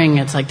whispering.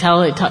 It's like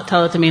tell it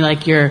to me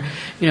like you're,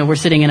 we're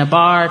sitting in a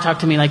bar. Talk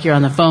to me like you're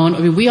on the phone. I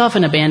mean, we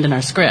often abandon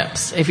our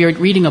scripts. If you're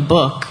reading a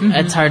book,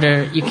 it's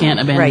harder. You can't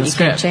abandon the script.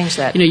 Right, you can't change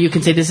that. You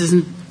can say this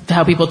isn't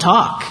how people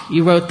talk.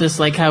 You wrote this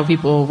like how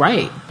people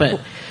write, but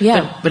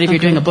if you're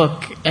doing a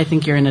book, I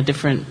think you're in a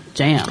different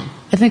jam.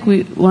 I think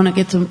we want to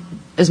get to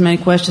as many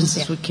questions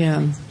as we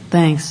can.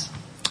 Thanks.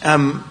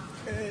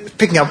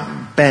 Picking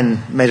up,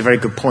 Ben made a very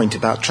good point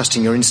about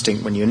trusting your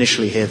instinct when you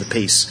initially hear the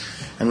piece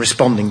and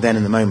responding then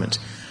in the moment.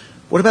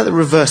 What about the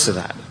reverse of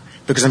that?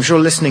 Because I'm sure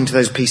listening to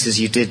those pieces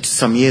you did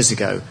some years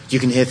ago, you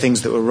can hear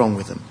things that were wrong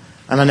with them.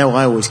 And I know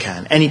I always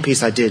can. Any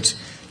piece I did,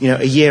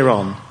 a year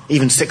on,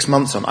 even 6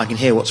 months on, I can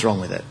hear what's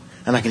wrong with it.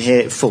 And I can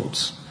hear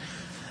faults.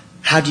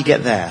 How do you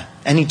get there?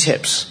 Any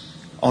tips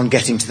on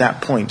getting to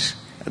that point?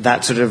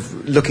 That sort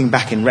of looking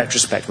back in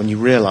retrospect when you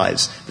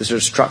realise the sort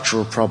of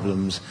structural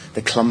problems,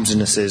 the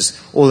clumsinesses,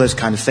 all those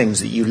kind of things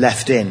that you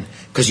left in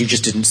because you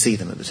just didn't see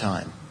them at the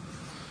time.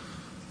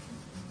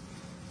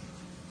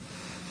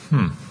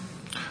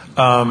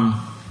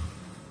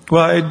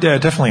 Well, it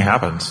definitely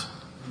happens.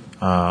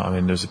 I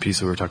mean, there's a piece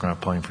that we were talking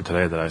about playing for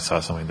today that I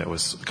saw something that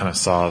was kind of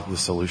saw the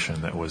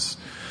solution that was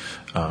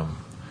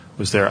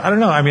there. I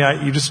don't know. I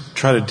mean, you just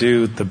try to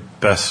do the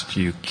best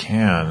you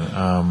can.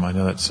 I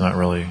know that's not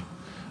really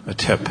a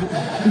tip,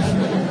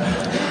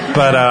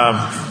 but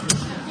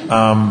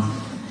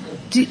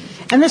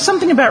and there's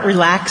something about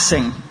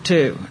relaxing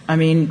too. I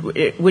mean,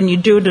 when you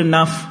do it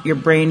enough, your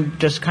brain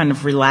just kind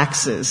of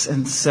relaxes,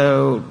 and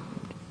so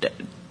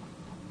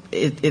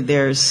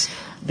there's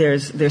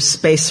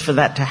space for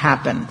that to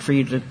happen, for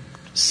you to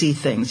see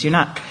things. You're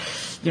not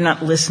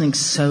listening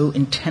so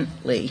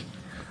intently.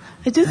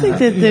 I do think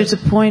that there's a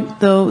point,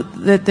 though,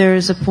 where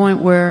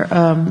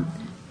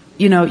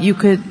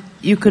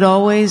you could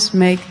always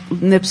make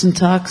nips and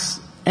tucks,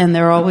 and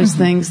there are always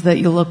things that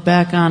you look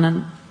back on,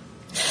 and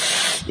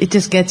it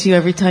just gets you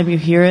every time you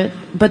hear it.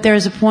 But there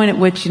is a point at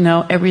which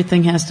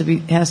everything has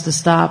to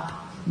stop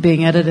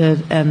being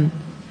edited. And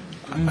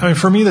I mean,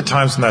 for me, the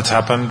times when that's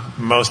happened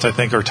most, I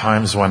think, are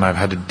times when I've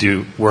had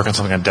to work on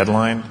something on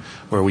deadline,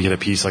 where we get a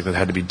piece like that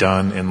had to be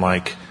done in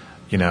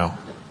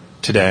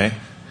today.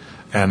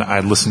 And I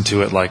listened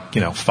to it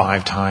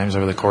 5 times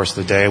over the course of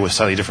the day with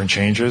slightly different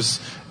changes,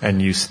 and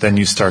then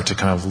you start to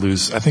kind of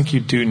lose. I think you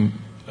do.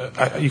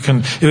 You can,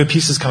 if a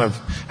piece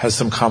has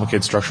some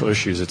complicated structural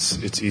issues.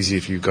 It's easy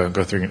if you go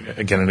through it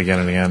again and again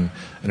and again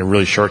in a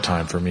really short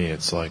time. For me,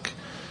 it's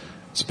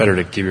better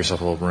to give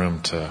yourself a little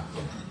room to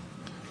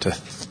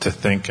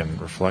think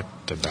and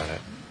reflect about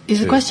it.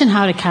 Is the question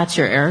how to catch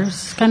your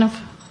errors, kind of?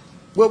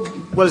 Well,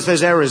 it's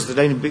those errors that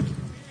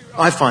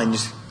I find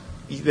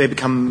they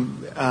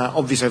become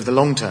obvious over the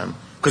long term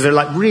because they're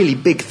like really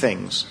big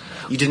things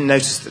you didn't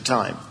notice at the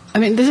time. I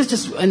mean, this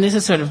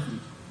is sort of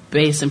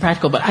base and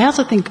practical, but I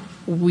also think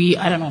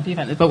I don't know if you've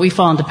had this, but we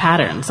fall into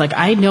patterns. Like,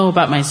 I know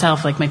about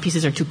myself, my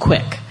pieces are too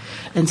quick.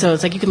 And so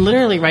it's you can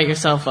literally write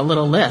yourself a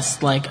little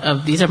list,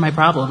 of these are my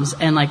problems,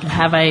 and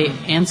have I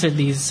answered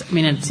these? I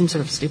mean, it seems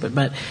sort of stupid,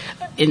 but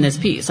in this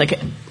piece,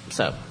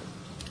 so.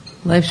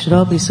 Life should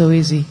all be so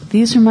easy.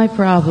 These are my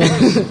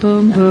problems.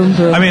 Boom, boom,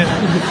 boom. I mean,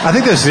 I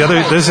think there's the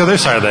other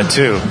side of that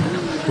too,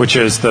 which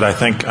is that I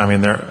think, I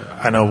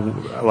know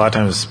a lot of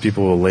times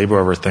people will labor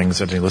over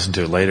things and you listen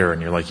to it later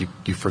and you're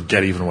you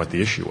forget even what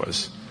the issue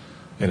was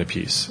in a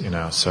piece,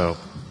 so.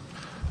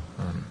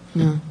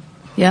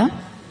 Yeah?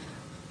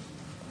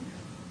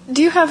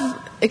 Do you have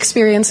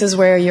experiences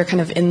where you're kind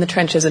of in the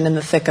trenches and in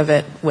the thick of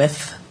it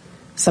with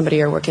somebody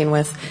you're working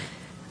with,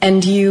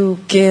 and you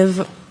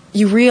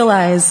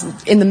realize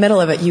in the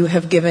middle of it you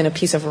have given a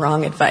piece of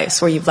wrong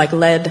advice, where you've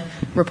led a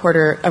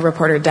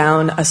reporter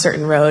down a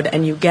certain road,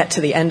 and you get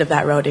to the end of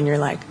that road and you're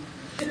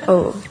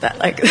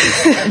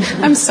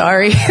I'm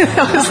sorry,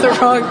 that was the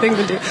wrong thing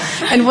to do.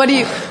 And what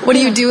do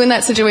you do in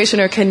that situation,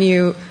 or can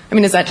you? I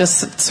mean, is that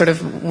just sort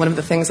of one of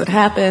the things that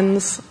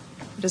happens?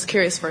 I'm just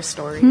curious for a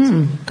story.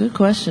 Good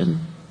question.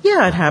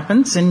 Yeah, it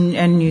happens,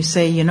 and you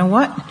say, you know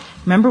what?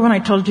 Remember when I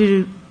told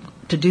you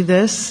to do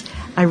this?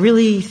 I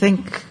really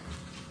think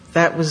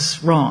that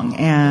was wrong,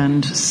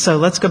 and so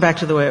let's go back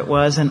to the way it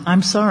was, and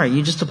I'm sorry.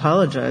 You just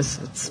apologize.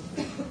 It's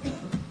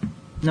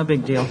no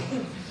big deal.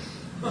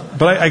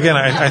 But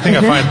I think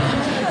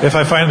if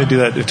I find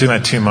doing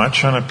that too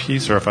much on a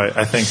piece, or if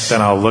I think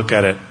then I'll look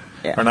at it,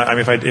 or not. I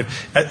mean,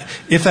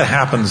 if that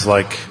happens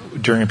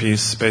during a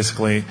piece,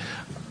 basically,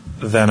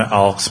 then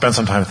I'll spend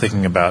some time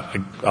thinking about.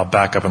 I'll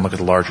back up and look at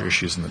the larger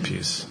issues in the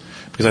piece,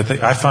 because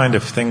I find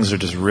if things are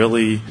just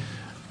really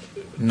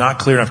not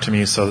clear enough to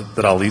me, so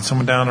that I'll lead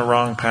someone down a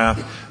wrong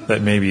path,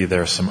 that maybe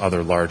there's some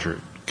other larger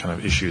kind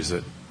of issues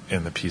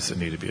in the piece that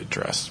need to be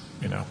addressed.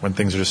 When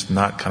things are just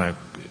not kind of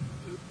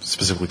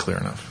specifically clear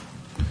enough.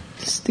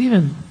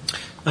 Stephen.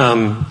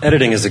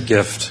 Editing is a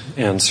gift,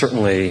 and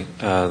certainly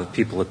the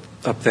people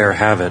up there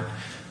have it.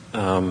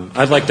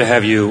 I'd like to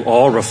have you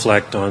all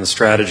reflect on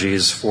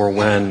strategies for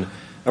when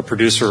a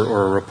producer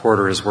or a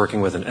reporter is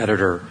working with an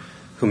editor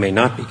who may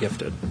not be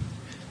gifted,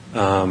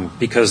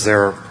 because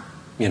they're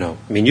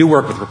you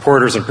work with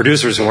reporters and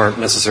producers who aren't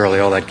necessarily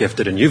all that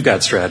gifted, and you've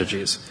got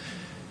strategies.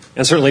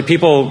 And certainly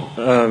people,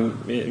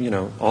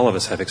 all of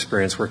us have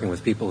experience working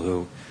with people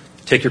who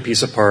take your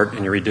piece apart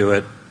and you redo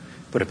it,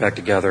 put it back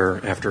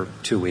together after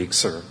 2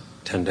 weeks or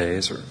 10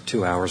 days or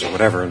 2 hours or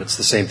whatever, and it's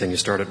the same thing you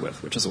started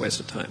with, which is a waste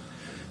of time.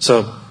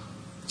 So,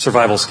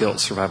 survival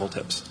skills, survival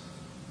tips.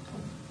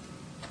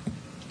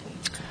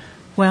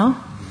 Well,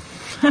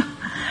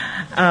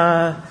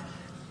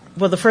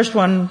 the first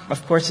one,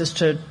 of course, is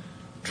to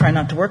try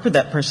not to work with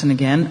that person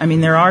again. I mean,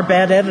 there are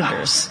bad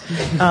editors.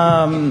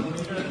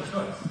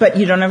 But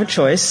you don't have a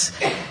choice.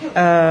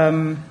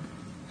 Well,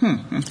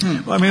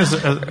 I mean,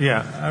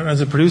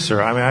 as a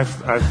producer, I mean,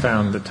 I've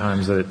found at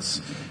times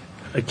that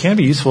it can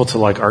be useful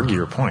to argue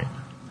your point.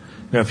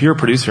 If you're a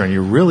producer and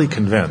you're really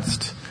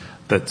convinced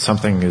that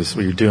something is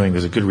what you're doing,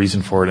 there's a good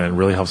reason for it, and it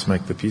really helps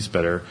make the piece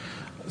better.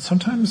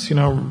 Sometimes,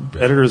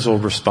 editors will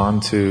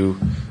respond to.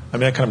 I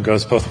mean, that kind of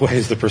goes both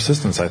ways. The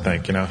persistence, I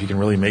think. If you can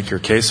really make your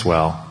case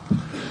well,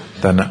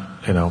 then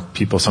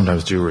people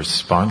sometimes do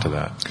respond to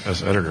that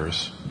as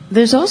editors.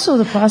 There's also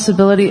the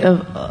possibility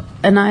of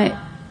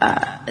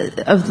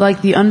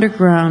the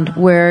underground,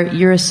 where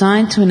you're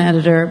assigned to an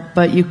editor,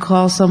 but you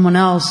call someone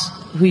else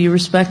who you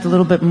respect a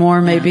little bit more,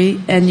 maybe,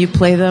 and you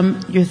play them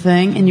your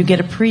thing, and you get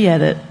a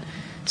pre-edit,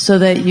 so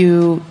that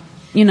you're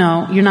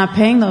not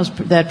paying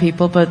that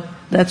people, but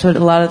that's what a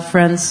lot of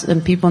friends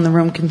and people in the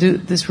room can do.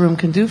 This room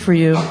can do for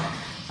you.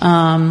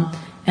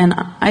 And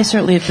I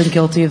certainly have been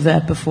guilty of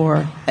that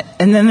before.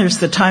 And then there's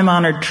the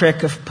time-honored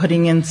trick of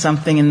putting in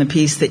something in the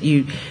piece that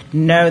you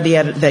know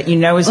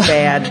is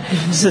bad,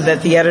 so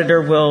that the editor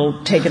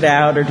will take it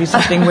out or do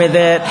something with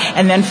it,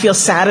 and then feel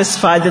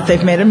satisfied that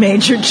they've made a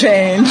major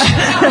change.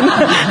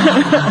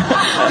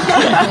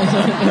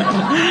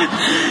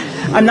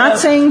 I'm not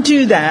saying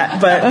do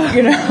that, but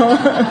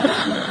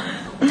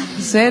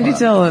Sandy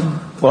Dillon.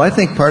 Well, I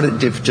think part of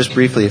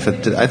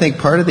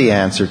the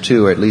answer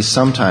too, or at least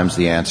sometimes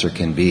the answer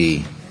can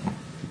be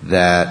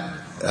that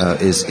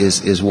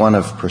is one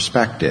of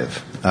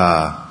perspective,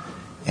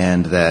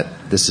 and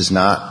that this is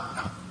not,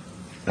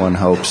 one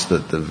hopes,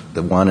 that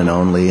the one and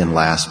only and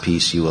last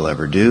piece you will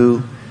ever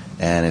do.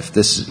 And if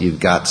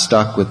you've got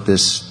stuck with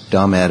this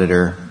dumb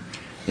editor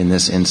in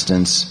this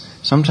instance,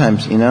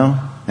 sometimes,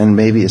 and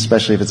maybe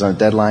especially if it's on a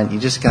deadline, you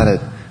just got to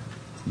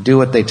do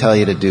what they tell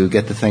you to do,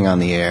 get the thing on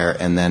the air,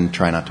 and then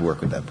try not to work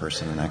with that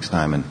person the next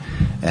time,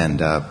 and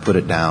put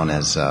it down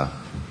as,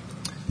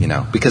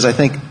 because I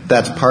think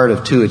that's part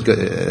of, too,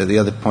 the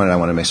other point I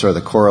want to make, sort of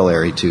the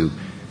corollary to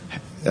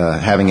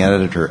having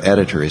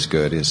editor is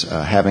good, is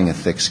having a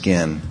thick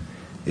skin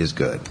is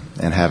good,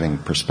 and having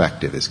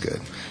perspective is good.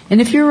 And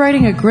if you're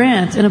writing a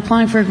grant and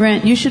applying for a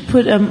grant, you should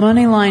put a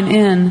money line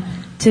in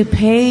to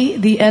pay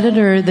the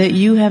editor that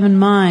you have in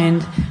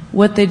mind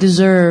what they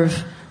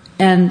deserve,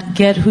 and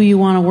get who you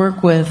want to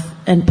work with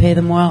and pay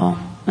them well.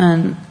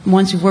 And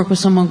once you've worked with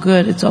someone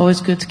good, it's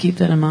always good to keep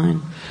that in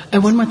mind.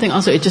 And one more thing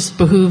also, it just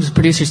behooves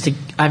producers to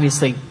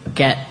obviously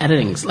get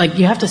editings.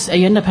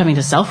 You end up having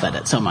to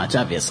self-edit so much,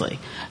 obviously.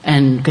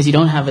 And because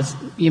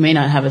you may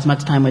not have as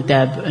much time with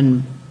Deb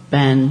and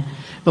Ben,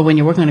 but when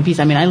you're working on a piece,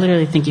 I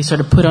literally think you sort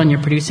of put on your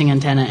producing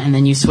antenna and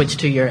then you switch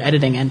to your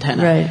editing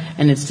antenna. Right.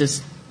 And it's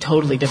just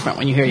totally different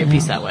when you hear your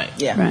piece that way.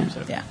 Yeah. Right.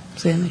 Yeah.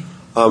 Sandy.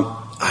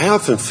 I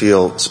often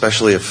feel,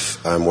 especially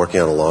if I'm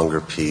working on a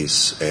longer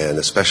piece, and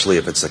especially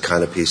if it's the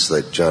kind of piece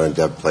that John and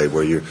Deb played,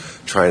 where you're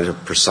trying to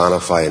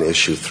personify an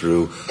issue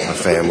through a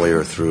family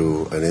or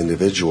through an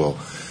individual,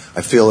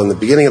 I feel in the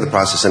beginning of the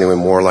process anyway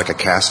more like a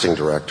casting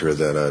director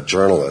than a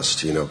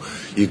journalist. You're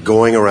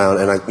going around,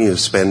 and I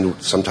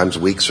spend sometimes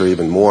weeks or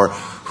even more.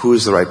 Who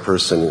is the right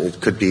person? It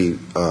could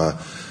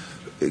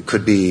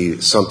be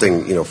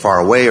something far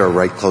away or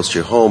right close to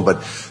your home,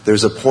 but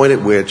there's a point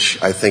at which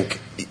I think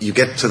you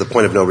get to the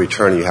point of no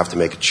return and you have to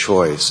make a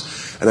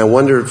choice. And I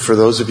wonder, for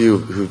those of you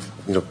who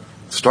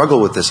struggle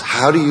with this,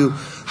 how do you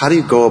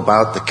go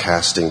about the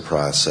casting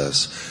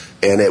process?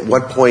 And at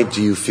what point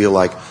do you feel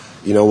like,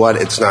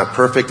 it's not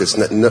perfect,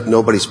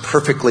 nobody's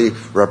perfectly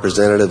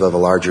representative of a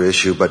larger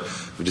issue, but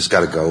we just got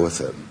to go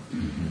with it?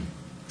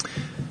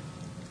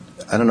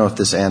 I don't know if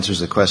this answers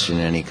the question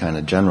in any kind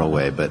of general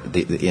way, but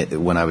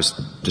when I was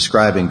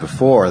describing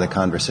before the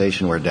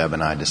conversation where Deb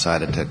and I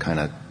decided to kind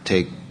of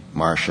take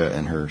Marcia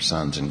and her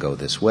sons and go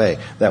this way,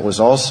 that was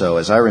also,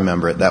 as I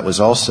remember it, that was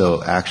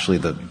also actually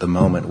the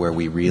moment where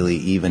we really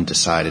even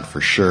decided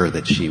for sure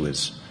that she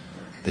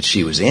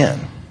was in.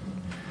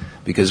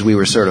 Because we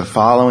were sort of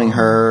following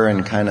her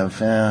and kind of,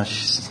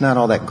 she's not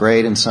all that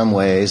great in some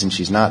ways, and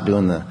she's not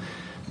doing the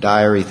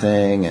diary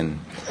thing, and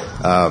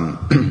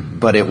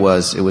but it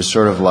was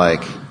sort of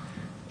like,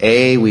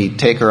 A, we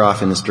take her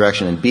off in this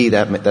direction, and B,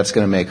 that's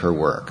going to make her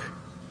work.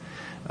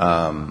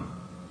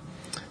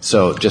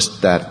 So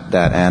just that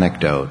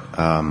anecdote.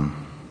 I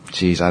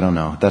don't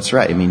know. That's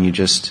right. And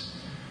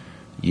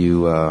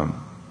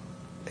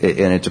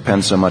it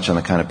depends so much on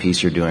the kind of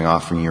piece you're doing.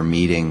 Often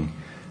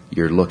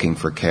you're looking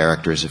for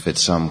characters. If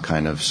it's some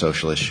kind of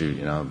social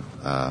issue,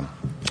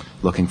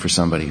 looking for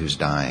somebody who's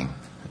dying.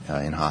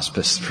 in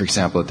hospice, for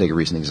example. I'll take a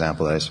recent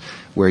example that is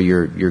where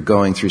you're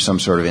going through some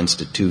sort of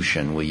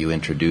institution. Will you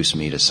introduce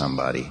me to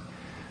somebody?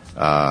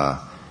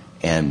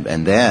 And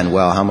then,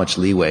 well, how much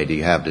leeway do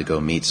you have to go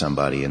meet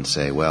somebody and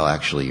say, well,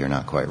 actually, you're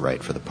not quite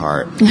right for the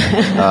part?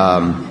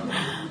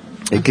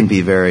 It can be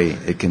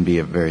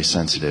a very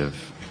sensitive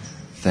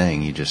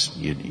thing. You just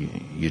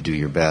you do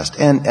your best.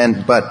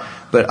 But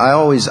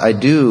I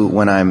do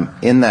when I'm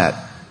in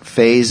that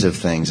phase of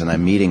things and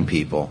I'm meeting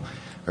people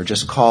or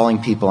just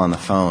calling people on the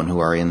phone who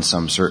are in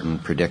some certain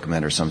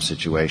predicament or some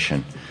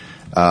situation.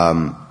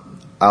 I'll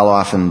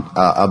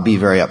be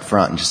very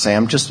upfront and just say,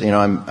 I'm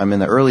in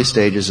the early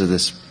stages of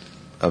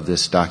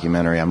this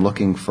documentary. I'm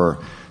looking for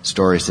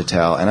stories to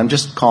tell, and I'm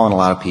just calling a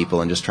lot of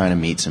people and just trying to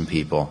meet some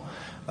people.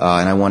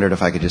 And I wondered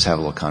if I could just have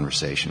a little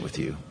conversation with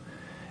you.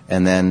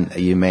 And then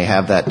you may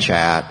have that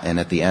chat, and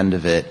at the end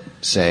of it,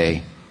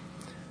 say,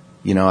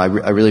 I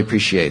really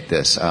appreciate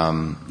this.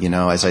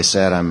 As I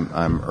said,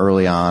 I'm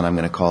early on. I'm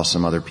going to call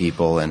some other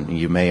people, and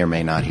you may or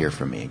may not hear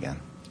from me again.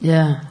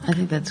 Yeah, I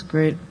think that's a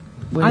great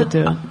way to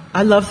do it.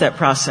 I love that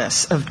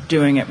process of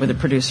doing it with a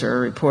producer or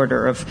a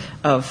reporter,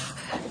 of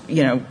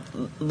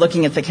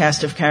looking at the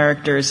cast of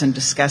characters and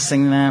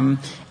discussing them.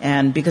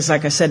 And because,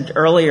 like I said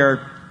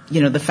earlier,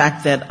 the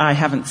fact that I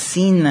haven't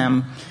seen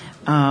them,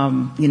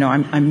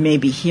 I'm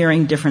maybe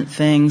hearing different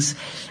things.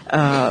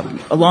 A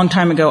long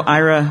time ago,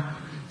 Ira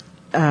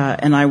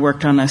and I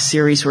worked on a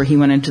series where he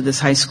went into this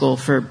high school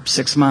for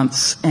 6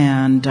 months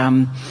and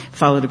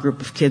followed a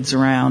group of kids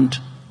around.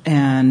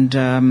 And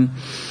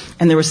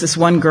there was this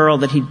one girl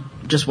that he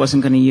just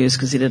wasn't going to use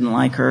because he didn't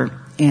like her.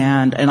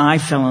 And I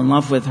fell in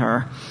love with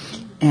her.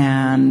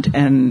 And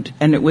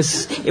it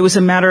was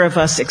a matter of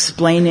us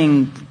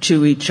explaining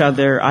to each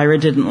other. Ira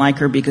didn't like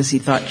her because he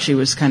thought she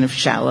was kind of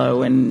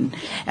shallow, and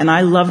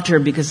I loved her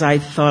because I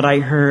thought I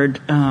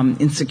heard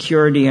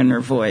insecurity in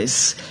her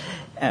voice,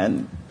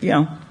 and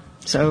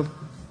so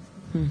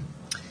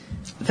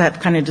that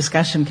kind of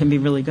discussion can be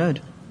really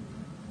good.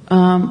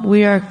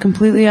 We are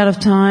completely out of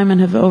time and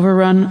have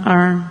overrun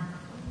our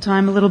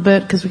time a little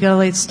bit because we got a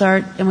late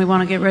start and we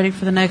want to get ready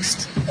for the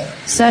next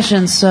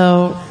session.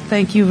 So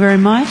thank you very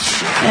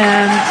much.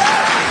 And